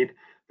a need,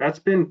 that's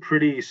been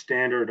pretty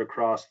standard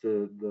across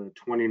the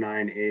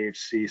 29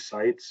 AHC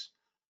sites.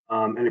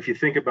 And if you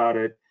think about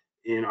it,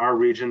 in our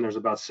region, there's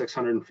about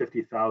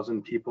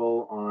 650,000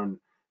 people on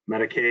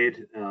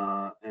Medicaid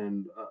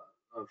and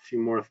a few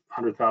more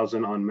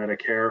 100,000 on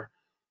Medicare.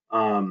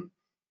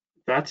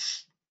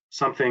 That's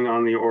something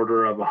on the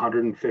order of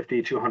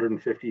 150,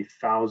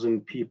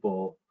 250,000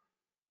 people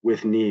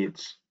with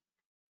needs.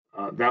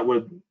 That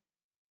would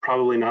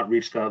probably not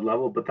reach that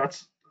level, but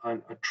that's a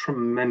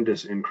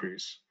tremendous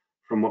increase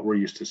from what we're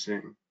used to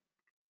seeing.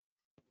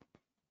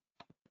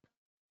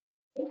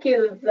 Thank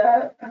you.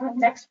 The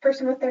next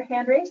person with their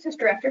hand raised is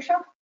Director Shaw.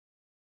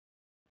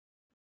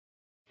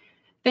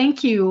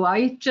 Thank you.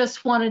 I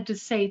just wanted to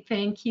say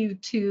thank you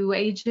to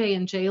AJ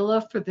and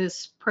Jayla for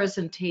this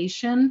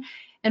presentation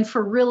and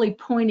for really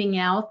pointing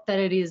out that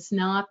it is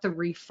not the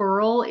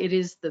referral, it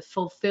is the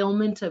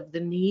fulfillment of the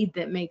need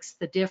that makes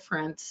the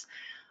difference.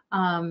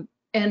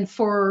 And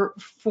for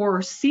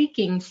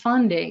seeking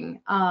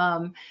funding,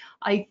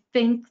 I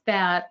think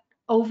that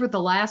over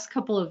the last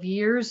couple of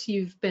years,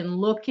 you've been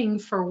looking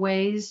for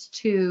ways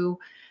to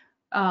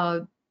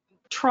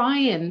try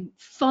and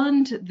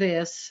fund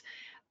this,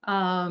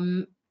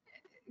 kind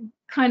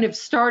of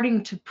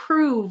starting to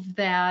prove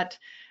that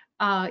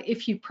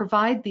if you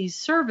provide these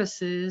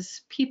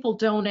services, people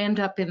don't end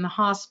up in the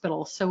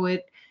hospital. So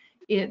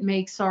it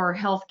makes our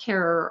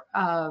healthcare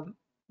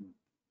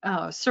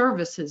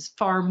services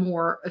far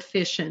more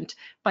efficient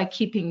by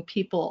keeping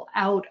people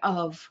out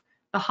of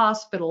the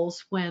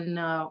hospitals when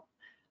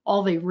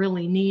all they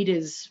really need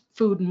is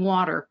food and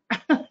water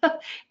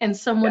and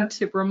someone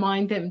to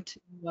remind them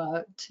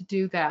to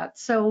do that.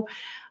 So,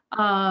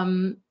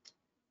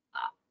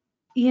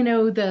 you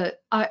know,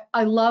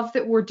 I love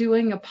that we're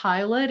doing a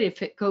pilot.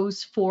 If it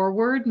goes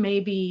forward,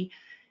 maybe,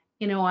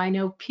 you know, I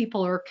know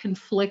people are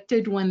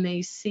conflicted when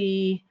they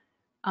see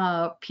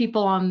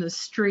people on the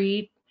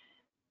street,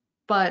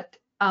 but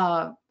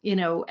you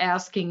know,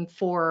 asking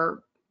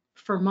for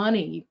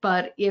money.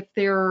 But if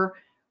there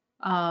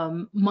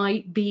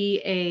might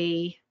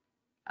be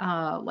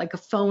like a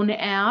phone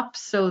app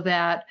so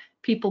that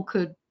people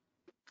could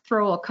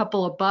throw a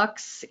couple of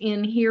bucks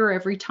in here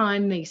every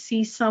time they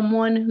see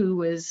someone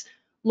who is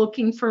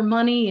looking for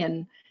money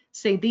and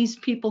say, these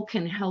people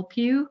can help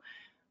you.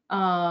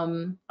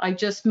 I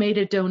just made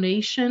a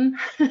donation.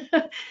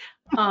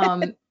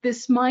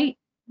 This might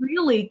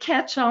really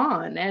catch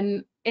on,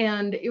 and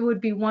it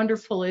would be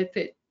wonderful if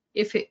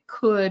it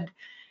could,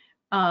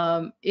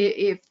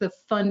 if the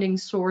funding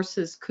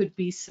sources could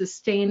be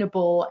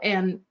sustainable,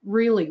 and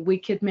really we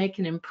could make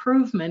an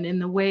improvement in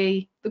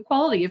the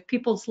quality of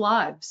people's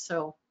lives.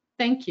 So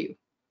thank you.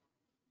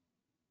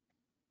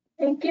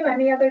 Thank you.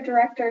 Any other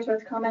directors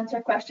with comments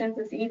or questions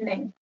this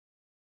evening?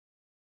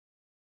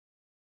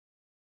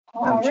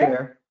 Madam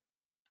Chair.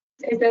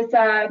 Is this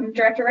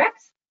Director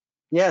Rex?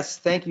 Yes,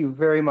 thank you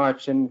very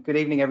much, and good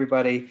evening,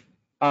 everybody.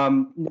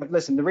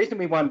 Listen, the reason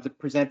we wanted to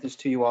present this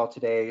to you all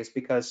today is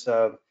because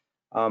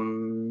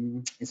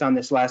it's on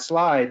this last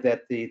slide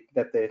that the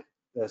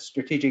the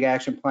Strategic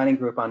Action Planning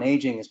Group on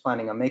Aging is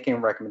planning on making a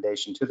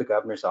recommendation to the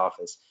governor's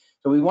office.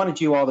 So we wanted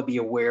you all to be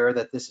aware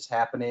that this is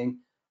happening.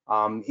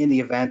 In the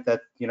event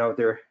that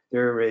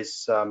there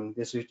is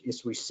this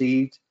is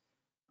received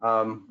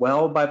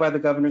well by the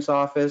governor's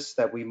office,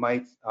 that we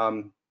might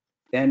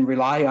then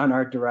rely on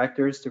our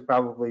directors to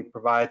probably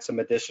provide some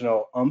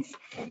additional oomph,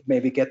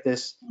 maybe get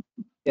this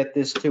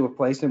to a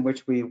place in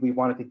which we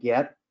want it to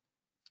get.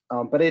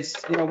 But it's,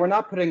 we're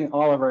not putting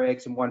all of our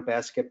eggs in one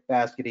basket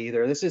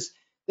either. This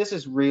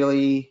is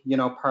really,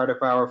 part of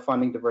our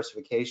funding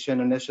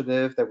diversification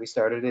initiative that we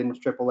started in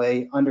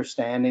AAA,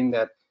 understanding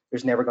that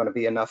there's never going to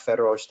be enough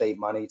federal or state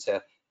money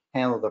to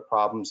handle the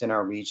problems in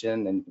our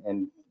region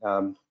and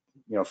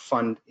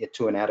fund it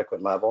to an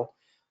adequate level.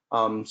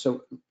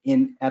 So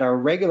at our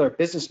regular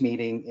business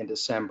meeting in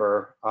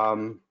December,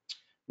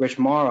 Rich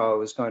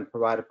Morrow is going to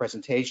provide a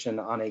presentation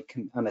on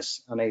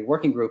a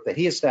working group that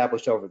he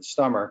established over the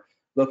summer,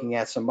 looking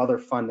at some other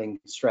funding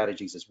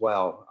strategies as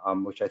well,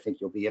 which I think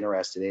you'll be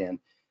interested in.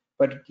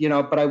 But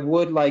I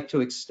would like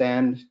to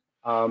extend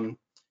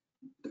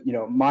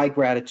my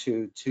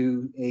gratitude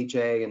to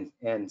AJ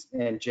and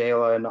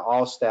Jayla and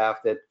all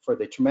staff for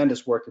the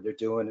tremendous work that they're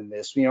doing in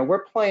this.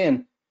 We're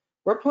playing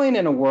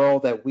in a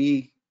world that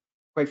we,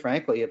 quite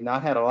frankly, have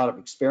not had a lot of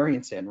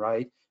experience in,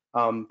 right?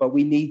 But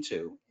we need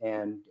to.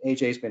 And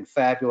AJ's been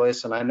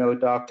fabulous, and I know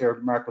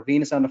Dr. Mark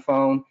Levine is on the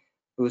phone,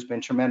 who's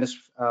been tremendous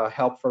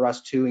help for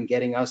us too in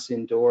getting us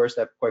indoors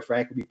that, quite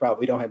frankly, we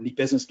probably don't have any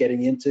business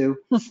getting into,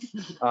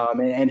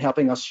 and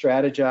helping us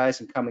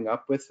strategize and coming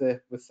up with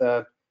a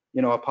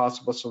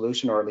possible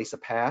solution, or at least a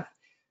path.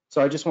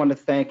 So I just want to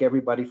thank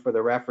everybody for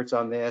their efforts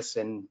on this,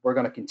 and we're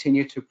going to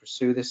continue to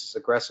pursue this as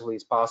aggressively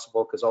as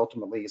possible, because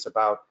ultimately it's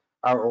about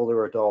our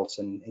older adults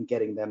and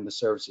getting them the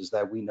services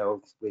that we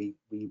know we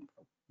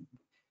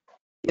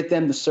get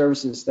them the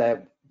services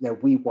that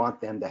we want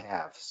them to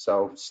have.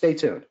 So stay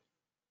tuned.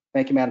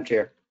 Thank you, Madam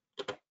Chair.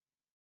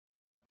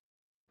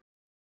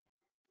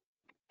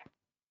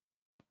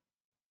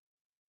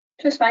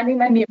 Just finding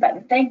my mute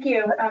button. Thank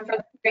you for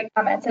the great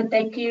comments, and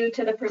thank you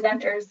to the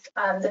presenters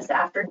this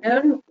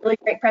afternoon. Really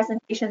great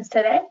presentations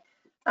today.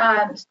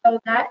 So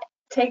that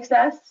takes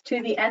us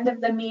to the end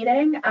of the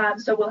meeting.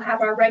 So we'll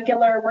have our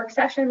regular work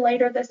session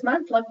later this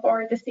month. Look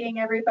forward to seeing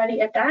everybody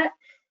at that.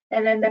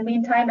 And in the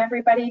meantime,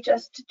 everybody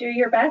just do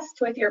your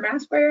best with your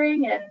mask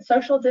wearing and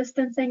social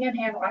distancing and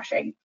hand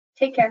washing.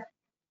 Take care.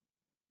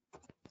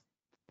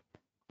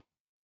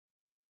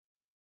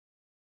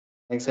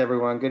 Thanks,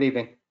 everyone. Good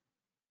evening.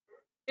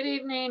 Good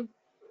evening.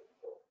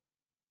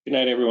 Good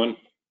night, everyone.